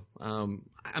 So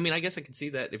I mean, I guess I could see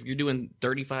that if you're doing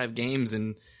 35 games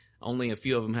and only a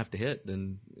few of them have to hit,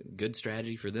 then good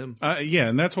strategy for them. Yeah,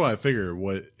 and that's why I figure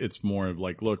it's more of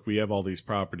like, look, we have all these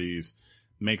properties,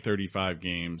 make 35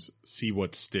 games, see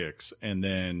what sticks, and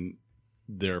then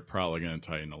they're probably going to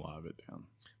tighten a lot of it down.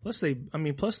 Plus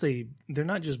they're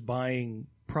not just buying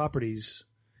properties,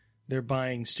 they're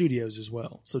buying studios as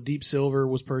well. So Deep Silver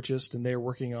was purchased and they're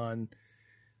working on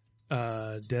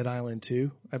Dead Island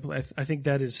 2. I think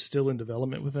that is still in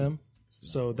development with them.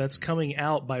 So that's coming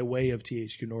out by way of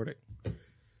THQ Nordic.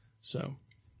 So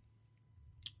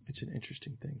it's an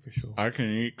interesting thing for sure. I can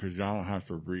eat because y'all don't have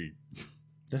to read.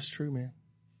 That's true, man.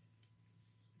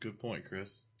 Good point,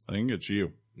 Chris. I think it's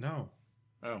you. No.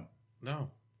 Oh.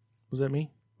 No. Was that me?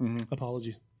 Mm-hmm.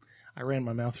 Apologies. I ran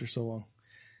my mouth for so long.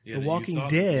 The Walking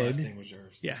Dead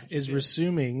is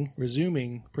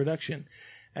resuming production.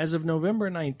 As of November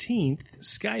 19th,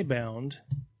 Skybound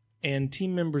and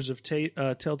team members of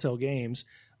Telltale Games,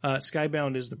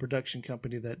 Skybound is the production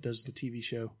company that does the TV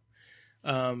show,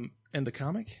 and the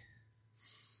comic?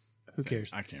 Who cares?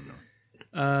 I can't remember.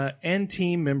 And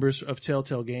team members of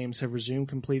Telltale Games have resumed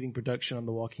completing production on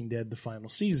The Walking Dead, the final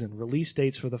season. Release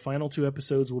dates for the final 2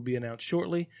 episodes will be announced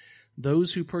shortly.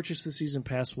 Those who purchase the season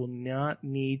pass will not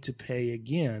need to pay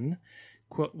again.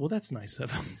 Quote, well, that's nice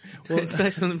of them. Well, it's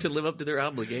nice of them to live up to their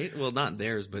obligation. Well, not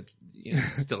theirs, but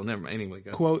still, never mind. Anyway,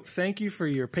 go. Quote, thank you for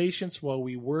your patience while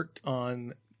we worked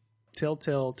on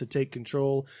Telltale to take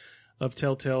control of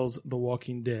Telltale's The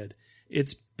Walking Dead.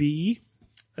 It's been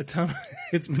a ton of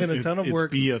work. It's been a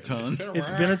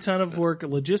ton of work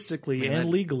logistically and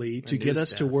legally to get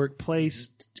us to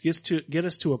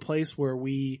a place where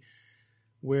we're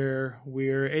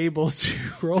able to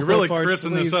roll You're really up our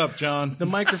crisping sleeves. this up, John. The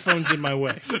microphone's in my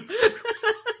way.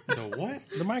 The what?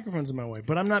 The microphone's in my way.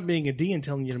 But I'm not being a D and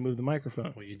telling you to move the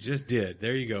microphone. Well, you just did.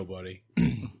 There you go, buddy.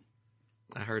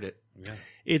 I heard it. Yeah.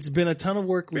 It's been a ton of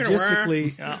work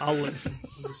logistically. I'll just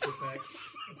sit back.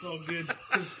 It's all good.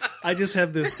 'Cause I just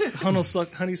have this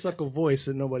honeysuckle voice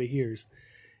that nobody hears.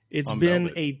 It's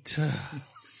been a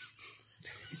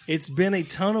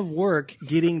ton of work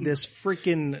getting this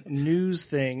freaking news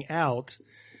thing out.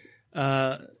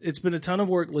 It's been a ton of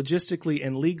work logistically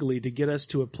and legally to get us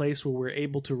to a place where we're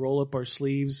able to roll up our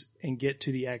sleeves and get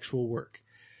to the actual work.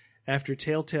 After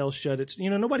Telltale shut its...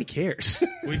 nobody cares.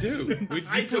 We do.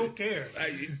 I don't care.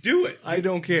 Do it. I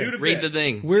don't care. Read the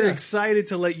thing. We're excited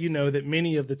to let you know that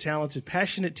many of the talented,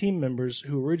 passionate team members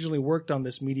who originally worked on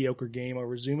this mediocre game are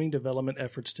resuming development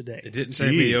efforts today. It didn't say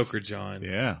mediocre, John.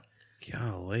 Yeah.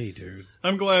 Golly, dude.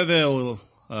 I'm glad they'll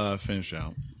finish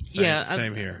out.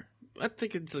 Same here. I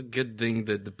think it's a good thing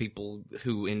that the people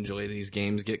who enjoy these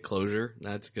games get closure.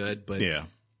 That's good, but Yeah.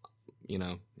 it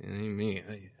ain't me.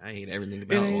 I hate everything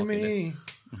about It ain't Walking me.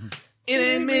 Dead. It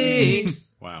ain't me.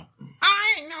 Wow.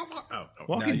 I ain't know.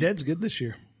 Walking Dead's good this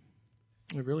year.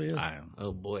 It really is.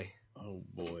 Oh boy. Oh,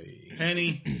 boy.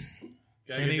 Penny.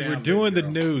 Penny, we're doing the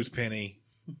news, Penny.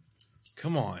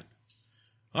 Come on.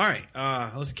 All right.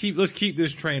 Let's keep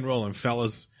this train rolling,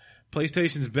 fellas.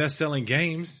 PlayStation's best-selling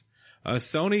games.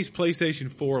 Sony's PlayStation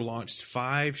 4 launched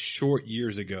 5 short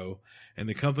years ago, and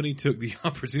the company took the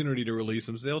opportunity to release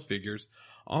some sales figures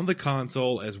on the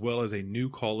console as well as a new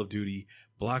Call of Duty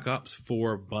Black Ops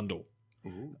 4 bundle.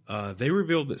 They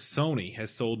revealed that Sony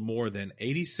has sold more than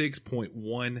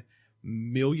 86.1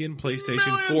 million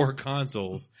PlayStation 4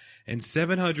 consoles and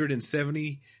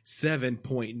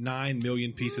 777.9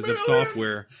 million pieces of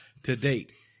software to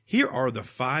date. Here are the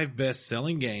 5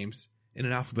 best-selling games in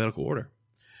an alphabetical order.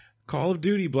 Call of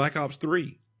Duty Black Ops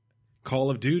 3, Call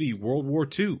of Duty World War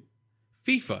II,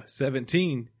 FIFA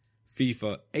 17,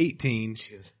 FIFA 18,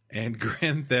 and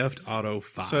Grand Theft Auto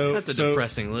 5. That's a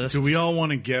depressing list. Do we all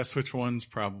want to guess which one's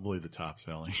probably the top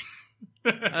selling?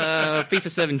 FIFA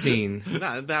 17.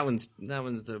 That one's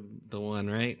the one,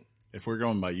 right? If we're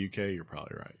going by UK, you're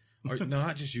probably right. Or, no,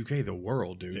 not just UK, the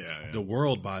world, dude. Yeah. The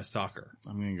world buys soccer.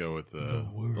 I'm going to go with the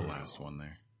last one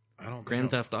there. I don't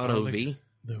Grand Theft Auto V.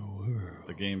 The world.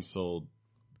 The game sold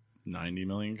 90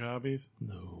 million copies.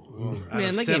 The world.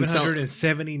 Man, that game sold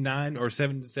 779 or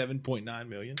 77.9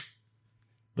 million.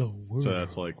 The world. So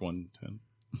that's like 110.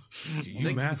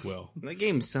 You math well. That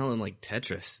game's selling like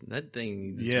Tetris. That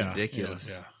thing is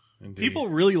ridiculous. Yeah. Indeed. People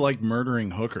really like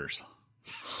murdering hookers.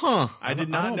 Huh. I did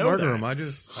I not don't know murder that. them. I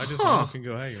just walk and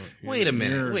go, hey. Wait a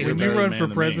minute. When you run for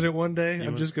president one day,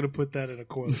 I'm just going to put that in a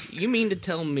quote. You mean to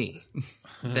tell me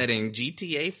that in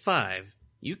GTA 5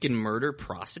 you can murder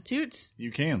prostitutes?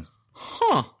 You can.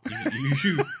 Huh.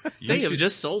 You They have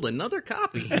just sold another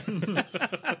copy.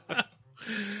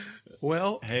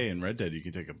 Well, Hey, in Red Dead, you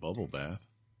can take a bubble bath.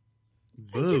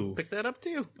 Boo. Pick that up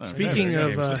too. speaking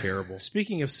That of game's terrible.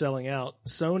 speaking of selling out,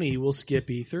 Sony will skip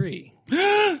E3.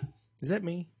 Is that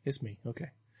me? It's me. Okay.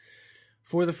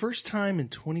 For the first time in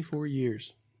 24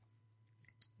 years,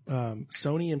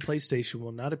 Sony and PlayStation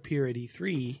will not appear at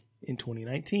E3 in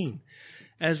 2019.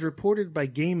 As reported by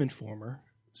Game Informer,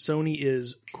 Sony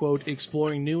is, quote,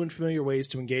 exploring new and familiar ways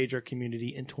to engage our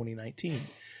community in 2019.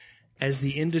 As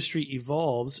the industry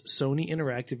evolves, Sony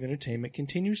Interactive Entertainment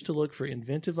continues to look for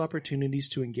inventive opportunities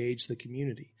to engage the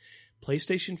community.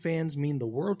 PlayStation fans mean the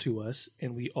world to us,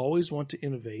 and we always want to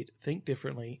innovate, think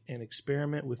differently, and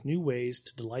experiment with new ways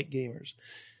to delight gamers.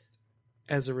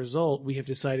 As a result, we have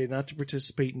decided not to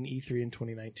participate in E3 in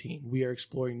 2019. We are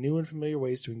exploring new and familiar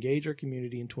ways to engage our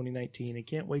community in 2019 and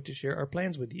can't wait to share our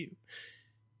plans with you.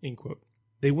 End quote.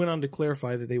 They went on to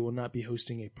clarify that they will not be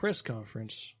hosting a press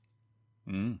conference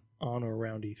on or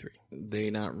around E3.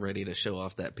 They're not ready to show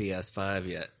off that PS5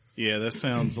 yet. Yeah, that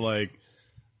sounds like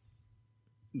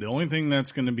the only thing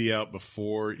that's going to be out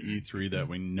before E3 that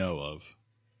we know of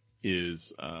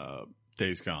is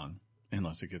Days Gone,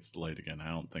 unless it gets delayed again. I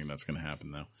don't think that's going to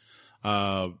happen,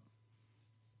 though.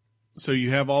 So you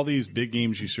have all these big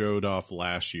games you showed off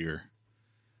last year.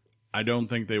 I don't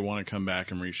think they want to come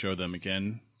back and re-show them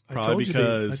again. Probably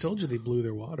because I told you they blew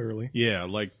their wad early. Yeah,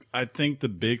 like I think the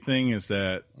big thing is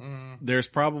that there's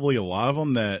probably a lot of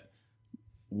them that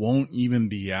won't even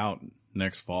be out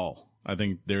next fall. I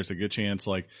think there's a good chance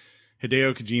like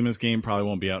Hideo Kojima's game probably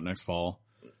won't be out next fall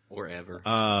or ever.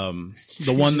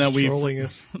 The one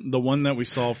that we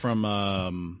saw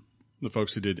from the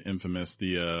folks who did Infamous,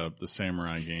 the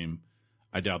samurai game,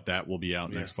 I doubt that will be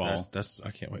out next fall.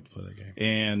 I can't wait to play that game.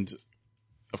 And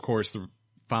of course the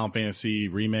Final Fantasy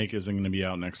remake isn't going to be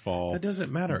out next fall. That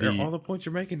doesn't matter. All the points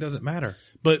you're making doesn't matter.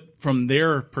 But from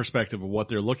their perspective of what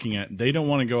they're looking at, they don't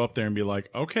want to go up there and be like,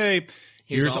 okay,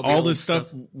 here's all this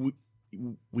stuff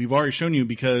we've already shown you,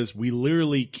 because we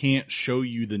literally can't show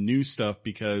you the new stuff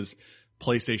because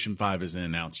PlayStation 5 isn't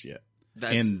announced yet.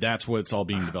 That's what it's all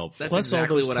being developed for. Plus,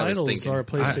 exactly all those what I was titles thinking. are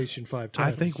PlayStation 5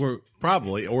 titles. I think we're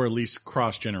probably, or at least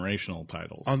cross-generational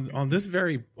titles. On this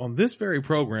very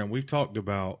program, we've talked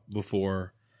about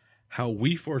before how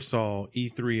we foresaw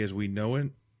E3 as we know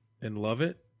it and love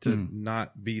it to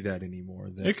not be that anymore.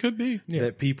 That, it could be.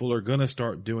 that people are going to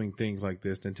start doing things like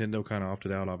this. Nintendo kind of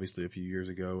opted out, obviously, a few years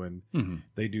ago, and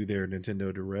they do their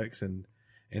Nintendo Directs. And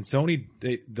Sony,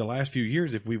 the last few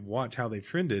years, if we've watched how they've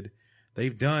trended,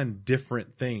 they've done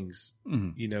different things,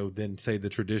 than, say, the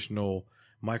traditional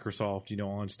Microsoft,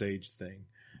 on stage thing.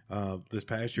 This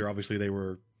past year, obviously, they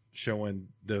were showing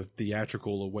the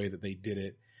theatrical way that they did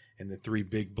it and the 3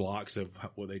 big blocks of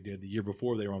what they did. The year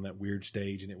before, they were on that weird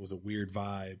stage, and it was a weird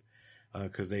vibe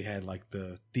because they had like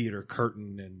the theater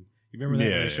curtain, and you remember that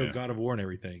when they showed God of War and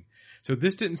everything. So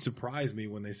this didn't surprise me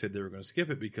when they said they were going to skip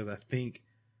it, because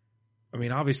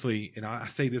obviously, and I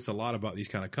say this a lot about these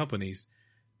kind of companies,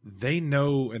 they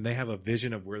know and they have a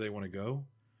vision of where they want to go,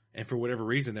 and for whatever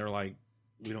reason, they're like,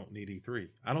 we don't need E3.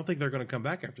 I don't think they're going to come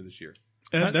back after this year.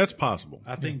 That's possible.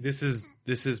 I think this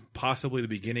is possibly the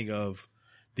beginning of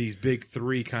these big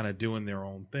 3 kind of doing their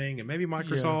own thing, and maybe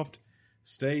Microsoft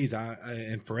stays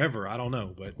and forever. I don't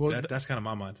know, but that's kind of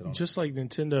my mindset on it. Just like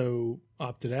Nintendo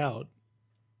opted out,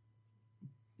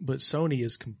 but Sony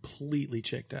is completely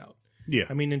checked out. Yeah,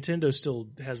 I mean, Nintendo still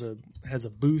has a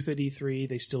booth at E3.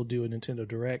 They still do a Nintendo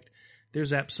Direct.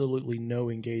 There's absolutely no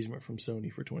engagement from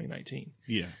Sony for 2019.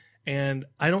 Yeah, and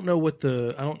I don't know what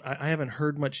I haven't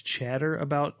heard much chatter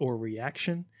about or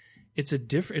reaction. It's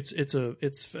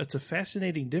a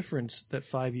fascinating difference that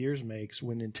 5 years makes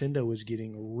when Nintendo is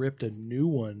getting ripped a new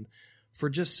one for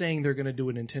just saying they're going to do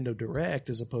a Nintendo Direct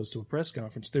as opposed to a press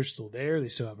conference. They're still there. They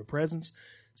still have a presence.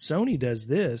 Sony does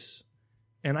this,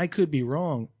 and I could be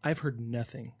wrong. I've heard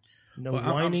nothing. No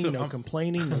whining, no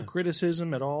complaining, no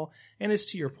criticism at all. And it's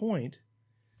to your point.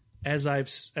 As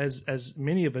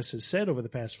many of us have said over the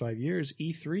past 5 years,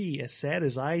 E3, as sad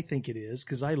as I think it is,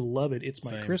 because I love it, it's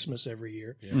my Christmas every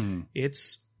year. Yeah.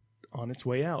 It's on its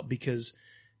way out because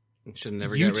should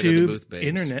never get rid of the booth babes.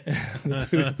 Internet, the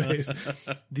booth babes.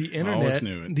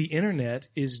 The internet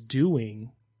is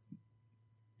doing,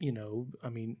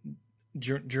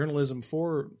 journalism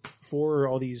for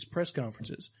all these press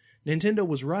conferences. Nintendo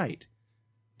was right;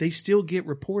 they still get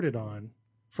reported on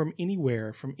from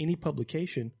anywhere, from any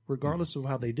publication, regardless of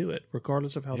how they do it,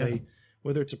 regardless of how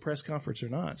whether it's a press conference or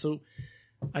not. So,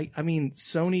 I mean,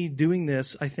 Sony doing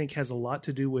this, I think, has a lot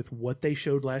to do with what they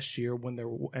showed last year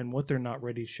and what they're not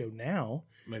ready to show now.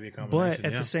 Maybe a combination. But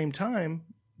at the same time,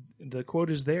 the quote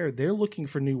is there. They're looking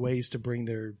for new ways to bring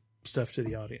their stuff to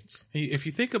the audience. If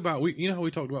you think about, how we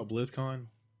talked about BlizzCon?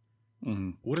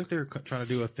 Mm-hmm. What if they're trying to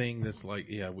do a thing that's like,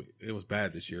 it was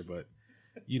bad this year, but,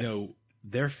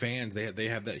 their fans, they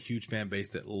have that huge fan base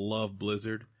that love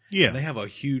Blizzard. Yeah. And they have a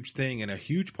huge thing, and a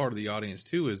huge part of the audience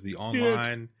too is the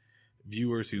online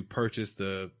viewers who purchase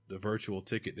the virtual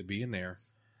ticket to be in there.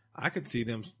 I could see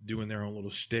them doing their own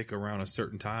little shtick around a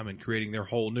certain time and creating their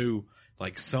whole new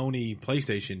like Sony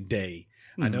PlayStation Day.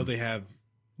 Mm-hmm. I know they have.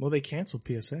 Well, they canceled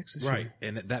PSX this year.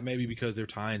 And that may be because they're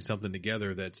tying something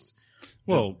together that's.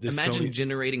 Well, imagine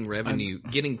generating revenue,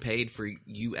 getting paid for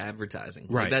you advertising.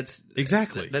 Right. Like that's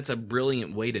exactly. That's a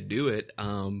brilliant way to do it.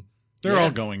 They're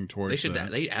all going towards that.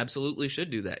 They absolutely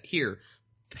should do that. Here,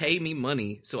 pay me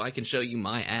money so I can show you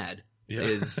my ad. Yeah.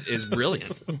 Is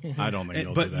brilliant. I don't think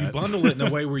they'll do that. But you bundle it in a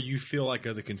way where you feel like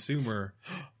as a consumer,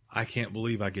 I can't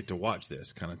believe I get to watch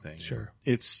this kind of thing. Sure.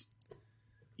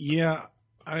 Yeah,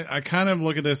 I kind of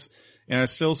look at this and I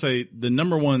still say the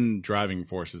number one driving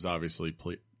force is obviously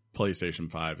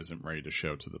PlayStation 5 isn't ready to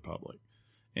show to the public.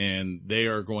 And they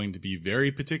are going to be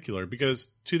very particular because,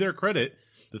 to their credit,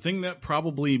 the thing that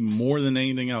probably more than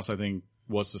anything else, I think,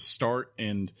 was the start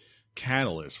and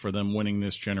catalyst for them winning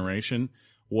this generation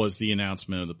was the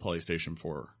announcement of the PlayStation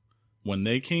 4. When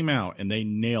they came out and they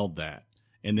nailed that,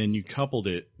 and then you coupled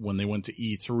it when they went to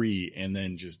E3 and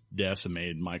then just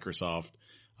decimated Microsoft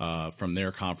from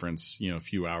their conference, a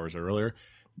few hours earlier,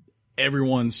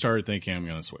 everyone started thinking, I'm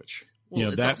going to switch.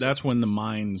 Well, that's when the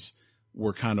minds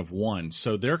were kind of won.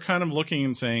 So they're kind of looking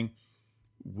and saying,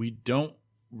 we don't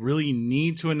really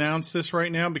need to announce this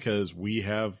right now because we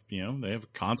have, they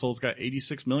have consoles got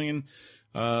 86 million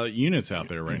units out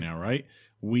there right now, right?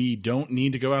 We don't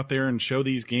need to go out there and show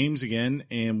these games again,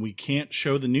 and we can't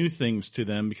show the new things to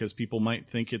them because people might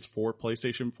think it's for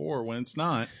PlayStation 4 when it's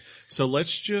not. So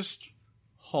let's just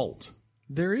halt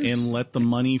and let the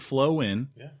money flow in.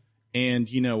 Yeah. And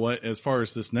you know what? As far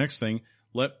as this next thing,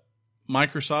 let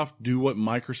Microsoft do what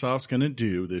Microsoft's going to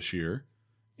do this year,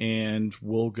 and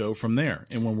we'll go from there.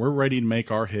 And when we're ready to make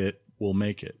our hit, we'll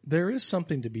make it. There is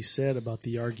something to be said about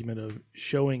the argument of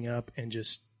showing up and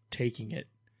just taking it.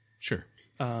 Sure.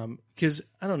 Because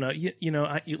I don't know,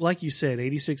 like you said,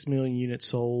 86 million units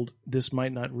sold. This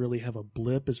might not really have a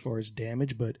blip as far as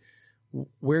damage, but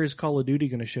where is Call of Duty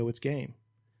going to show its game?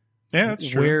 Yeah, that's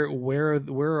true. Where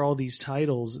are all these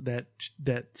titles that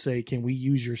say, can we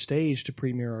use your stage to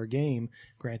premiere our game?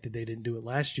 Granted, they didn't do it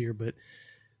last year, but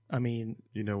I mean,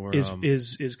 where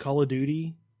is Call of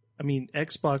Duty? I mean,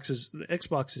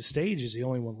 Xbox's stage is the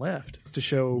only one left to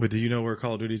show. But do you know where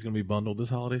Call of Duty is going to be bundled this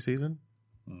holiday season?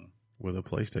 With a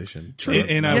PlayStation. True.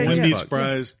 And I wouldn't be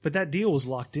surprised. But that deal was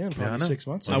locked in probably 6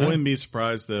 months ago. I wouldn't be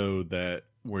surprised, though, that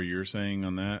where you're saying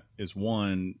on that is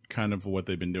one, kind of what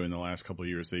they've been doing the last couple of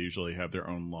years. They usually have their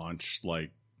own launch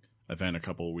event a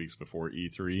couple of weeks before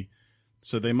E3.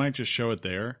 So they might just show it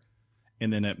there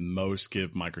and then at most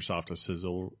give Microsoft a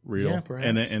sizzle reel. Yeah, perhaps.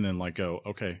 And then go,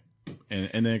 okay.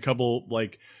 And then a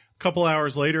couple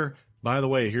hours later, by the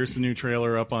way, here's the new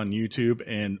trailer up on YouTube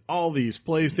and all these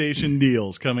PlayStation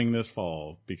deals coming this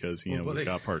fall because, we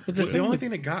got part. But the only thing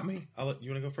that got me, you want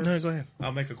to go first? No, go ahead.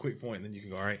 I'll make a quick point and then you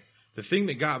can go, all right. The thing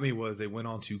that got me was they went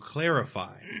on to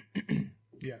clarify.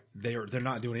 Yeah. They're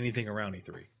not doing anything around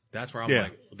E3. That's where I'm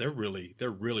like, they're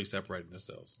really separating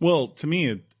themselves. Well, to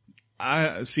me,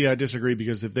 I disagree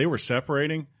because if they were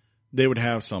separating, they would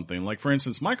have something. Like, for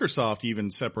instance, Microsoft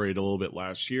even separated a little bit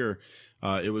last year.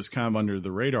 It was kind of under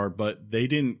the radar, but they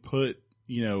didn't put,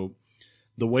 the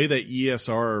way that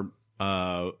ESA,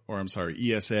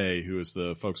 who is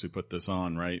the folks who put this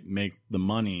on, right, make the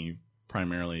money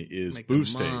primarily is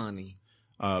boost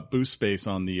space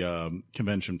on the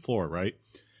convention floor, right?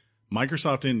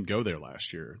 Microsoft didn't go there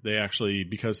last year. They actually,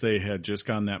 because they had just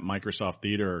gotten that Microsoft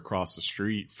Theater across the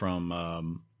street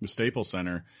from the Staples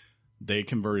Center, they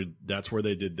converted. That's where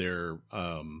they did their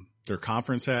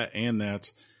conference at, and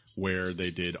that's where they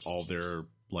did all their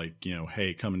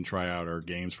hey, come and try out our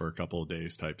games for a couple of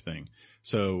days type thing.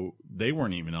 So they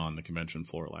weren't even on the convention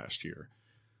floor last year.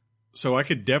 So I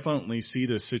could definitely see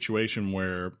this situation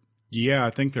where, I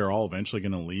think they're all eventually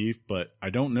going to leave, but I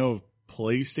don't know if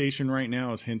PlayStation right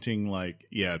now is hinting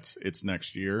it's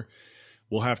next year.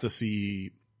 We'll have to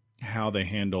see how they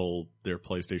handle their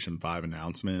PlayStation 5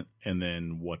 announcement and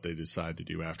then what they decide to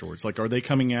do afterwards. Like, are they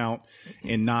coming out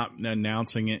and not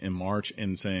announcing it in March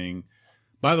and saying,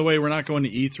 by the way, we're not going to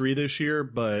E3 this year,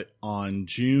 but on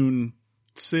June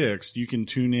 6th, you can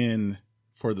tune in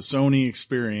for the Sony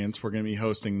experience. We're going to be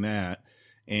hosting that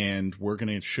and we're going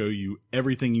to show you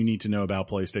everything you need to know about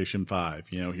PlayStation 5.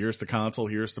 Here's the console,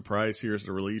 here's the price, here's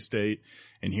the release date,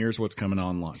 and here's what's coming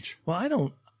on launch. Well,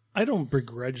 I don't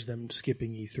begrudge them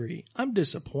skipping E3. I'm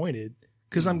disappointed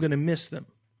because I'm going to miss them.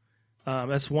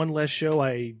 That's one less show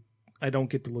I don't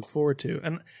get to look forward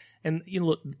to. And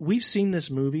look, we've seen this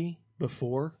movie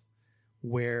before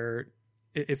where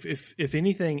if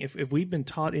anything, if we've been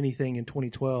taught anything in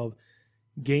 2012,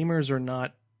 gamers are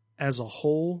not as a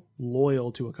whole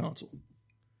loyal to a console.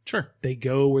 Sure. They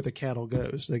go where the cattle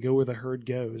goes. They go where the herd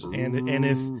goes. And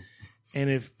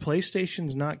if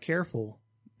PlayStation's not careful,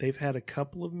 they've had a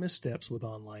couple of missteps with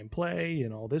online play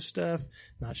and all this stuff.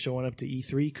 Not showing up to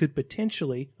E3 could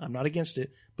potentially, I'm not against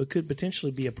it, but could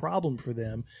potentially be a problem for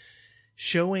them.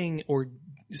 Showing or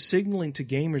signaling to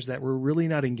gamers that we're really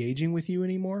not engaging with you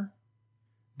anymore,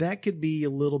 that could be a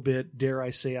little bit, dare I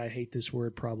say, I hate this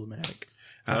word, problematic.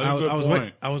 I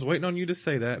was waiting on you to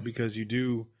say that because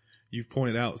you've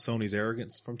pointed out Sony's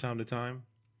arrogance from time to time.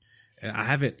 And I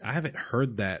haven't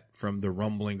heard that from the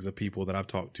rumblings of people that I've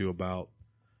talked to about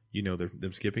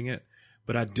them skipping it.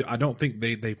 But I don't think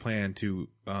they plan to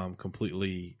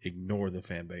completely ignore the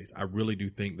fan base. I really do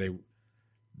think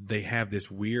they have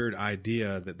this weird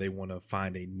idea that they want to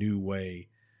find a new way,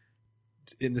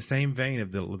 in the same vein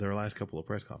of their last couple of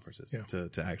press conferences,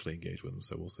 to actually engage with them.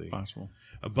 So we'll see. Possible.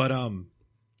 But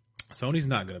Sony's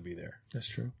not going to be there. That's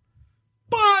true.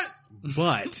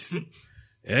 But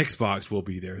Xbox will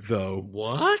be there, though.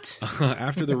 What?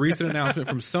 After the recent announcement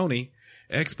from Sony,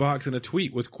 Xbox in a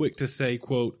tweet was quick to say,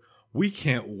 quote, "We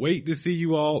can't wait to see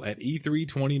you all at E3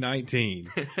 2019.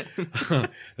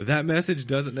 That message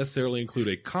doesn't necessarily include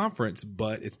a conference,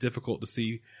 but it's difficult to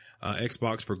see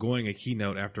Xbox forgoing a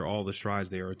keynote after all the strides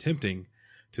they are attempting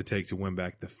to take to win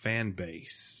back the fan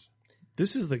base.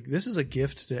 This is a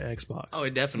gift to Xbox. Oh,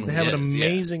 it definitely They have is, an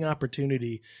amazing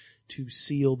opportunity to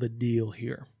seal the deal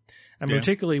here. And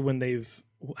particularly when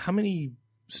how many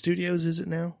studios is it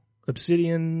now?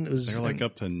 Obsidian was they're like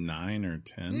up to 9 or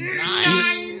 10.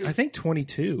 I think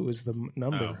 22 is the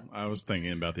number. Oh, I was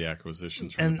thinking about the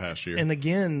acquisitions from the past year. And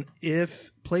again,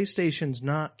 if PlayStation's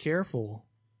not careful,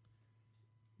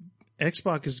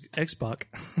 Xbox is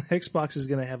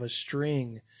going to have a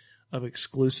string of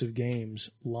exclusive games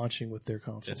launching with their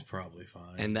console. It's probably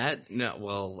fine. And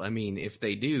if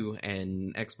they do,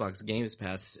 and Xbox Games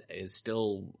Pass is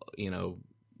still,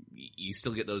 you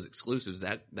still get those exclusives,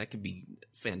 that could be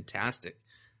fantastic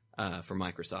for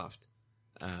Microsoft.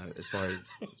 As far as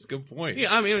that's a good point.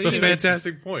 Yeah, I mean, it's a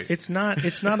fantastic point. It's not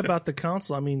about the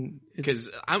console. I mean,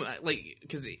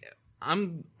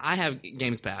 I have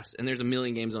Games Pass, and there's a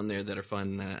million games on there that are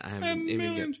fun. I haven't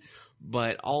even got,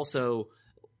 but also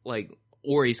like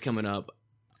Ori's coming up.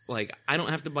 Like I don't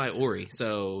have to buy Ori,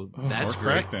 so that's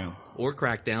great. Or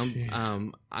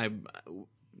Crackdown.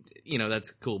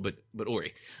 That's cool, but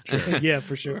Ori. Sure. Yeah,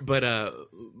 for sure. But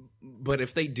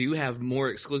if they do have more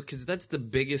exclusive, because that's the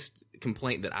biggest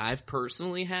complaint that I've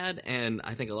personally had, and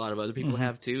I think a lot of other people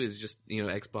have too, is just,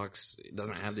 Xbox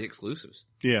doesn't have the exclusives.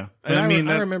 Yeah. And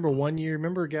I remember one year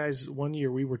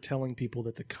we were telling people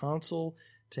that the console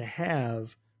to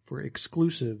have for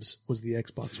exclusives was the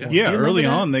Xbox One. Yeah, early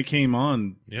on they came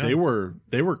on, they were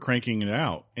cranking it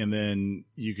out, and then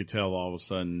you could tell all of a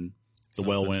sudden the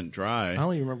well went dry. I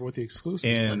don't even remember what the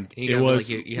exclusives were. And you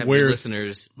have your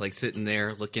listeners like sitting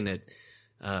there looking at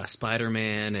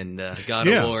Spider-Man and God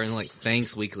of War and like,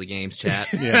 thanks Weekly Games Chat.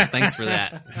 Thanks for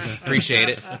that. Appreciate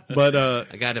it. But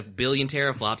I got a billion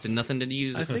teraflops and nothing to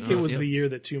use. I think it was the year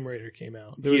that Tomb Raider came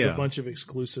out. There was a bunch of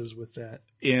exclusives with that.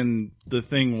 And the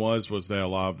thing was that a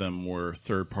lot of them were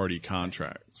third-party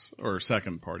contracts, or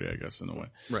second-party, I guess, in a way.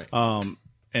 Right.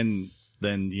 And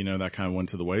then, that kind of went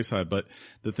to the wayside. But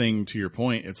the thing, to your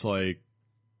point, it's like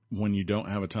when you don't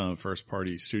have a ton of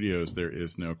first-party studios, there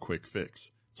is no quick fix.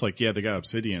 It's like, they got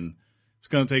Obsidian. It's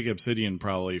going to take Obsidian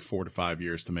probably 4 to 5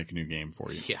 years to make a new game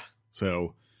for you. Yeah.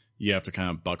 So you have to kind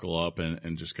of buckle up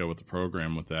and just go with the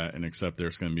program with that and accept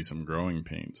there's going to be some growing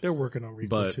pains. They're working on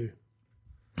Reaper too.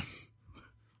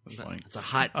 That's fine. It's a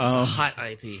hot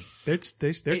IP. They're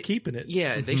keeping it.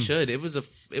 Yeah, they should. It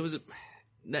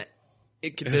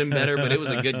could have been better, but it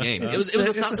was a good game. It was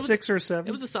a 6 or 7.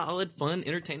 It was a solid, fun,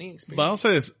 entertaining experience. But I'll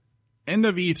say this: end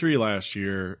of E3 last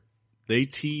year, they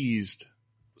teased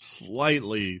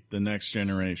slightly the next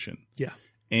generation. Yeah,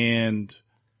 and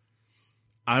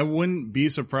I wouldn't be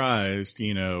surprised.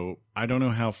 I don't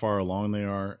know how far along they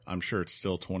are. I'm sure it's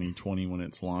still 2020 when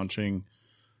it's launching,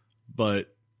 but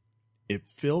if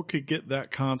Phil could get that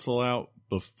console out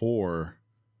before,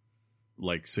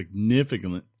 like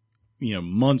significantly,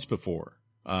 months before,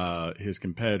 his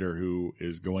competitor, who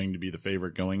is going to be the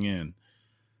favorite going in,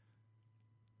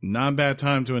 not a bad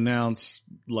time to announce,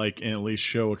 and at least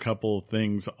show a couple of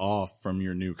things off from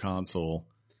your new console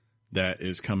that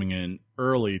is coming in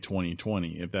early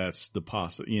 2020. If that's the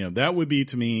that would be,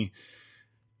 to me,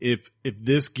 if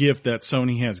this gift that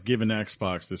Sony has given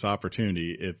Xbox, this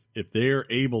opportunity, if they're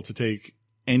able to take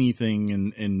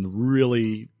anything and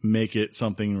really make it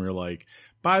something where, like,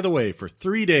 by the way, for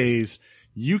 3 days,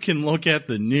 you can look at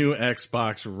the new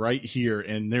Xbox right here,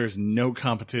 and there's no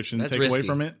competition to take away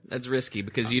from it. That's risky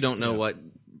because you don't know what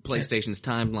PlayStation's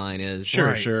timeline is.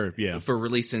 Sure, yeah. For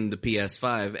releasing the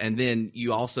PS5, and then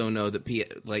you also know that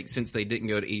since they didn't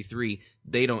go to E3,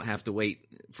 they don't have to wait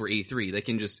for E3. They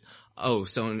can just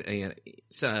Microsoft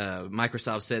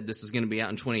said this is going to be out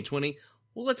in 2020.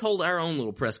 Well, let's hold our own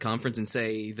little press conference and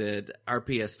say that our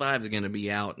PS5 is going to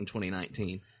be out in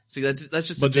 2019. See, that's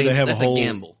just a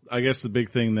gamble. I guess the big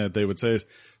thing that they would say is,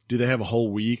 do they have a whole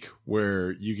week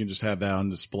where you can just have that on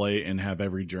display and have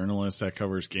every journalist that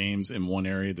covers games in one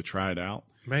area to try it out?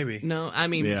 Maybe. No, I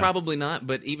mean, probably not.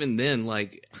 But even then,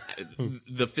 like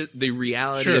the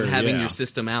reality of having your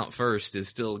system out first is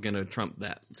still going to trump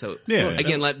that. So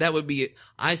again, like that would be,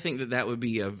 I think that would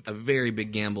be a very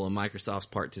big gamble on Microsoft's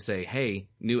part to say, hey,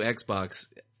 new Xbox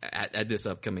at this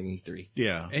upcoming E3.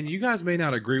 Yeah. And you guys may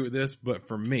not agree with this, but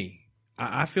for me,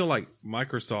 I feel like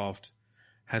Microsoft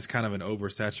has kind of an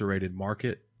oversaturated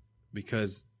market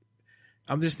because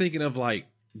I'm just thinking of like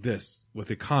this with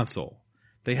the console.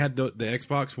 They had the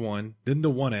Xbox One, then the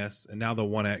One S, and now the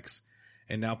One X.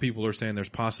 And now people are saying there's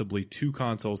possibly 2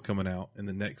 consoles coming out in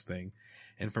the next thing.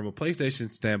 And from a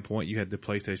PlayStation standpoint, you had the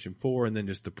PlayStation 4 and then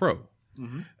just the Pro.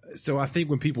 Mm-hmm. So I think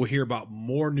when people hear about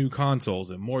more new consoles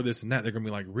and more this and that, they're going to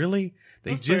be like, really?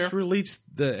 They That's just fair. released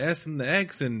the S and the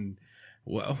X and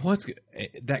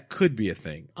that could be a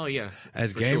thing. Oh yeah.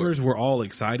 As gamers, we're all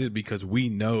excited because we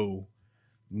know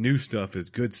new stuff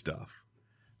is good stuff.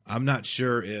 I'm not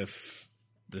sure if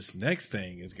this next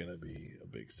thing is going to be a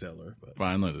big seller, but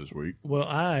Finally this week. Well,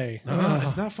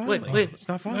 it's not finally. Wait. It's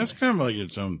not finally. That's kind of like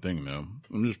its own thing, though.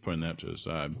 I'm just putting that to the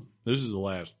side. This is the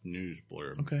last news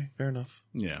blurb. Okay, fair enough.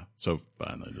 Yeah. So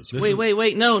finally this week.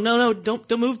 Wait. No.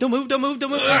 Don't move.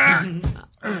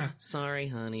 Sorry,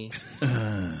 honey.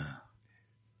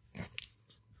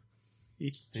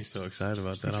 He's so excited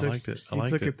about that. He I liked it. I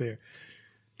liked took it. it there.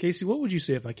 Casey, what would you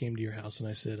say if I came to your house and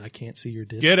I said, I can't see your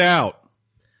disc? Get out.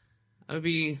 I would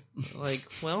be like,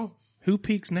 well, Who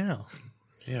peeks now?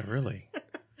 Yeah, really.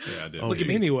 Yeah, I did. Look at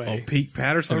me anyway. Oh, Pete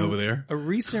Patterson over there. A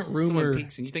recent someone rumor,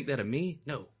 peeks and you think that of me?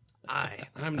 No,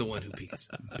 I'm the one who peeks.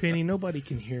 Penny, nobody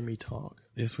can hear me talk.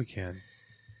 Yes, we can.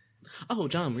 Oh,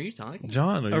 John, were you talking?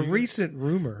 John, A recent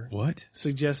rumor what?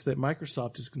 suggests that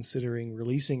Microsoft is considering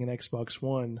releasing an Xbox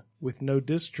One with no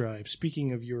disk drive.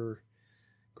 Speaking of your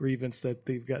grievance that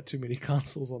they've got too many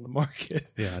consoles on the market.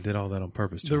 Yeah, I did all that on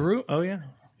purpose, John. Oh yeah.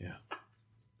 Yeah.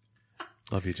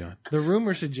 Love you, John. The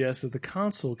rumor suggests that the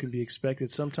console can be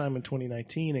expected sometime in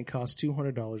 2019 and cost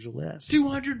 $200 or less.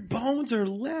 200 bones or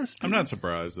less. I'm not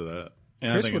surprised at that.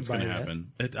 And Chris I think would it's going buy to that.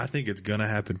 happen. I think it's going to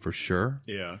happen for sure.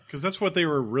 Yeah. Because that's what they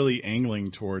were really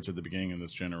angling towards at the beginning of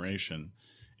this generation.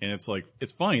 And it's like,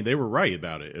 it's funny. They were right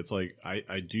about it. It's like,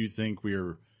 I do think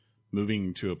we're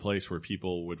moving to a place where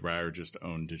people would rather just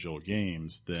own digital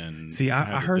games than. See, I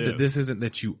have the heard that disc. this isn't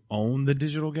that you own the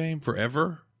digital game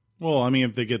forever. Well, I mean,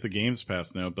 if they get the Games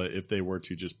Pass now, but if they were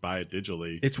to just buy it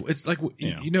digitally. It's like,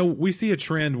 Yeah. you know, we see a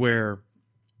trend where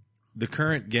the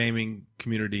current gaming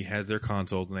community has their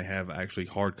consoles and they have actually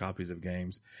hard copies of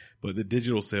games, but the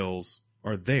digital sales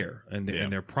are there and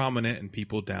they're prominent and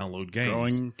people download games.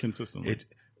 Growing consistently.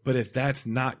 But if that's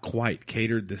not quite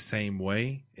catered the same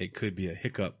way, it could be a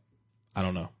hiccup. I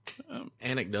don't know.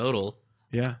 Anecdotal.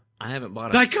 Yeah. I haven't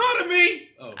bought Dichotomy!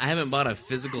 I haven't bought a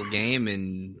physical game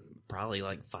in probably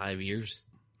like 5 years.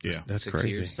 Yeah. That's 6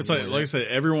 crazy. years. It's like I said,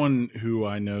 everyone who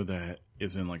I know that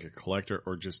is in like a collector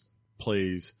or just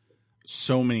plays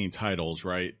so many titles,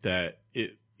 right? That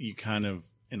you kind of,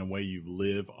 in a way, you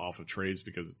live off of trades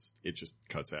because it just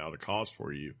cuts out a cost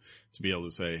for you to be able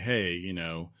to say, hey, you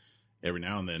know, every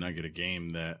now and then I get a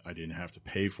game that I didn't have to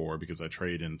pay for because I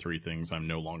trade in 3 things I'm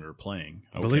no longer playing.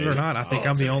 Okay. Believe it or not, I think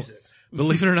I'm the only.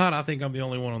 Believe it or not, I think I'm the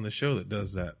only one on the show that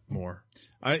does that more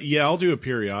I'll do it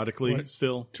periodically What?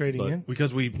 still. Trading but- in.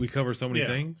 because we cover so many Yeah.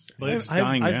 things. But it's I've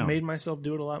dying down. I've made myself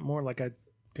do it a lot more. Like I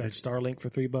got Starlink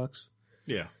for $3.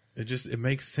 Yeah. It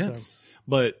makes sense.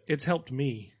 But It's helped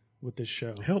me with this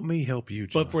show. Help me help you,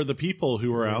 John. But for the people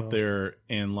who are Well. out there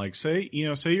and like say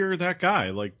you're that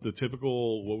guy, like the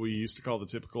typical, what we used to call the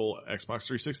typical Xbox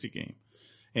 360 game,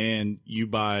 and you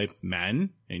buy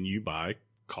Madden and you buy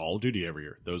Call of Duty every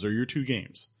year. Those are your 2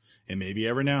 games. And maybe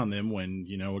every now and then when,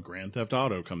 you know, a Grand Theft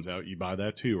Auto comes out, you buy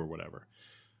that too or whatever.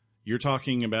 You're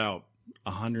talking about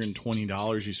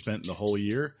 $120 you spent the whole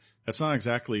year. That's not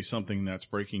exactly something that's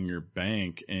breaking your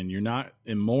bank, and you're not,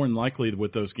 and more than likely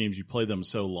with those games, you play them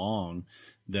so long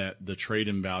that the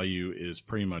trade-in value is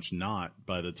pretty much not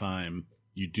by the time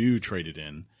you do trade it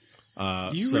in.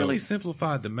 You really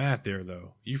simplified the math there,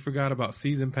 though. You forgot about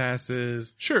season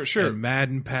passes, sure. and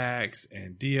Madden packs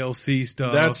and DLC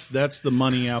stuff. That's the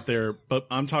money out there, but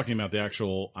I'm talking about the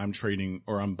actual, I'm trading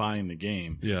or I'm buying the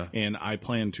game. Yeah. And I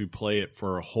plan to play it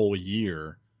for a whole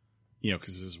year, you know,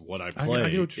 cause this is what I play. I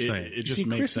get what you're saying. It just See,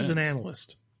 makes Chris sense. is an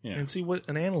analyst. Yeah. and see what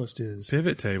an analyst is.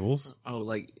 Pivot tables. Oh,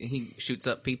 like he shoots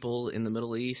up people in the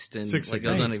Middle East and Six like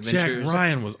Sigma. goes on adventures. Jack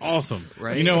Ryan was awesome.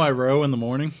 Right? You know I row in the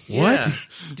morning? Yeah.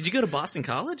 Did you go to Boston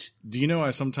College? Do you know I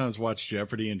sometimes watch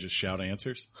Jeopardy and just shout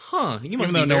answers? Huh. You must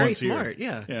Even be though no very one's here. smart.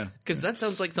 Yeah. Yeah. Because that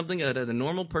sounds like something that a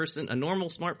normal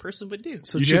smart person would do.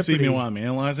 So You should see me Jeopardy- while I'm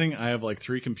analyzing. I have like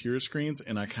 3 computer screens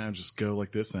and I kind of just go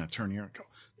like this and I turn here and go,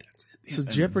 that's it. So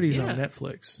And- Jeopardy's Yeah. on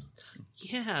Netflix.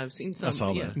 Yeah, I've seen some. I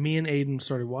saw yeah. that. Me and Aiden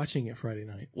started watching it Friday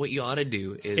night. What you ought to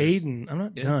do is Aiden, I'm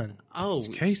not done. Oh,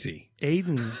 Casey.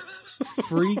 Aiden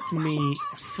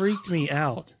freaked me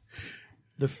out.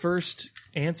 The first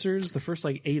answers, the first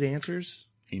like 8 answers,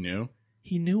 He knew.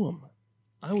 he knew them.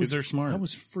 Kids are smart. I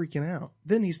was freaking out.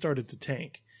 Then he started to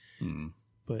tank. And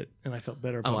I felt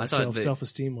better about I thought myself, that-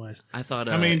 self-esteem wise. I thought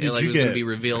I mean, it, did like, you it was going get- to be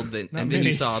revealed that, and then many.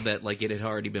 you saw that like it had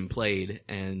already been played,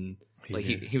 and like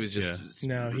he was just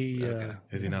No, he. Okay.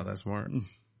 Is he not that smart?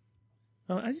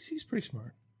 He's pretty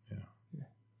smart. Yeah.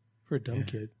 For a dumb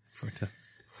kid, I mean,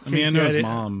 I Casey, know I his didn't-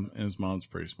 mom, and his mom's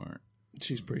pretty smart.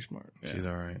 she's pretty smart. She's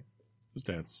all right. His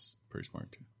dad's pretty smart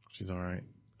too. She's all right.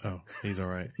 Oh, he's all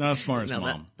right. Not as smart as Now,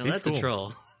 mom. that's cool. a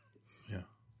troll.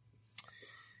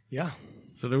 Yeah,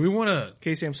 So do we want to?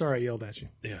 Casey, I'm sorry I yelled at you.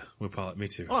 Yeah, we apologize. Me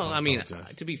too. Well, I mean,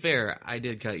 apologize. to be fair, I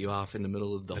did cut you off in the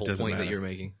middle of the whole doesn't point that matter. you're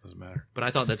making. Doesn't matter. But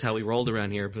I thought that's how we rolled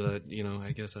around here. But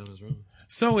I guess I was wrong.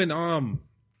 So in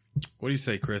what do you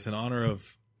say, Chris? In honor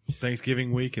of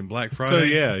Thanksgiving week and Black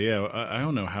Friday. So yeah. I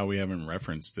don't know how we haven't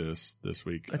referenced this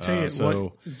week. I tell you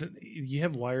so you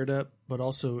have Wired Up, but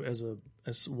also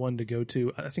as one to go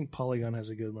to. I think Polygon has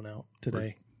a good one out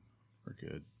today. we're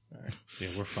good. Yeah,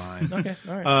 we're fine. Okay,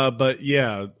 all right. But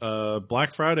yeah,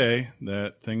 Black Friday,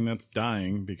 that thing that's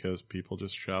dying because people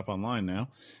just shop online now,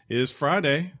 is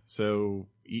Friday. So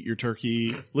eat your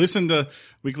turkey. Listen to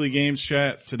Weekly Games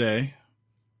Chat today.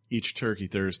 Eat your turkey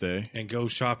Thursday. And go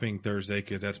shopping Thursday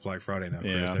because that's Black Friday now,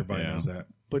 Chris. Yeah, Everybody yeah. knows that.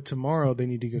 But tomorrow they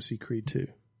need to go see Creed 2.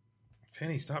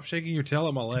 Penny, stop shaking your tail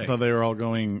at my I leg. thought they were all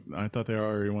going. I thought they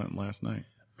already went last night.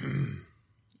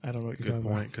 I don't know what you're Good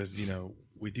talking point, because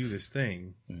we do this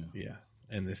thing,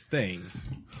 and this thing.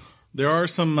 There are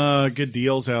some good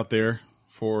deals out there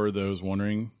for those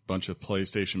wondering. Bunch of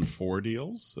PlayStation 4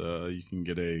 deals. You can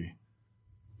get a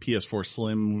PS4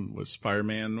 Slim with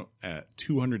Spider-Man at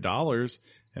 $200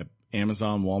 at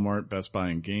Amazon, Walmart, Best Buy,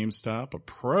 and GameStop. A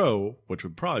Pro, which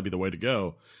would probably be the way to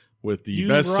go, with the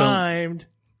about. You best rhymed.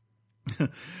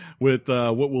 with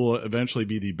what will eventually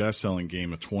be the best-selling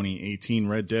game of 2018,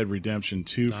 Red Dead Redemption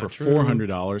 2 for true.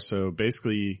 $400. So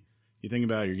basically, you think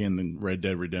about it, you're getting the Red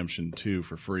Dead Redemption 2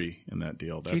 for free in that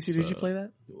deal. That's, Casey, did you play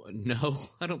that? No,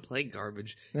 I don't play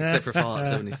garbage except for Fallout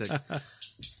 76.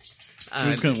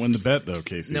 Who's going to win the bet, though,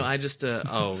 Casey? No, I just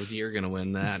you're gonna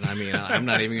win that. I mean, I'm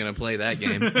not even gonna play that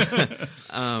game.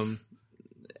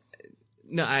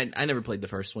 No, I never played the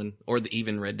first one or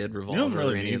even Red Dead Revolver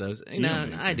really or any need- of those. you No, don't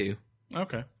need I to. do.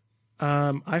 Okay.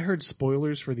 I heard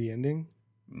spoilers for the ending,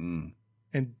 and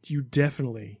you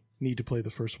definitely need to play the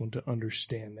first one to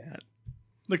understand that.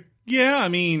 Like, yeah, I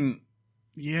mean,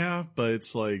 yeah, but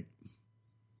it's like,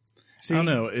 See, I don't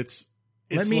know. It's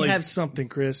let me like, have something,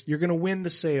 Chris. You're going to win the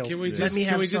sales. Can we Let just, me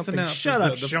have just something. announce Shut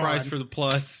up, the Sean. price for the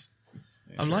plus?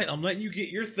 I'm letting you get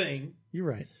your thing. You're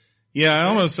right. Yeah, I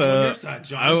almost, On your side,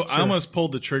 John. I Sure. almost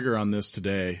pulled the trigger on this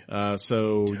today.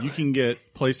 So you can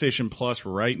get PlayStation Plus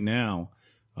right now.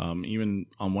 Even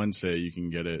on Wednesday, you can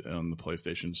get it on the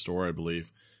PlayStation Store, I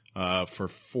believe, for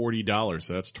 $40.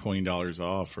 So that's $20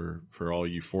 off for all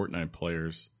you Fortnite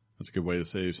players. That's a good way to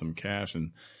save some cash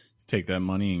and take that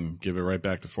money and give it right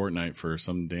back to Fortnite for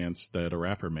some dance that a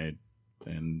rapper made.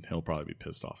 And he'll probably be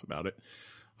pissed off about it.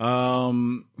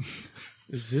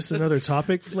 Is this another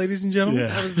topic, ladies and gentlemen? Yeah.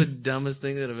 That was the dumbest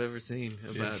thing that I've ever seen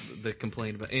about the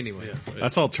complaint about. Anyway, I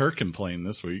saw Turk complain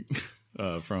this week,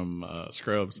 from,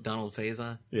 Scrubs. Donald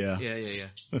Faison. Yeah.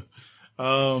 Yeah.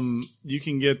 You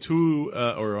can get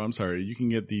you can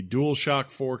get the DualShock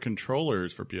 4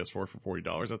 controllers for PS4 for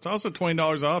 $40. That's also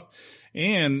 $20 off.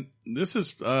 And this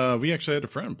is, we actually had a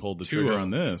friend pull the trigger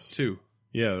on this. Two.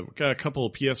 Yeah. We've got a couple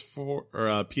of PS4 or,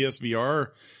 PSVR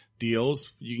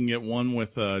deals. You can get one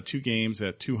with, 2 games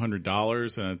at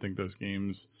 $200. And I think those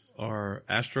games Are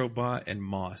Astrobot and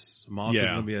Moss. Moss is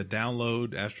Yeah. going to be a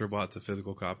download. Astrobot's a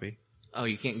physical copy. Oh,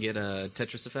 you can't get a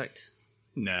Tetris Effect?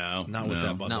 no, Not with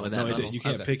that bundle. Not with that No, bundle? you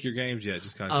can't Okay. pick your games yet.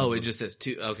 Just kind of. Oh, it just says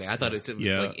 2. Okay, I thought it was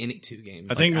Yeah. like any 2 games.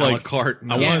 I think a la like carte.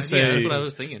 I yeah, want to say yeah, that's what I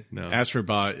was thinking. No.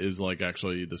 Astrobot is like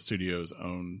actually the studio's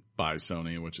owned by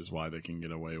Sony, which is why they can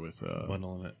get away with,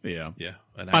 Bundling it. yeah. Yeah.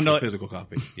 An Bundle actual it. physical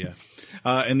copy. Yeah.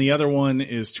 And the other one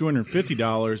is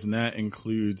 $250, and that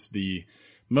includes the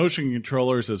motion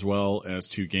controllers as well as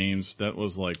 2 games. That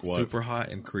was like what? Super Hot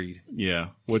and Creed. Yeah,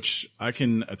 which I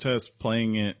can attest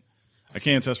playing it. I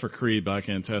can't attest for Creed, but I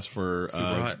can attest for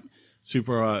Super Hot.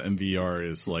 Super Hot and VR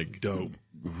is like Dope.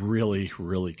 Really,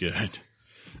 really good.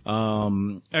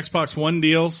 Xbox One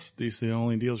deals. These are the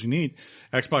only deals you need.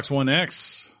 Xbox One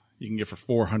X, you can get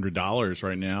for $400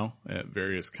 right now at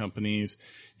various companies.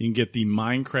 You can get the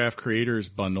Minecraft Creators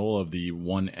Bundle of the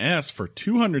One S for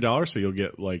 $200. So you'll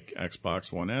get like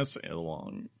Xbox One S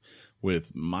along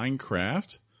with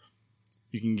Minecraft.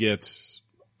 You can get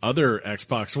other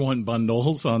Xbox One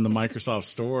bundles on the Microsoft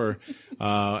Store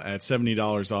at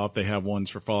 $70 off. They have ones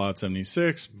for Fallout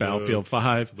 76, Battlefield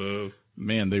 5. Boo.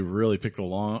 Man, they really picked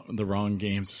the wrong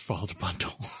games as fall to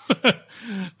bundle.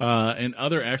 And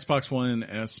other Xbox One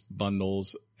S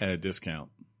bundles at a discount.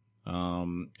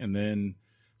 And then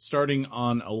starting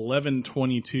on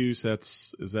 11/22, so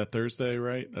is that Thursday,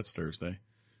 right? That's Thursday.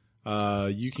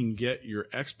 You can get your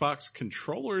Xbox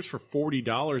controllers for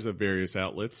 $40 at various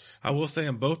outlets. I will say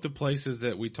in both the places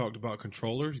that we talked about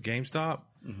controllers, GameStop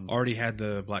already had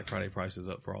the Black Friday prices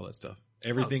up for all that stuff.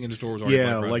 Everything in the store was already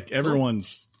Black Friday. Like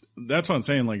everyone's, that's what I'm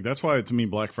saying. Like, that's why to me,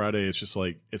 Black Friday is just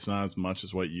like, it's not as much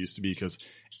as what it used to be because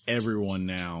everyone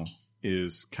now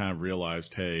is kind of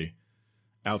realized, hey,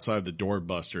 outside the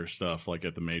doorbuster stuff, like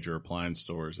at the major appliance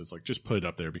stores, it's like, just put it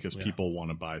up there because people want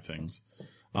to buy things.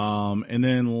 And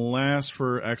then last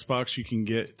for Xbox, you can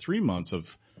get 3 months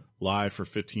of live for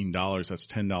 $15. That's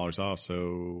 $10 off.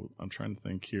 So I'm trying to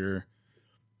think here.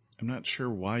 I'm not sure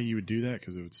why you would do that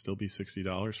because it would still be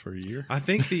 $60 for a year. I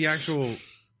think the actual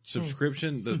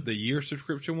subscription, the year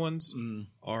subscription ones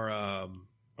are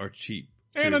cheap.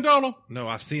 And $1. No,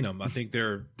 I've seen them. I think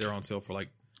they're on sale for like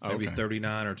maybe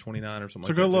 $39 or $29 or something.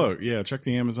 So go look. Yeah, check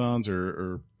the Amazons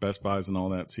or Best Buys and all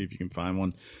that. See if you can find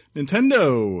one.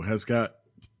 Nintendo has got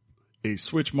a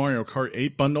Switch Mario Kart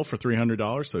 8 bundle for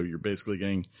 $300. So you're basically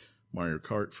getting Mario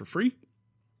Kart for free.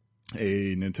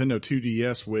 A Nintendo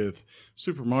 2DS with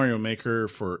Super Mario Maker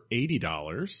for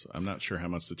 $80. I'm not sure how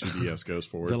much the 2DS goes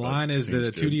for. The line is that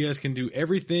a 2DS can do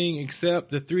everything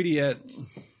except the 3DS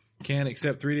can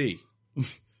accept 3D.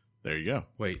 There you go.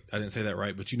 Wait, I didn't say that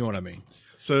right, but you know what I mean.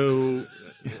 So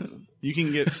you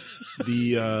can get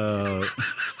the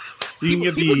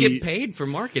People get paid for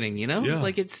marketing, you know? Yeah.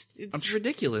 Like it's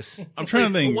ridiculous. I'm trying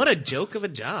to think. What a joke of a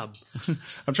job.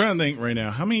 I'm trying to think right now.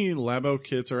 How many Labo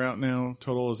kits are out now?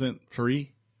 Total isn't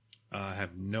 3? I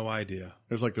have no idea.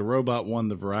 There's like the robot one,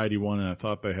 the variety one, and I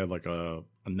thought they had like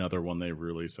another one they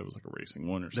released that was like a racing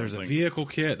one or something. There's a vehicle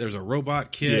kit. There's a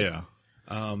robot kit. Yeah.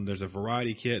 There's a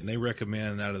variety kit, and they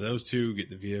recommend out of those two, get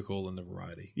the vehicle and the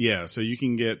variety. Yeah, so you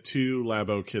can get 2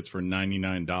 Labo kits for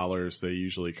 $99. They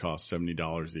usually cost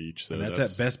 $70 each. So and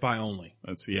that's at Best Buy only.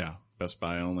 That's Best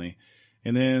Buy only.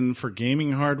 And then for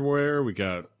gaming hardware, we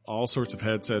got all sorts of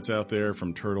headsets out there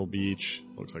from Turtle Beach.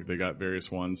 Looks like they got various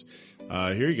ones.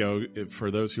 Here you go. For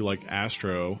those who like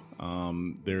Astro,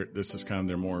 this is kind of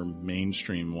their more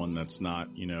mainstream one that's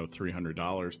not,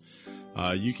 $300.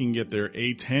 You can get their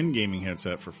A10 gaming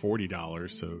headset for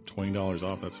 $40, so $20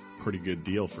 off. That's a pretty good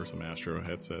deal for some Astro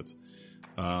headsets.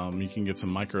 You can get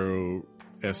some micro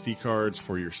SD cards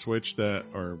for your Switch that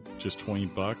are just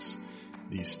 $20.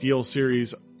 The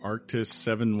SteelSeries Arctis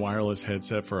 7 wireless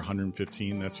headset for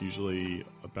 $115. That's usually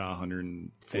about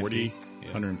 $140,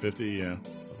 150, yeah.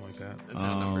 Something like that. That's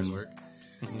how numbers work.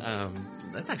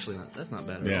 That's not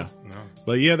bad at all. No.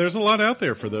 But yeah, there's a lot out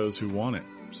there for those who want it.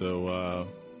 So,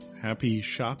 happy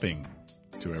shopping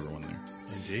to everyone there.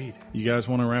 Indeed. You guys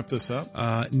want to wrap this up?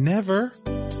 Never.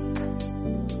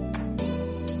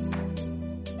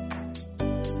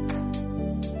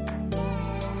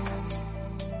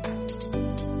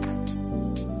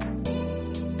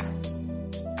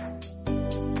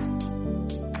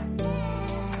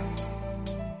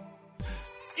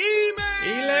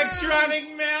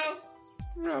 Electronic mail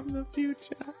from the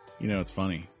future. It's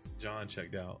funny. John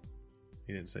checked out.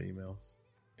 He didn't say emails.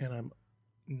 And I'm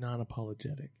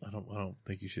non-apologetic. I don't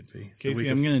think you should be. Casey,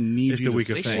 I'm going to need it's you the week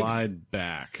to of thanks. slide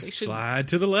back. They should, Slide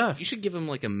to the left. you should give them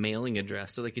like a mailing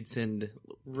address so they could send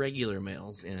regular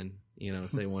mails in,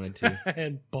 if they wanted to.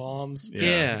 And bombs.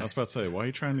 Yeah. I was about to say, why are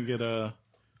you trying to get Why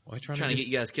are you Trying to get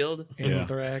you guys killed?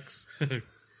 Anthrax.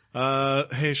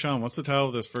 hey Sean, what's the title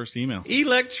of this first email?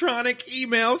 Electronic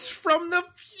emails from the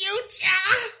future.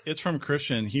 It's from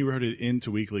Christian. He wrote it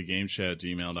into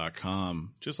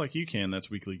weeklygameschat@gmail.com. Just like you can, that's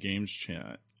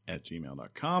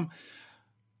weeklygameschat@gmail.com.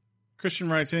 Christian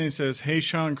writes in and says, hey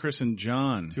Sean, Chris, and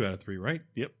John. 2 out of 3, right?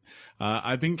 Yep.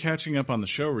 I've been catching up on the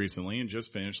show recently and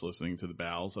just finished listening to the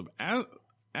Battles of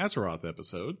Azeroth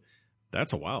episode.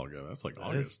 That's a while ago. That's like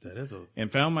August. That is a.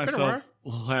 And found myself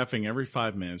laughing every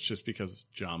 5 minutes just because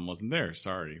John wasn't there.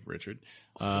 Sorry, Richard.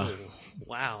 Wow.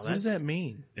 What does that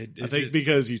mean? I think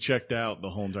because you checked out the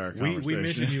whole entire conversation. We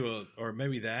mentioned you, or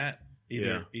maybe that.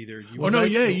 Either you. Oh no,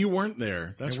 you weren't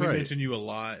there. That's right. We mentioned you a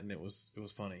lot, and it was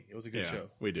funny. It was a good show.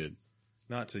 We did.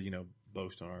 Not to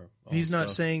boast on our. He's not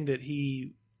saying that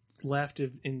he laughed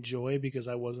in joy because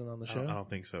I wasn't on the show. I don't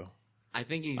think so. I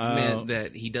think he's meant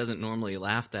that he doesn't normally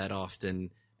laugh that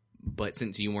often, but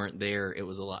since you weren't there, it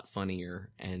was a lot funnier,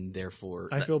 and therefore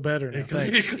I feel better now. It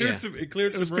cleared some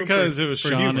it was because it was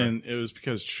Sean humor. It was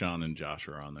because Sean and Josh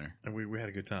were on there, and we had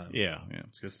a good time. Yeah,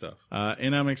 it's good stuff.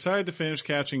 And I'm excited to finish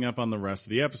catching up on the rest of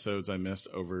the episodes I missed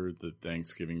over the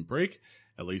Thanksgiving break,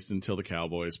 at least until the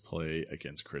Cowboys play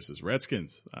against Chris's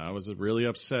Redskins. I was really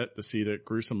upset to see that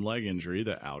gruesome leg injury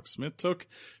that Alex Smith took.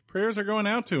 Prayers are going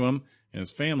out to him and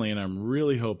his family, and I'm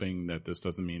really hoping that this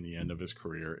doesn't mean the end of his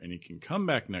career and he can come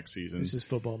back next season. This is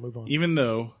football. Move on. Even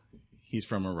though he's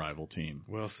from a rival team.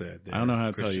 Well said. I don't know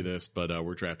how to tell you this, but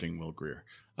we're drafting Will Grier.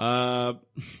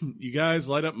 You guys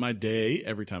light up my day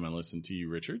every time I listen to you,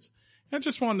 Richards. I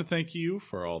just wanted to thank you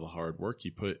for all the hard work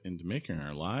you put into making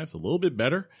our lives a little bit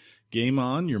better. Game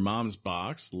on, your mom's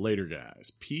box. Later,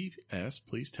 guys. P.S.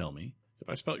 Please tell me if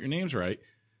I spelt your names right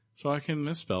so I can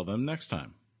misspell them next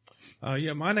time.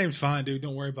 Yeah, my name's fine, dude.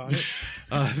 Don't worry about it.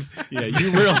 Yeah,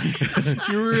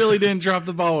 you really didn't drop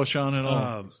the ball with Sean at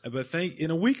all. But in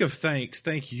a week of thanks,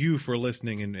 thank you for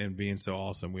listening and being so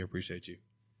awesome. We appreciate you.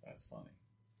 That's funny.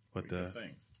 But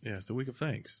thanks. Yeah, it's a week of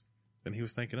thanks, and he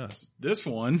was thanking us. This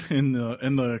one in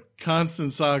the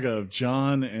constant saga of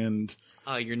John and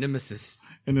your nemesis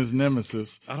and his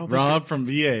nemesis, Rob from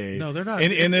VA. No, they're not.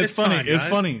 And it's funny. Fine, it's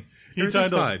funny. He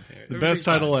titled the best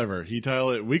title fine. ever. He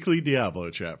titled it Weekly Diablo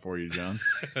Chat for you, John.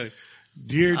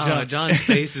 Dear John. John's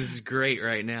face is great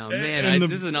right now. Man,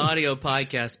 this is an audio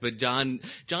podcast, but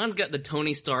John's got the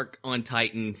Tony Stark on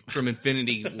Titan from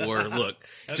Infinity War look.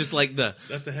 Just like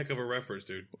That's a heck of a reference,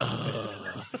 dude.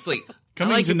 It's like,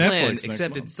 coming I like to your Netflix plan, next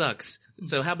except month. it sucks.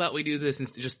 So how about we do this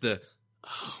instead? Just oh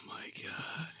my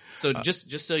God. So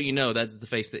just so you know, that's the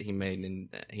face that he made, and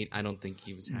I don't think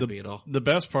he was happy at all. The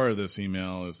best part of this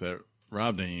email is that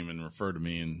Rob didn't even refer to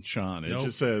me and Sean. It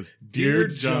just says, Dear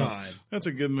John. That's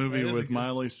a good movie with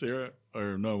Miley Cyrus.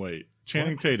 Or no, wait.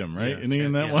 Channing Tatum, right? Yeah, Isn't he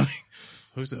in that one?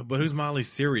 Who's Miley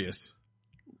Cyrus?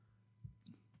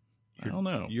 I don't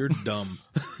know. You're dumb.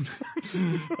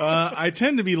 I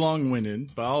tend to be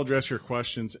long-winded, but I'll address your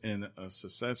questions in a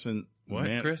succinct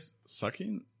Chris?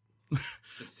 Sucking?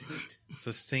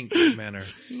 Succinct manner.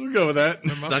 We'll go with that.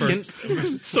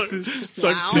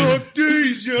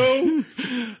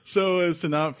 So as to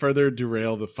not further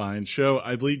derail the fine show,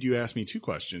 I believe you asked me 2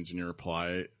 questions in your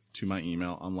reply to my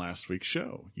email on last week's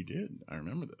show. You did. I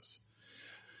remember this.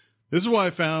 This is what I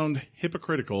found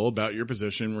hypocritical about your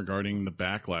position regarding the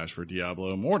backlash for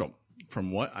Diablo Immortal.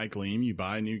 From what I glean, you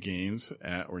buy new games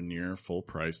at or near full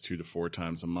price 2 to 4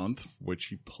 times a month, which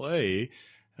you play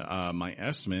my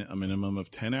estimate, a minimum of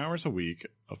 10 hours a week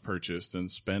of purchase, and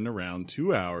spend around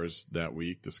 2 hours that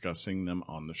week discussing them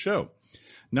on the show.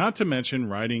 Not to mention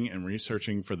writing and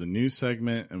researching for the news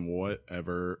segment and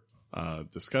whatever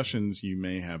discussions you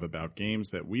may have about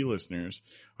games that we listeners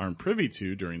aren't privy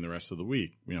to during the rest of the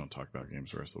week. We don't talk about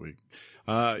games the rest of the week.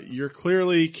 You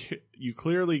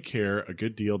clearly care a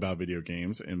good deal about video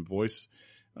games and voice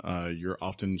your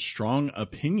often strong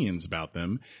opinions about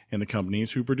them and the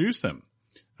companies who produce them.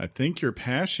 I think your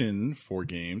passion for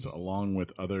games, along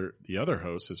with the other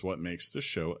hosts, is what makes the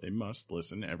show a must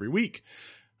listen every week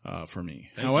for me.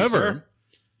 However,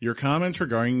 your comments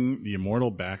regarding the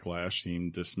Immortal backlash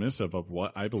seem dismissive of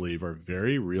what I believe are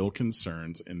very real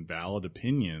concerns and valid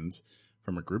opinions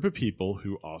from a group of people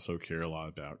who also care a lot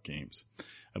about games.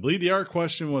 I believe the art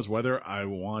question was whether I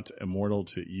want Immortal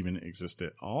to even exist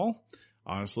at all.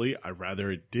 Honestly, I'd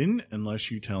rather it didn't unless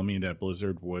you tell me that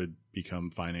Blizzard would become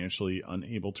financially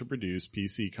unable to produce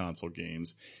PC console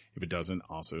games if it doesn't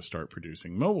also start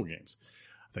producing mobile games.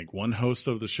 I think one host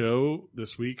of the show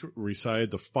this week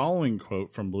recited the following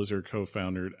quote from Blizzard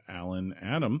co-founder Alan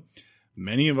Adam.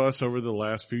 Many of us over the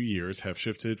last few years have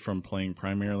shifted from playing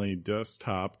primarily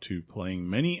desktop to playing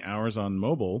many hours on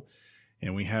mobile,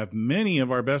 and we have many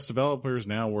of our best developers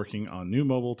now working on new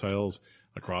mobile titles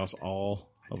across all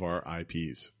of our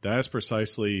IPs. That is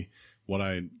precisely what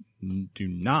I do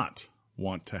not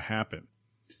want to happen.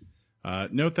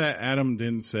 Note that Adam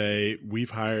didn't say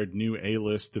we've hired new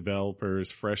A-list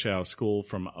developers fresh out of school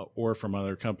from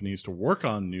other companies to work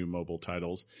on new mobile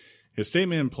titles. His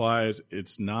statement implies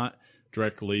it's not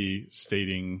directly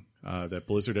stating that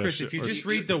Blizzard has. Chris, if you just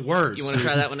read the words. You want to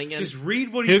try that one again? Just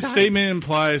read what his statement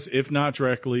implies, if not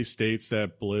directly, states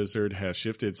that Blizzard has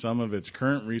shifted some of its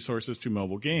current resources to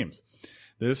mobile games.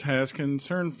 This has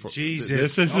concern for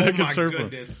Jesus. This is a concern my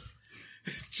goodness.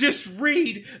 Just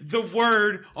read the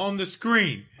word on the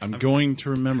screen. I'm going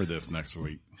to remember this next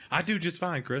week. I do just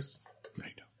fine, Chris. No,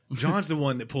 you don't. John's the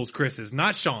one that pulls Chris's,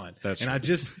 not Sean. That's and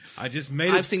true. I just made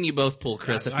it. I've seen you both pull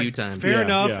Chris a few times. Fair Yeah,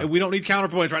 enough. yeah. We don't need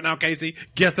counterpoints right now, Casey.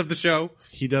 Guest of the show.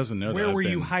 He doesn't know that. Where I've were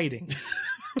you been- hiding?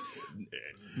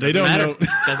 They don't know.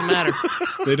 Doesn't matter.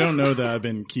 They don't know that I've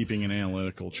been keeping an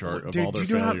analytical chart of all their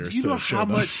failures. Do you know to show how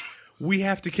them. much we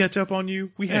have to catch up on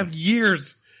you? We have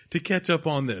years to catch up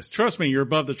on this. Trust me, you're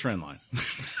above the trend line.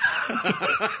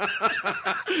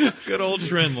 Good old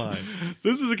trend line.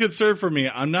 This is a concern for me.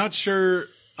 I'm not sure.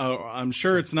 I'm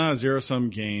sure it's not a zero-sum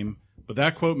game, but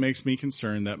that quote makes me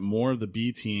concerned that more of the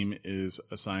B team is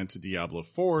assigned to Diablo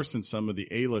 4 since some of the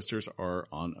A-listers are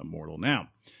on Immortal now.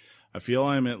 I feel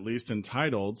I'm at least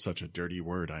entitled, such a dirty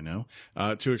word, I know,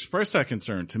 to express that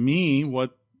concern. To me,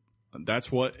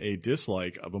 that's what a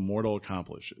dislike of Immortal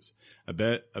accomplishes.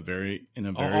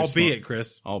 Albeit,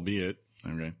 Chris. Albeit,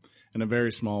 okay, in a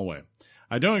very small way.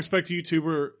 I don't expect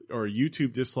YouTuber or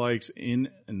YouTube dislikes in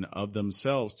and of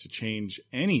themselves to change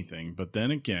anything, but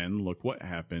then again, look what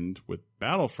happened with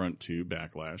Battlefront 2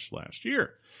 Backlash last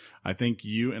year. I think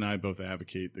you and I both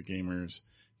advocate the gamers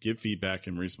give feedback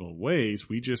in reasonable ways.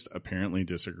 We just apparently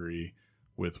disagree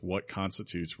with what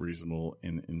constitutes reasonable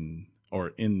in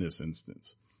this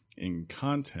instance. In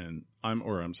content, I'm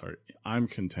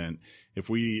content if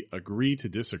we agree to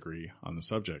disagree on the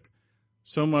subject.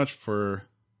 So much for,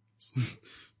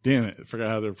 damn it, I forgot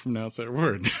how to pronounce that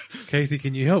word. Casey,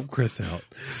 can you help Chris out?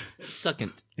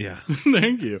 Succulent. Yeah.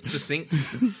 Thank you. Succinct.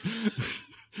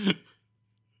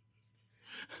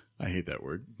 I hate that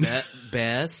word.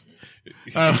 Best.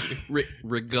 Oh.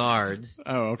 Regards.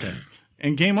 Oh, okay.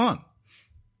 And game on.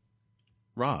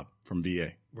 Rob from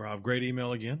VA. Rob, great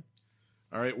email again.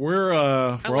 All right, we're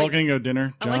all gonna go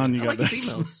dinner. John, you got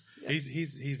his this. emails.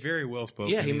 He's very well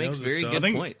spoken. Yeah, he makes knows his very stuff. good I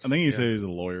think points. he said he's a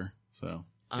lawyer, so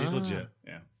He's legit.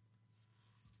 yeah.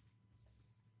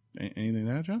 Anything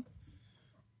to add,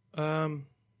 John?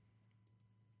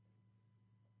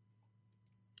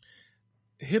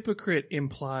 Hypocrite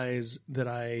implies that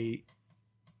I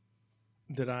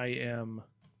am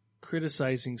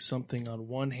criticizing something on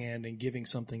one hand and giving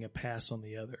something a pass on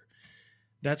the other.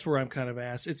 That's where I'm kind of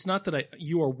asked. It's not that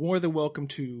you are more than welcome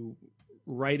to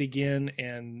write again,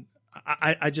 and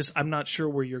I'm not sure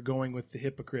where you're going with the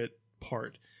hypocrite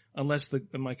part, unless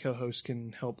my co-host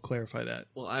can help clarify that.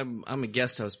 Well, I'm a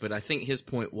guest host, but I think his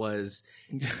point was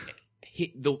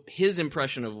his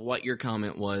impression of what your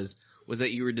comment was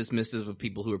that you were dismissive of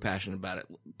people who are passionate about it.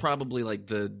 Probably like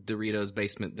the Doritos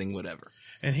basement thing, whatever.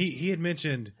 And he had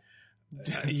mentioned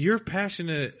you're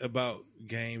passionate about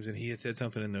games, and he had said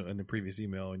something in the previous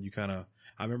email, and you kind of,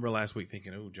 I remember last week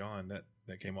thinking, oh, John,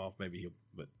 that came off, but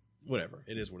whatever.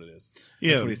 It is what it is.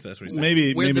 Yeah, that's what he said.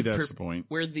 Maybe that's the point.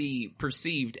 Where the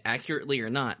perceived, accurately or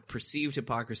not, perceived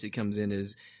hypocrisy comes in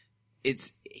is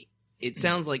it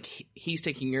sounds like he's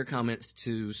taking your comments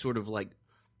to sort of like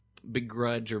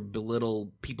begrudge or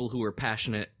belittle people who are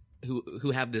passionate,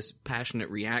 who have this passionate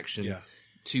reaction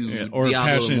to or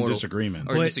Diablo passionate Immortal, disagreement,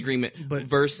 disagreement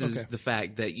versus okay. the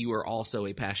fact that you are also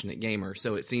a passionate gamer.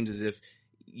 So it seems as if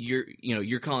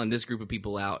you're calling this group of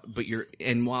people out, but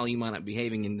and while you might not be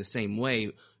behaving in the same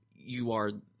way, you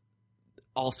are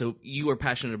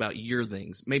passionate about your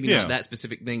things. Maybe not that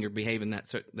specific thing or behaving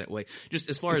that way. Just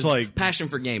as far as like passion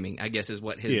for gaming, I guess is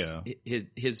what his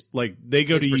like they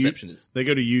go to perception is. They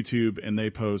go to YouTube and they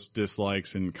post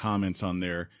dislikes and comments on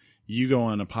there. You go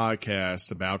on a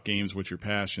podcast about games which you're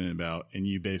passionate about, and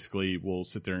you basically will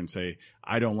sit there and say,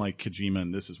 I don't like Kojima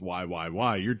and this is why.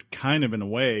 You're kind of, in a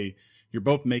way, you're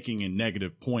both making a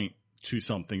negative point to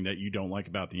something that you don't like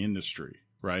about the industry,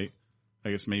 right?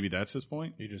 I guess maybe that's his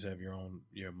point. You just have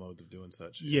your modes of doing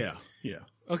such. Yeah.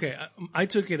 Okay, I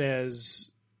took it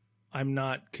as I'm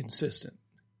not consistent.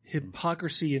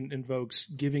 Hypocrisy invokes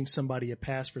giving somebody a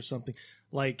pass for something.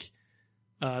 Like,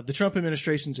 the Trump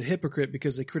administration's a hypocrite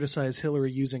because they criticize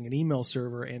Hillary using an email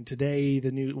server, and today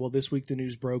this week the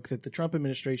news broke that the Trump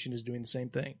administration is doing the same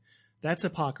thing. That's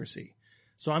hypocrisy.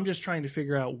 So I'm just trying to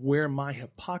figure out where my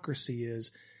hypocrisy is.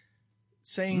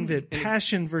 Saying that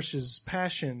passion versus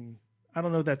passion, I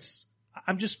don't know.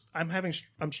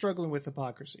 I'm struggling with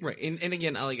hypocrisy. Right. And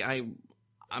again,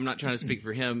 I'm not trying to speak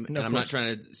for him, and I'm not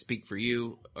trying to speak for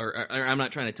you, or I'm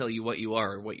not trying to tell you what you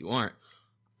are or what you aren't.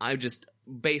 I just,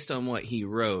 based on what he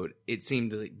wrote, it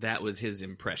seemed like that was his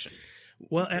impression.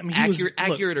 Well, I mean,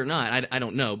 accurate or not, I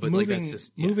don't know, but that's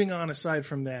just moving on. Aside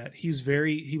from that, he was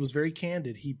very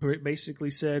candid. He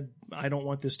basically said, "I don't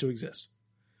want this to exist."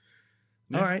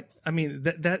 Yeah. All right. I mean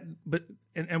but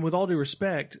with all due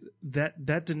respect,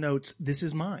 that denotes this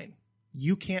is mine.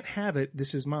 You can't have it.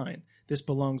 This is mine. This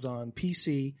belongs on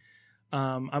PC.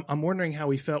 I'm wondering how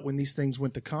he felt when these things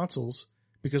went to consoles,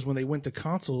 because when they went to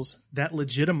consoles, that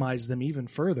legitimized them even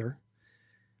further.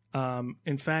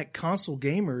 In fact, console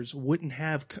gamers wouldn't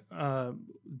have,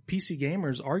 PC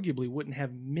gamers arguably wouldn't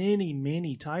have many,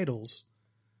 many titles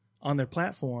on their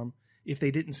platform if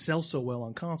they didn't sell so well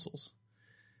on consoles.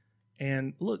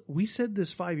 And look, we said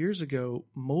this 5 years ago,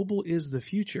 mobile is the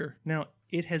future. Now,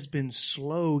 it has been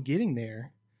slow getting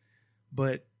there,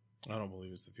 but I don't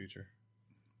believe it's the future.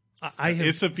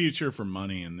 It's the future for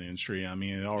money in the industry. I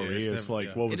mean, it already is.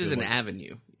 Never, what was it? It is an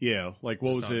avenue. Yeah. Like,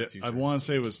 what was it? I want to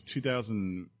say it was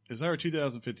 2000. Is that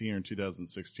 2015 or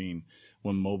 2016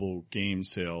 when mobile game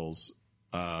sales,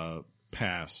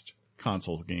 passed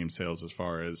console game sales as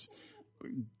far as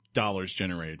dollars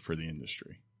generated for the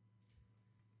industry?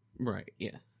 Right.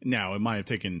 Yeah. Now, it might have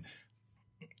taken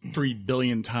 3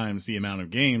 billion times the amount of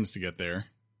games to get there.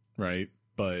 Right.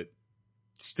 But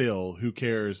still, who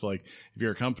cares? Like, if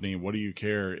you're a company, what do you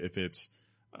care if it's,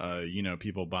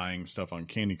 people buying stuff on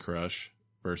Candy Crush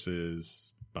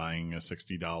versus buying a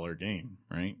 $60 game,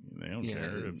 right? They don't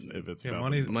care if it's about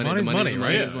money's money, right?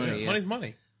 Money's money. Money's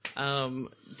money.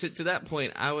 To that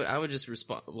point, I would just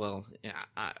respond. Well, yeah,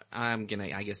 I'm gonna,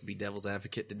 I guess, be devil's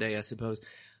advocate today, I suppose.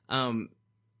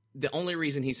 The only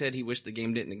reason he said he wished the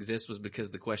game didn't exist was because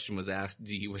the question was asked,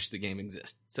 "Do you wish the game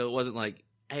exists?" So it wasn't like,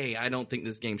 "Hey, I don't think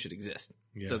this game should exist."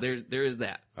 Yeah. So there is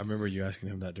that. I remember you asking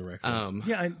him that directly. You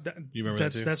remember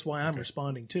that too? That's why I'm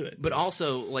responding to it. But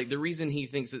also, like, the reason he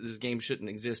thinks that this game shouldn't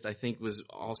exist, I think, was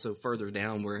also further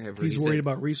down wherever he's worried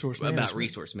about resource management. About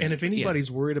resource management. And if anybody's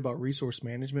worried about resource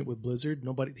management with Blizzard,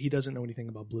 he doesn't know anything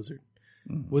about Blizzard.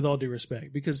 With all due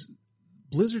respect, because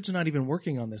Blizzard's not even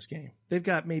working on this game. They've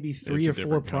got maybe 3 or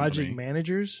 4 project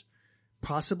managers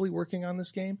possibly working on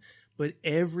this game. But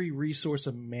every resource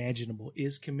imaginable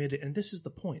is committed, and this is the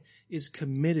point, is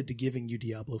committed to giving you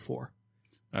Diablo 4.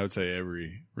 I would say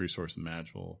every resource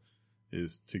imaginable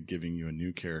is to giving you a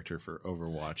new character for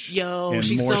Overwatch. Yo,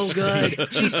 she's so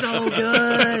good. She's so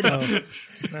good.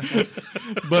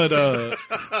 But,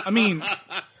 I mean,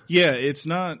 yeah, it's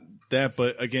not that,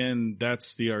 but again,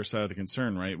 that's the other side of the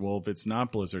concern, right? Well, if it's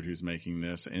not Blizzard who's making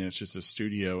this, and it's just a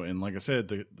studio, and like I said,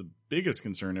 the biggest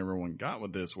concern everyone got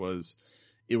with this was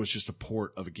it was just a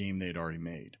port of a game they'd already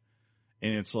made.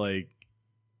 And it's like,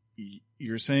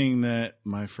 you're saying that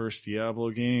my first Diablo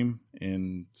game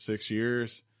in 6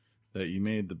 years, that you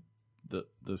made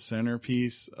the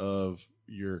centerpiece of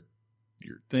your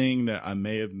thing that I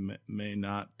may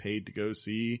not paid to go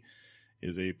see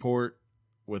is a port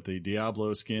with a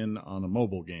Diablo skin on a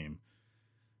mobile game.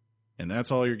 And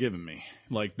that's all you're giving me.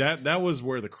 Like that was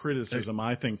where the criticism,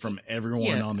 I think, from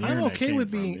everyone on the internet came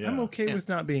from. I'm okay with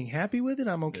not being happy with it.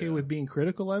 I'm okay with being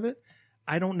critical of it.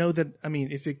 I don't know that. I mean,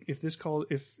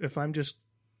 if I'm just,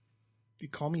 you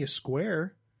call me a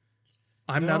square,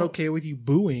 I'm not okay with you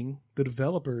booing the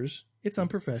developers. It's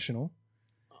unprofessional.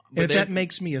 And if that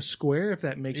makes me a square, if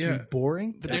that makes me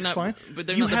boring, that's fine. But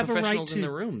they're not the professionals in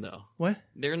the room, though. What?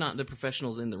 They're not the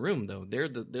professionals in the room, though. They're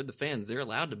the fans. They're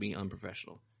allowed to be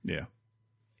unprofessional. Yeah.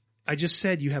 I just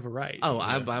said you have a right. Oh,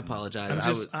 I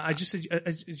apologize. I just said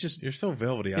it's just. You're so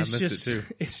velvety. I missed it too.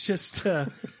 It's just kind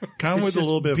of with a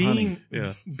little bit of honey.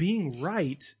 Being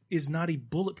right is not a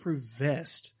bulletproof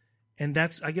vest, and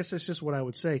I guess that's just what I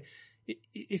would say.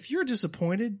 If you're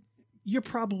disappointed, you're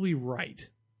probably right.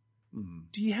 Mm.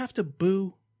 Do you have to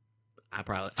boo? I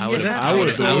would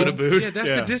have booed. Yeah, that's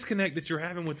the disconnect that you're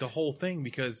having with the whole thing,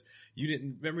 because you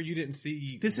didn't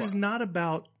see. This is not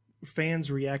about fans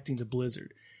reacting to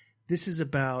Blizzard. This is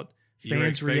about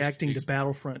fans reacting to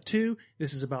Battlefront 2.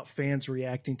 This is about fans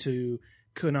reacting to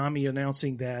Konami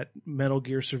announcing that Metal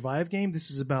Gear Survive game.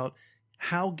 This is about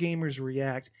how gamers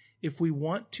react. If we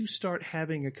want to start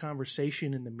having a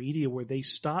conversation in the media where they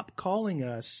stop calling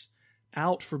us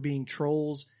out for being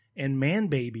trolls and man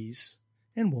babies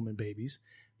and woman babies,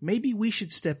 maybe we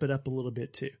should step it up a little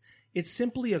bit too. It's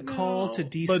simply a call to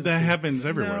decency. But that happens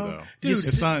everywhere, though. Dude,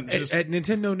 it's not just at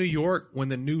Nintendo New York, when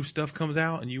the new stuff comes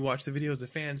out and you watch the videos of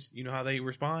fans, you know how they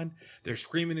respond? They're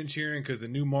screaming and cheering because the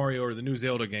new Mario or the new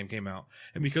Zelda game came out.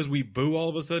 And because we boo all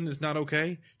of a sudden, it's not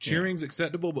okay? Cheering's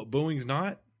acceptable, but booing's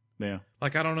not? Yeah.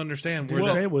 Like, I don't understand where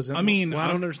Didn't say that, it wasn't. I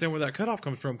don't understand where that cutoff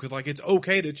comes from. Cause like, it's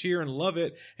okay to cheer and love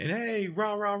it. And hey,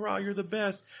 rah, rah, rah, you're the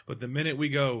best. But the minute we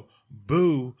go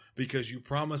boo because you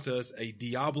promised us a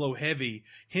Diablo heavy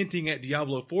hinting at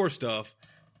Diablo 4 stuff,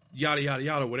 yada, yada,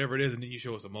 yada, whatever it is. And then you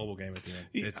show us a mobile game at the end.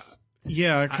 It's,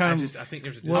 Yeah, I think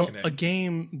there's a disconnect. a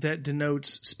game that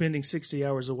denotes spending 60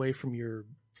 hours away from your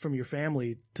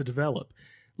family to develop.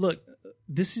 Look,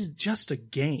 this is just a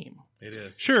game. It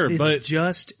is. Sure, It's but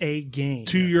just a game.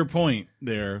 to your point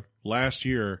there, last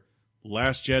year,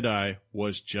 Last Jedi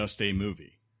was just a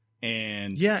movie.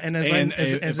 And Yeah, and as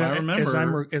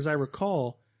I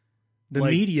recall, the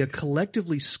media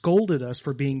collectively scolded us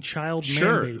for being child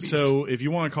man babies. So if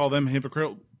you want to call them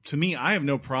hypocritical, to me, I have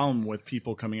no problem with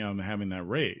people coming out and having that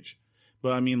rage.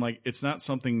 But I mean, like, it's not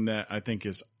something that I think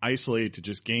is isolated to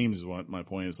just games is what my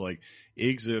point is. Like, it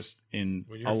exists in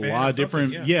a lot of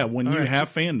different, when you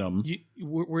have fandom.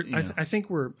 I think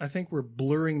we're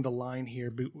blurring the line here,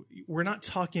 but we're not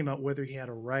talking about whether he had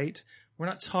a right. We're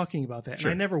not talking about that. Sure.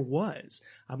 And I never was.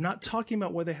 I'm not talking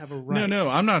about whether they have a right. No,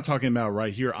 I'm not talking about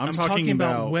right here. I'm talking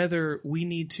about whether we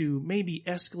need to maybe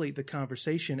escalate the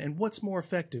conversation and what's more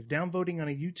effective, downvoting on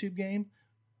a YouTube game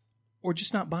or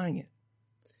just not buying it.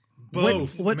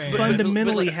 Both. What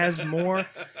fundamentally has more?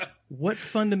 What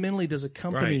fundamentally does a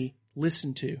company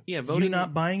listen to? Yeah, voting, you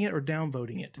not buying it or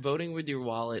downvoting it. Voting with your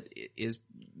wallet is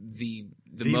the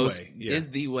most way, is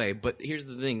the way. But here's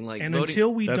the thing: like, and voting,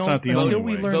 until we that's not the only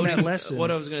way. learn that lesson, what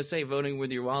I was going to say, voting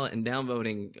with your wallet and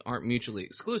downvoting aren't mutually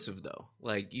exclusive, though.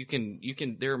 Like, you can.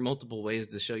 There are multiple ways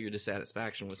to show your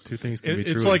dissatisfaction with two things can be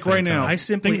true. It's at like the same right now. time. I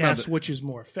simply asked which is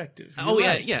more effective. You're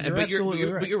right. but absolutely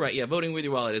you're right. Yeah, voting with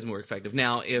your wallet is more effective.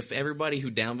 Now, if everybody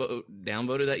who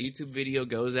downvoted that YouTube video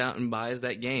goes out and buys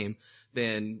that game,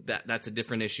 then that's a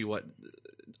different issue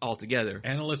altogether.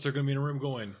 Analysts are going to be in a room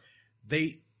going,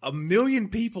 1 million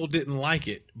people didn't like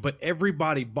it, but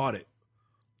everybody bought it.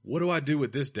 What do I do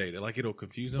with this data? Like, it'll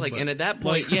confuse them. Like, and at that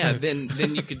point,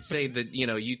 then you could say that,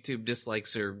 YouTube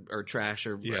dislikes are trash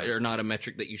or not a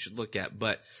metric that you should look at.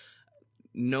 But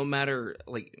no matter,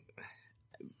 like,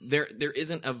 there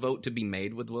isn't a vote to be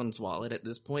made with one's wallet at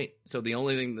this point. So the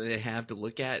only thing that they have to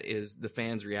look at is the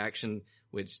fans' reaction,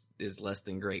 which is less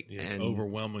than great. Yeah, it's and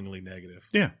overwhelmingly negative.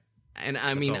 Yeah. And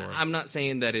I mean, I'm not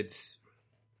saying that it's,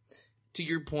 to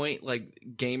your point, like,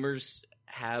 gamers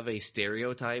have a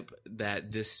stereotype that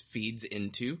this feeds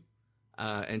into.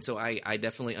 And so I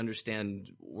definitely understand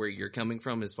where you're coming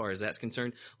from as far as that's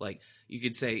concerned. Like, you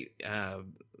could say,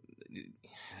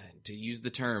 to use the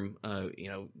term,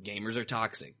 gamers are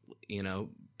toxic,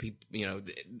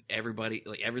 everybody,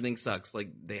 like, everything sucks. Like,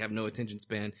 they have no attention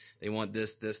span. They want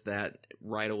this, that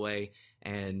right away.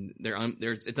 And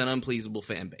it's an unpleasable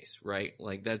fan base, right?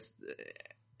 Like, that's,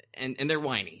 and they're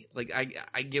whiny. Like,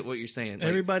 I get what you're saying. Like,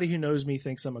 everybody who knows me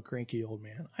thinks I'm a cranky old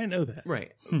man. I know that.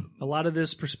 Right. A lot of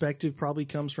this perspective probably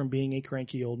comes from being a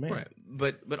cranky old man. Right.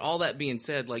 But all that being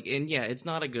said, like, and yeah, it's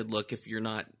not a good look if you're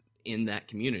not in that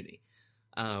community.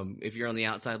 If you're on the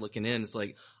outside looking in, it's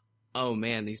like, oh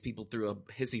man, these people threw a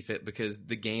hissy fit because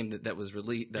the game that was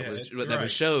released,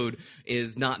 was showed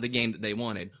is not the game that they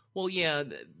wanted. Well, yeah,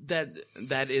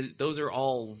 that is, those are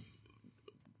all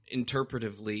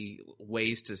interpretively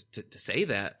ways to say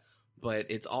that, but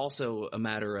it's also a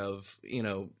matter of,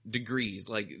 degrees.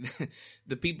 Like,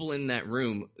 the people in that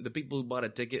room, the people who bought a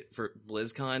ticket for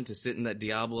BlizzCon to sit in that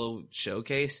Diablo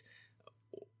showcase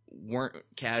weren't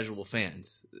casual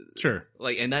fans. Sure.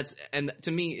 Like, and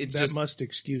to me, it's that must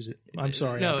excuse it. I'm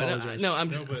sorry.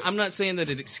 I'm not saying that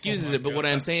it excuses it, but what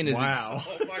I'm saying is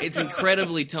it's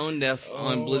incredibly tone deaf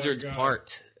on Blizzard's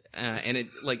part. And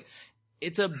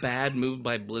it's a bad move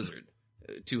by Blizzard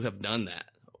to have done that.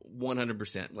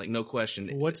 100%. Like, no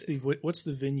question. What's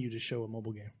the venue to show a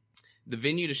mobile game? The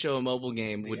venue to show a mobile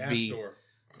game would be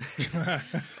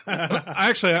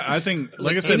Actually, I think,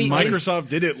 like I said, Microsoft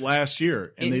did it last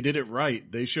year, and they did it right.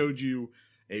 They showed you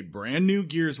a brand new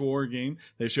Gears War game.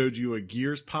 They showed you a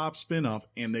Gears Pop spinoff,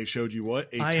 and they showed you a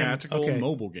tactical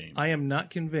mobile game. I am not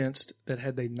convinced that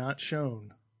had they not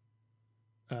shown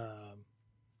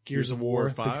Gears of War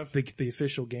 5, the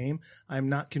official game, I'm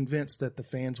not convinced that the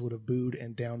fans would have booed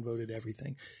and downvoted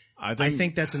everything. I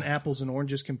think that's an apples and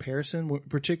oranges comparison,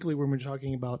 particularly when we're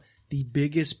talking about the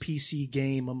biggest PC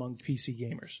game among PC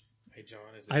gamers. Hey, John,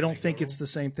 I don't think it's the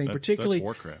same thing, that's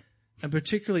Warcraft. And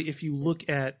particularly if you look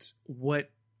at what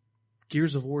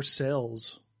Gears of War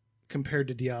sells compared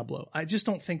to Diablo. I just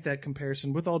don't think that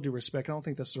comparison, with all due respect, I don't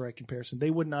think that's the right comparison.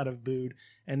 They would not have booed,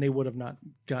 and they would have not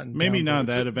gotten maybe not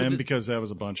that event because that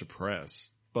was a bunch of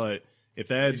press. But if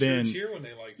that had been, cheer when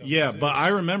they like something yeah, too. but I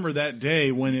remember that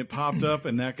day when it popped up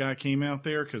and that guy came out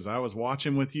there because I was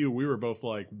watching with you. We were both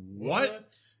like,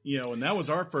 what? You know, and that was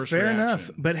our first Fair reaction.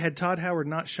 enough. But had Todd Howard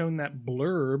not shown that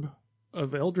blurb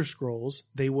of Elder Scrolls,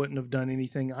 they wouldn't have done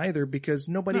anything either because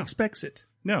nobody expects it.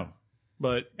 No.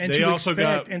 But And they also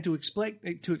got to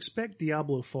expect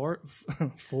Diablo 4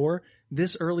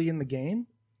 this early in the game.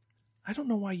 I don't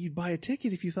know why you'd buy a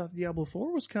ticket if you thought Diablo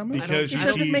 4 was coming. Because it you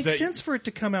doesn't make tease that- sense for it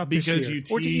to come out this because year you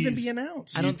or to even tease- be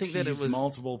announced. I don't think that it teased was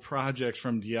multiple projects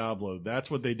from Diablo. That's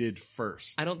what they did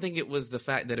first. I don't think it was the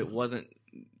fact that it wasn't,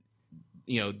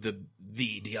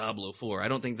 the Diablo 4. I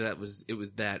don't think it was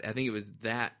that. I think it was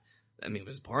that. I mean, it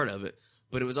was part of it,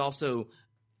 but it was also,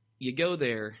 you go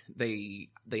there, they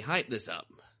hype this up,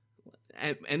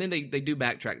 and then they do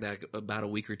backtrack that about a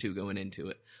week or two going into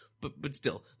it. But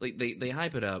still, like they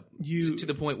hype it up to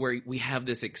the point where we have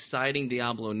this exciting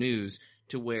Diablo news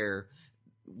to where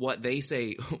what they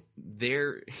say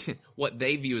what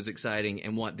they view as exciting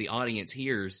and what the audience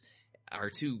hears are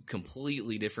two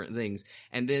completely different things.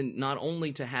 And then not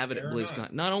only to have it at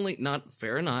BlizzCon, not only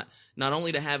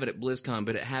to have it at BlizzCon,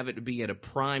 but have it to be at a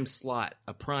prime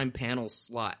panel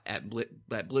slot at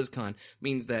BlizzCon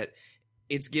means that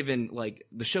it's given like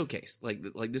the showcase, like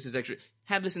this is extra.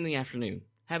 Have this in the afternoon.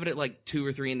 Have it at like 2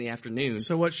 or 3 in the afternoon.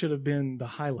 So what should have been the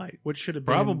highlight? What should have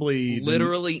been Probably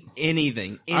literally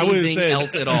anything say-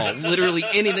 else at all. Literally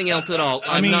anything else at all.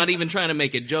 I'm not even trying to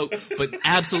make a joke, but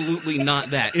absolutely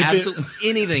not that. Absolutely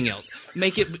anything else.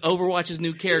 Make it Overwatch's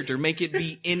new character. Make it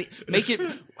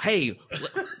hey,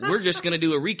 we're just going to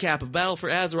do a recap of Battle for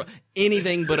Azeroth.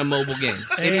 Anything but a mobile game.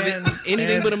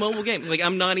 Anything but a mobile game. Like,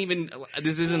 I'm not even,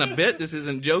 this isn't a bit, this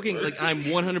isn't joking. Like, I'm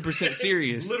 100%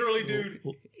 serious. Literally, dude,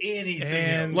 anything.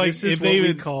 And Like, this is if what they we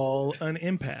would- call an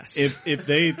impasse. if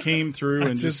they came through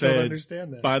and just don't said,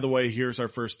 understand that. by the way, here's our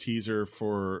first teaser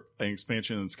for an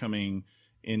expansion that's coming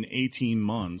in 18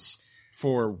 months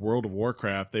for World of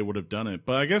Warcraft, they would have done it.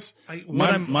 But I guess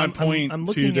my point I'm to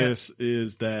looking this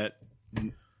is that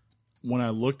when I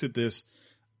looked at this,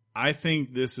 I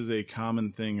think this is a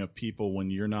common thing of people when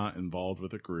you're not involved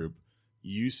with a group.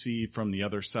 You see from the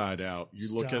other side out.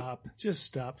 You look at. Just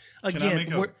stop. Can I make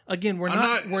We're I'm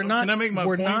not. not- We're not. can I make my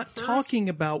we're point not first? talking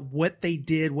about what they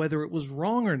did, whether it was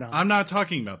wrong or not. I'm not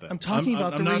talking about that. I'm talking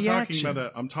about the I'm not talking reaction. about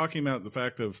that. I'm talking about the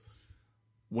fact of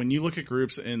when you look at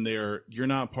groups and you're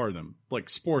not part of them, like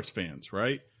sports fans,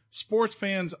 right? Sports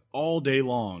fans all day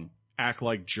long act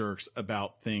like jerks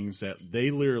about things that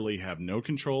they literally have no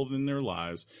control in their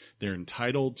lives. They're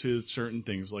entitled to certain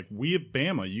things. Like we at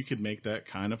Bama, you could make that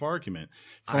kind of argument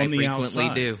from I the frequently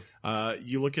outside. do.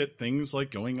 You look at things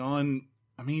like going on,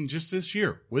 I mean, just this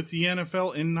year with the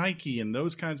NFL and Nike and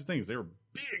those kinds of things. There were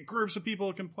big groups of people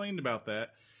who complained about that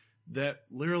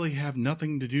literally have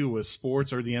nothing to do with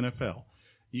sports or the NFL.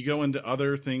 You go into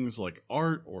other things like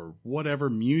art or whatever,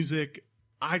 music.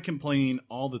 I complain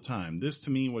all the time. This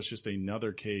to me was just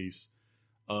another case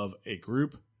of a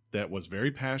group that was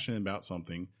very passionate about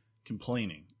something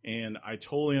complaining. And I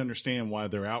totally understand why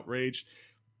they're outraged.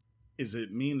 Does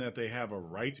it mean that they have a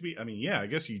right to be? I mean, yeah, I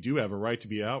guess you do have a right to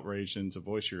be outraged and to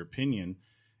voice your opinion.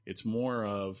 It's more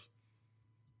of,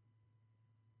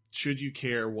 should you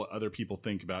care what other people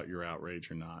think about your outrage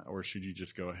or not? Or should you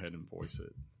just go ahead and voice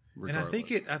it? Regardless?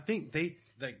 And I think they,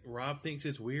 like Rob thinks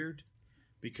it's weird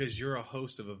because you're a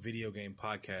host of a video game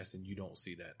podcast and you don't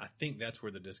see that. I think that's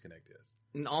where the disconnect is.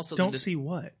 And also Don't see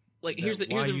what. like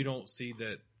Why you don't see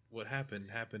that what happened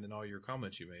in all your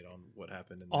comments you made on what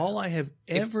happened. All I have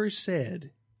ever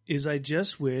said is I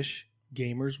just wish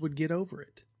gamers would get over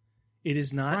it. It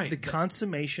is not Right, the but-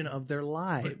 consummation of their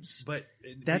lives. But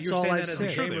That's you're all saying I've that as said.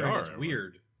 a Sure they gamer, and are. it's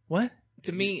weird. What?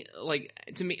 to me,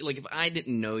 if I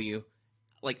didn't know you,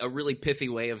 like a really pithy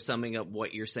way of summing up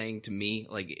what you're saying to me,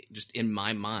 like just in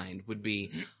my mind would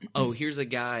be, oh, here's a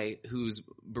guy who's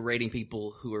berating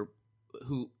people who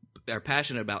are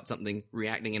passionate about something,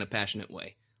 reacting in a passionate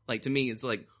way. Like to me, it's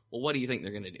like, well, what do you think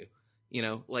they're going to do? You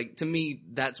know, like to me,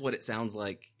 that's what it sounds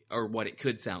like, or what it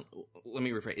could sound. Let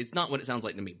me rephrase. It's not what it sounds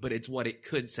like to me, but it's what it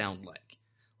could sound like.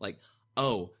 Like,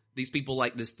 oh, these people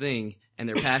like this thing and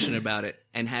they're passionate about it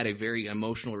and had a very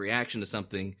emotional reaction to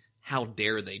something. How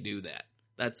dare they do that?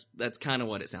 That's kind of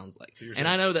what it sounds like. So you're and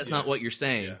saying- I know that's yeah. not what you're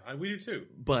saying, Yeah, we do too.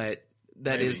 but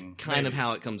that is Maybe. kind of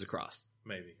how it comes across.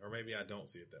 Maybe. Or maybe I don't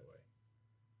see it that way.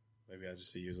 Maybe I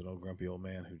just see you as an old grumpy old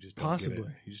man who just Possibly. don't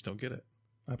get it. You just don't get it.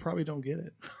 I probably don't get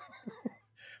it.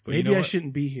 But Maybe you know I what?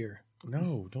 shouldn't be here.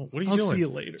 No, don't. What are you I'll doing? see you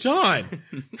later. John!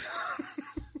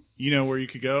 You know where you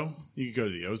could go? You could go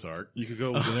to the Ozark. You could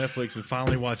go to Netflix and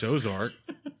finally watch Ozark.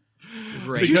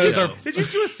 Great Because show. our- Did you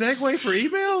do a segue for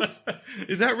emails?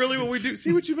 Is that really what we do?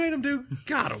 See what you made them do?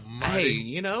 God almighty. Hey,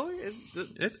 you know,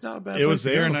 It's not a bad It was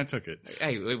place to there go. and I took it.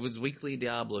 hey, it was weekly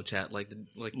Diablo chat, like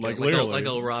Literally.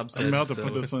 old Rob said. I'm about to so,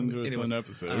 put this into its anyway. own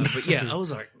episode. But yeah,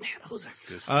 Ozark, man,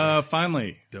 Ozark.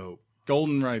 Finally, Dope.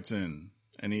 Golden writes in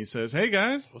and he says, "Hey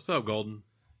guys, What's up, Golden?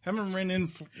 haven't written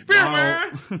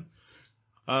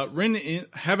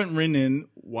in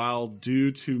while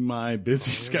due to my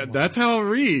busy schedule." That's how it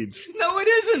reads. No, it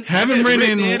isn't. Haven't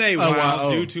written in a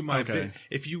while due to my okay.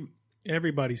 if you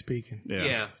Everybody speaking.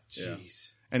 Yeah.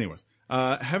 jeez. Anyways,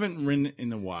 haven't written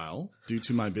in a while due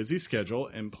to my busy schedule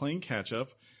and playing catch up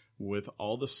with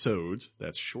all the sods.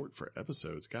 That's short for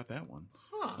episodes. Got that one.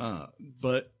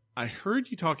 But I heard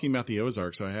you talking about the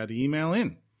Ozark, so I had to email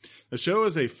in. The show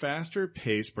is a faster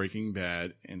paced Breaking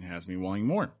Bad and has me wanting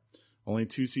more. Only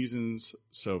 2 seasons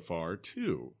so far,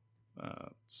 too.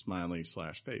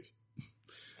 Smiley/face.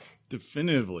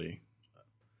 Definitely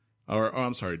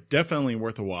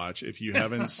worth a watch if you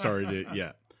haven't started it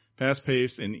yet. Fast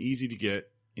paced and easy to get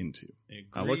into.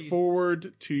 I look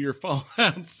forward to your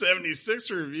Fallout 76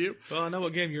 review. Well, I know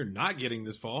what game you're not getting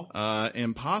this fall.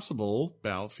 And possible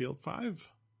Battlefield 5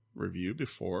 review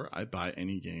before I buy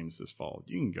any games this fall.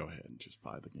 You can go ahead and just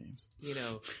buy the games. You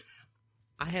know,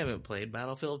 I haven't played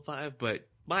Battlefield 5, but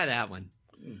buy that one.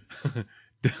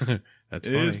 That's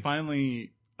It funny. is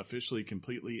finally officially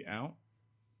completely out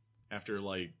after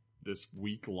like this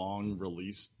week-long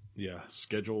release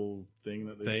schedule thing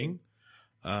that they did.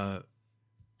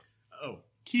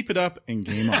 Keep it up and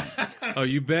game on. Oh,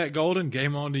 you bet, Golden.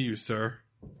 Game on to you, sir.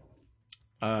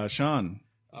 Sean.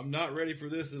 I'm not ready for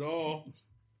this at all,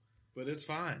 but it's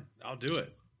fine. I'll do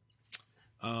it.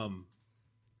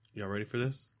 Y'all ready for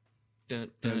this? I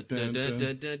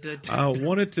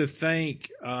wanted to thank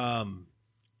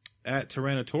at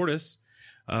Tyrannotortoise.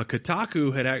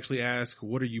 Kotaku had actually asked,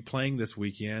 "What are you playing this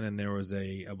weekend?" And there was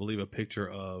I believe, a picture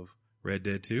of Red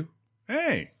Dead 2.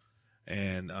 Hey.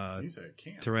 And He said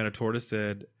can't. Tyrannotortoise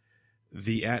said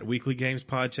the at Weekly Games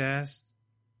podcast,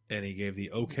 and he gave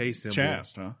the OK symbol.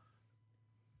 Chast, huh?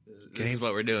 This is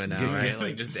what we're doing now, Game- right?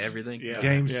 Like just everything. Yeah.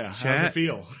 Games yeah. How's chat. it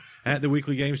feel? At the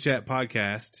Weekly Games Chat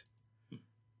podcast,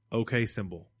 OK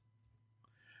symbol.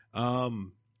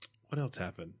 What else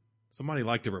happened? Somebody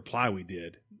liked the reply we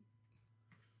did.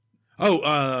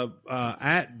 Oh,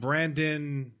 at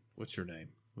Brandon, what's your name?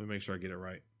 Let me make sure I get it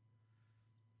right.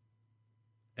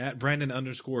 At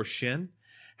Brandon_Shin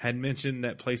had mentioned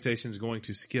that PlayStation's going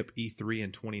to skip E3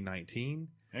 in 2019.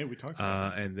 Hey, we talked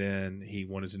about And then he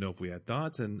wanted to know if we had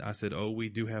thoughts, and I said, "Oh, we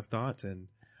do have thoughts." And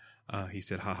he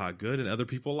said, "Haha, good." And other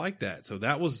people like that. So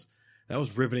that was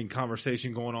riveting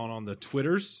conversation going on the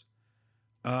Twitters.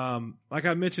 Like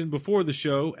I mentioned before the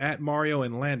show, at Mario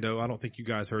and Lando, I don't think you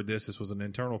guys heard this. This was an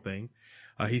internal thing.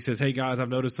 He says, "Hey guys, I've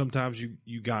noticed sometimes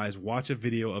you guys watch a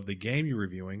video of the game you're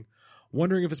reviewing.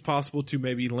 Wondering if it's possible to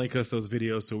maybe link us those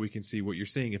videos so we can see what you're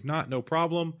seeing. If not, no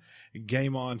problem.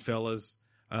 Game on, fellas."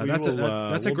 That's a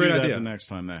great do that idea. the next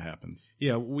time that happens.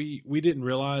 Yeah, we didn't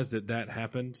realize that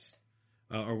happens.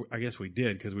 Or I guess we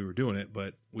did because we were doing it,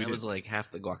 but That was like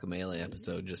half the Guacamelee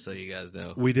episode, just so you guys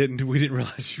know. we didn't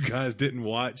realize you guys didn't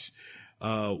watch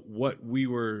what we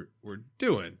were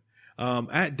doing.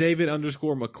 At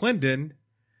David_McClendon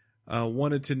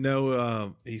wanted to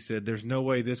know, he said, "There's no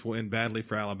way this will end badly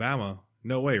for Alabama."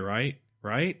 No way, right?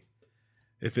 Right?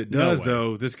 If it does,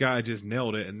 though, this guy just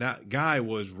nailed it. And that guy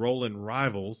was Roland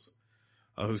Rivals,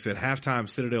 who said halftime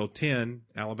Citadel 10,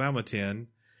 Alabama 10,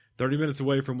 30 minutes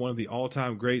away from one of the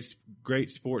all-time great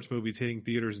sports movies hitting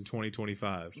theaters in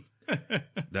 2025.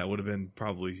 That would have been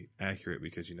probably accurate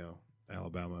because,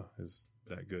 Alabama is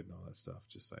that good and all that stuff.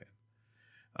 Just saying.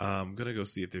 I'm going to go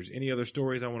see if there's any other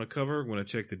stories I want to cover. I'm going to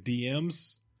check the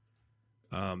DMs.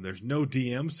 There's no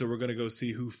DMs, so we're going to go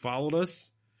see who followed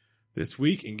us this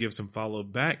week and give some follow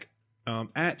back.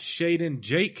 At Shaden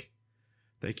Jake,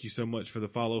 thank you so much for the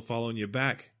following you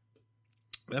back.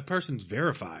 That person's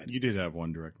verified. You did have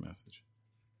one direct message.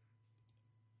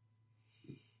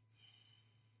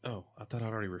 Oh, I thought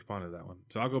I'd already responded to that one.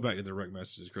 So I'll go back to the direct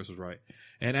messages. Chris was right.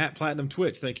 And at Platinum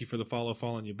Twitch, thank you for the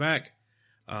following you back.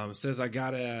 Says I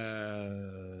got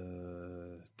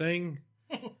a thing.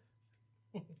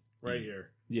 Right here.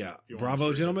 Yeah. You want Bravo,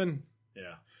 to share gentlemen.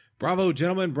 Yeah. Bravo,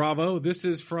 gentlemen. Bravo. This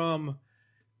is from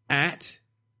at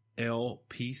El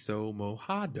Piso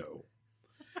Mojado.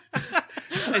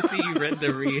 I see you read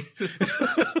the read.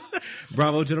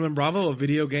 Bravo, gentlemen. Bravo. A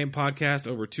video game podcast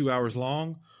over 2 hours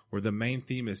long where the main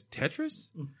theme is Tetris.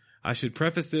 I should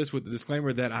preface this with the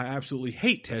disclaimer that I absolutely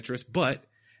hate Tetris, but,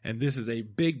 and this is a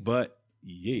big but,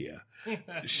 Yeah.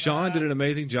 Sean did an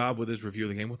amazing job with his review of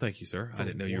the game. Well, thank you, sir. I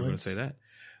didn't know you were going to say that.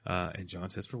 And John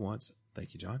says for once.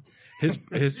 Thank you, John.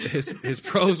 His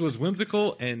prose was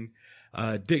whimsical and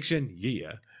diction,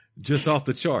 just off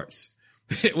the charts.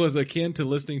 It was akin to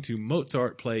listening to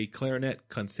Mozart play clarinet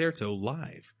concerto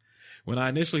live. When I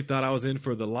initially thought I was in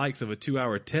for the likes of a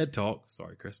 2-hour TED Talk,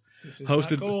 sorry, Chris,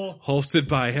 hosted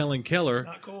by Helen Keller,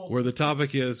 where the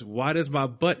topic is, why does my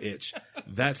butt itch?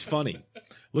 That's funny.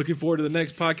 Looking forward to the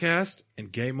next podcast, and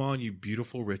game on, you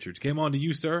beautiful Richards. Game on to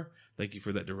you, sir. Thank you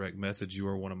for that direct message. You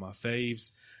are one of my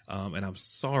faves. And I'm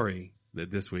sorry that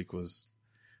this week was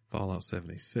Fallout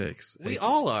 76. We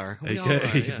all are.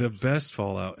 Yeah. The best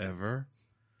Fallout ever.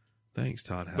 Thanks,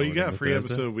 Todd Howard. But you got a free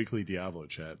episode of Weekly Diablo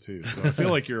Chat, too. So I feel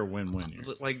like you're a win-win here.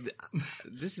 Like,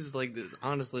 this is like,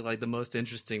 honestly, like the most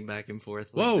interesting back and forth.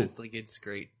 Whoa. Like, it's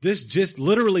great. This just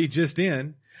literally just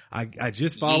in. I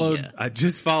just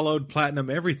followed Platinum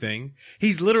Everything.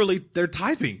 They're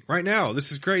typing right now.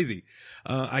 This is crazy.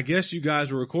 I guess you guys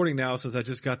are recording now since I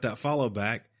just got that follow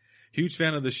back. Huge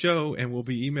fan of the show and will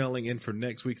be emailing in for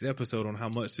next week's episode on how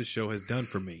much this show has done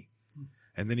for me.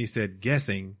 And then he said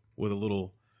guessing with a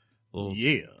little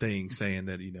thing saying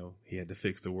that, he had to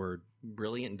fix the word.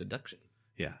 Brilliant deduction.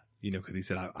 Yeah. Cause he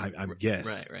said, I'm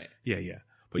guess. Right. Yeah.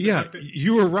 But yeah,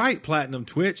 you were right, Platinum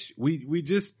Twitch. We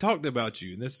just talked about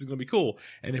you and this is going to be cool.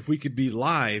 And if we could be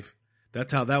live,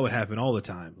 that's how that would happen all the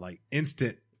time. Like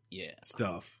instant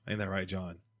stuff. Ain't that right,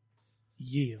 John?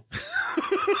 Yeah.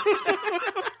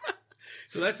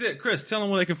 So that's it. Chris, tell them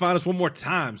where they can find us one more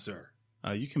time, sir.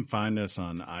 You can find us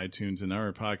on iTunes and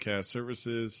other podcast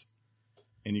services.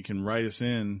 And you can write us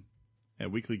in at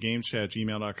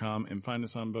weeklygameschat@gmail.com and find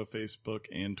us on both Facebook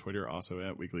and Twitter, also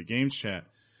at Weekly Games Chat.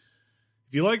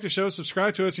 If you like the show,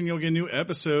 subscribe to us and you'll get a new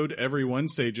episode every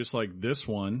Wednesday, just like this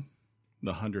one,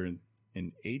 the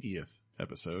 180th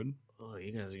episode. Oh,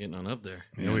 you guys are getting on up there.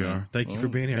 Here we are. Thank you for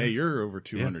being here. Hey, you're over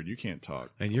 200. You can't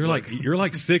talk. And you're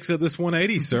like 6 of this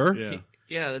 180, sir. Yeah.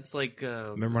 Yeah, that's like,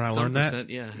 remember when I learned that?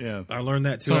 Yeah. I learned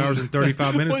that 2 hours and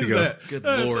 35 minutes ago. That? Good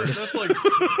Lord. That's like,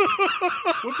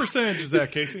 what percentage is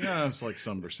that, Casey? It's like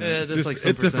some percentage. Yeah, that's like some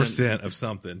it's a percent of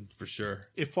something for sure.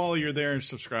 If while you're there and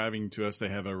subscribing to us, they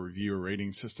have a review or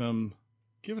rating system,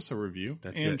 give us a review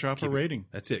and drop a rating.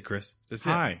 That's it, Chris. That's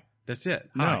Hi. it. That's it.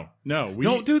 No.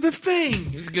 Don't do the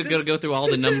thing. You're going to go through all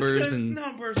the numbers and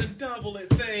double it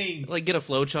thing. Like get a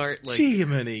flow chart. Like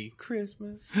Jiminy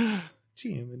Christmas.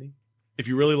 Jiminy. If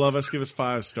you really love us, give us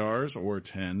 5 stars or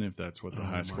 10 if that's what the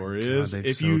high score is.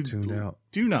 If you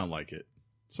do not like it,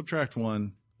 subtract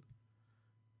 1,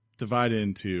 divide it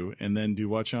in 2, and then do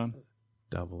what, Sean?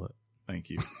 Double it. Thank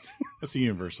you. That's the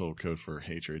universal code for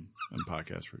hatred and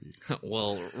podcast reviews.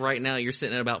 Well, right now you're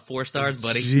sitting at about 4 stars,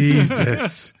 buddy.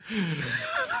 Jesus.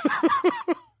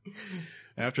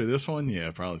 After this one,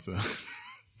 yeah, probably so.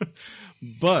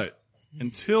 But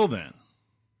until then,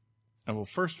 I will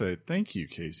first say thank you,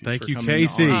 Casey. Thank you, coming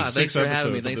Casey. on Thanks for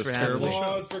having me. episodes of Thanks this for having me. terrible show.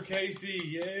 Applause for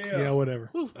Casey. Yeah,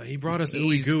 whatever. He brought us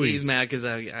ooey gooey. He's mad because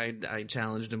I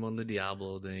challenged him on the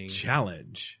Diablo thing.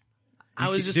 Challenge. I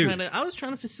was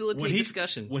trying to facilitate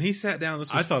discussion. When he sat down,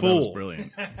 this was I thought full that was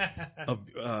brilliant. of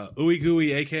ooey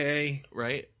gooey, aka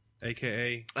Right?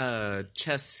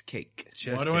 Chess cake.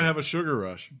 Why do I have a sugar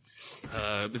rush?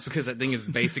 It's because that thing is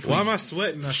basically. Why am I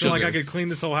sweating? I feel like I could clean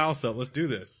this whole house up. Let's do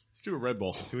this. Let's do a Red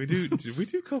Bull. Did we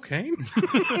do cocaine?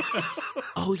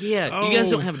 Oh yeah, you guys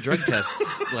don't have drug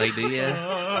tests, like, do you?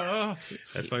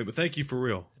 That's funny, but thank you for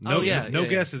real. No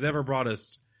guest has ever brought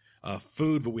us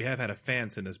food, but we have had a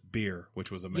fan send us beer,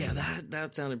 which was amazing. Yeah,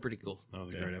 that sounded pretty cool. That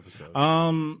was a great episode.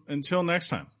 Until next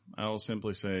time, I will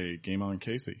simply say game on,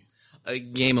 Casey.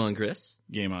 Game on, Chris.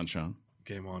 Game on, Sean.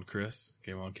 Game on, Chris.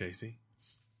 Game on, Casey.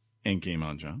 And game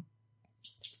on, John.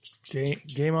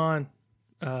 Game on,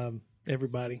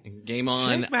 everybody. Game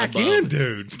on. Check back in,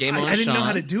 dude. Game on, I didn't Sean. know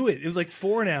how to do it. It was like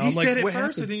 4 now. He said it what first,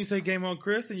 happened? and then you say game on,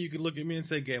 Chris, and you could look at me and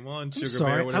say game on, Sugar I'm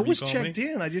sorry. Bear, whatever I was you call checked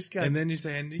me. in. I just got. And then you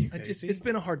say, and you, Casey. it's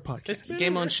been a hard podcast.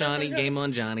 Game on, Shawnee. Game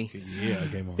on, Johnny. Yeah,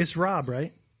 game on. It's Rob,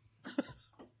 right?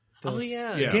 Oh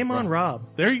yeah. Yeah. Game on,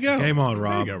 Rob. There you go. Game on,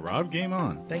 Rob. There you go, Rob. Game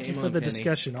on. Thank Game you for on, the Penny.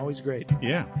 discussion. Always great.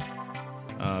 Yeah.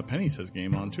 Penny says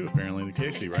game on too, apparently to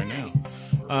Casey right now.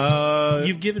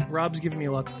 Rob's given me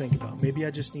a lot to think about. Maybe I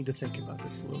just need to think about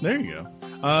this a little bit. There you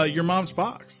go. Your mom's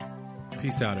box.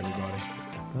 Peace out, everybody.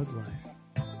 Bug life.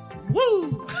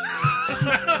 Woo!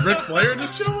 Ric Flair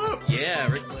just show up.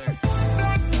 Yeah, Ric Flair.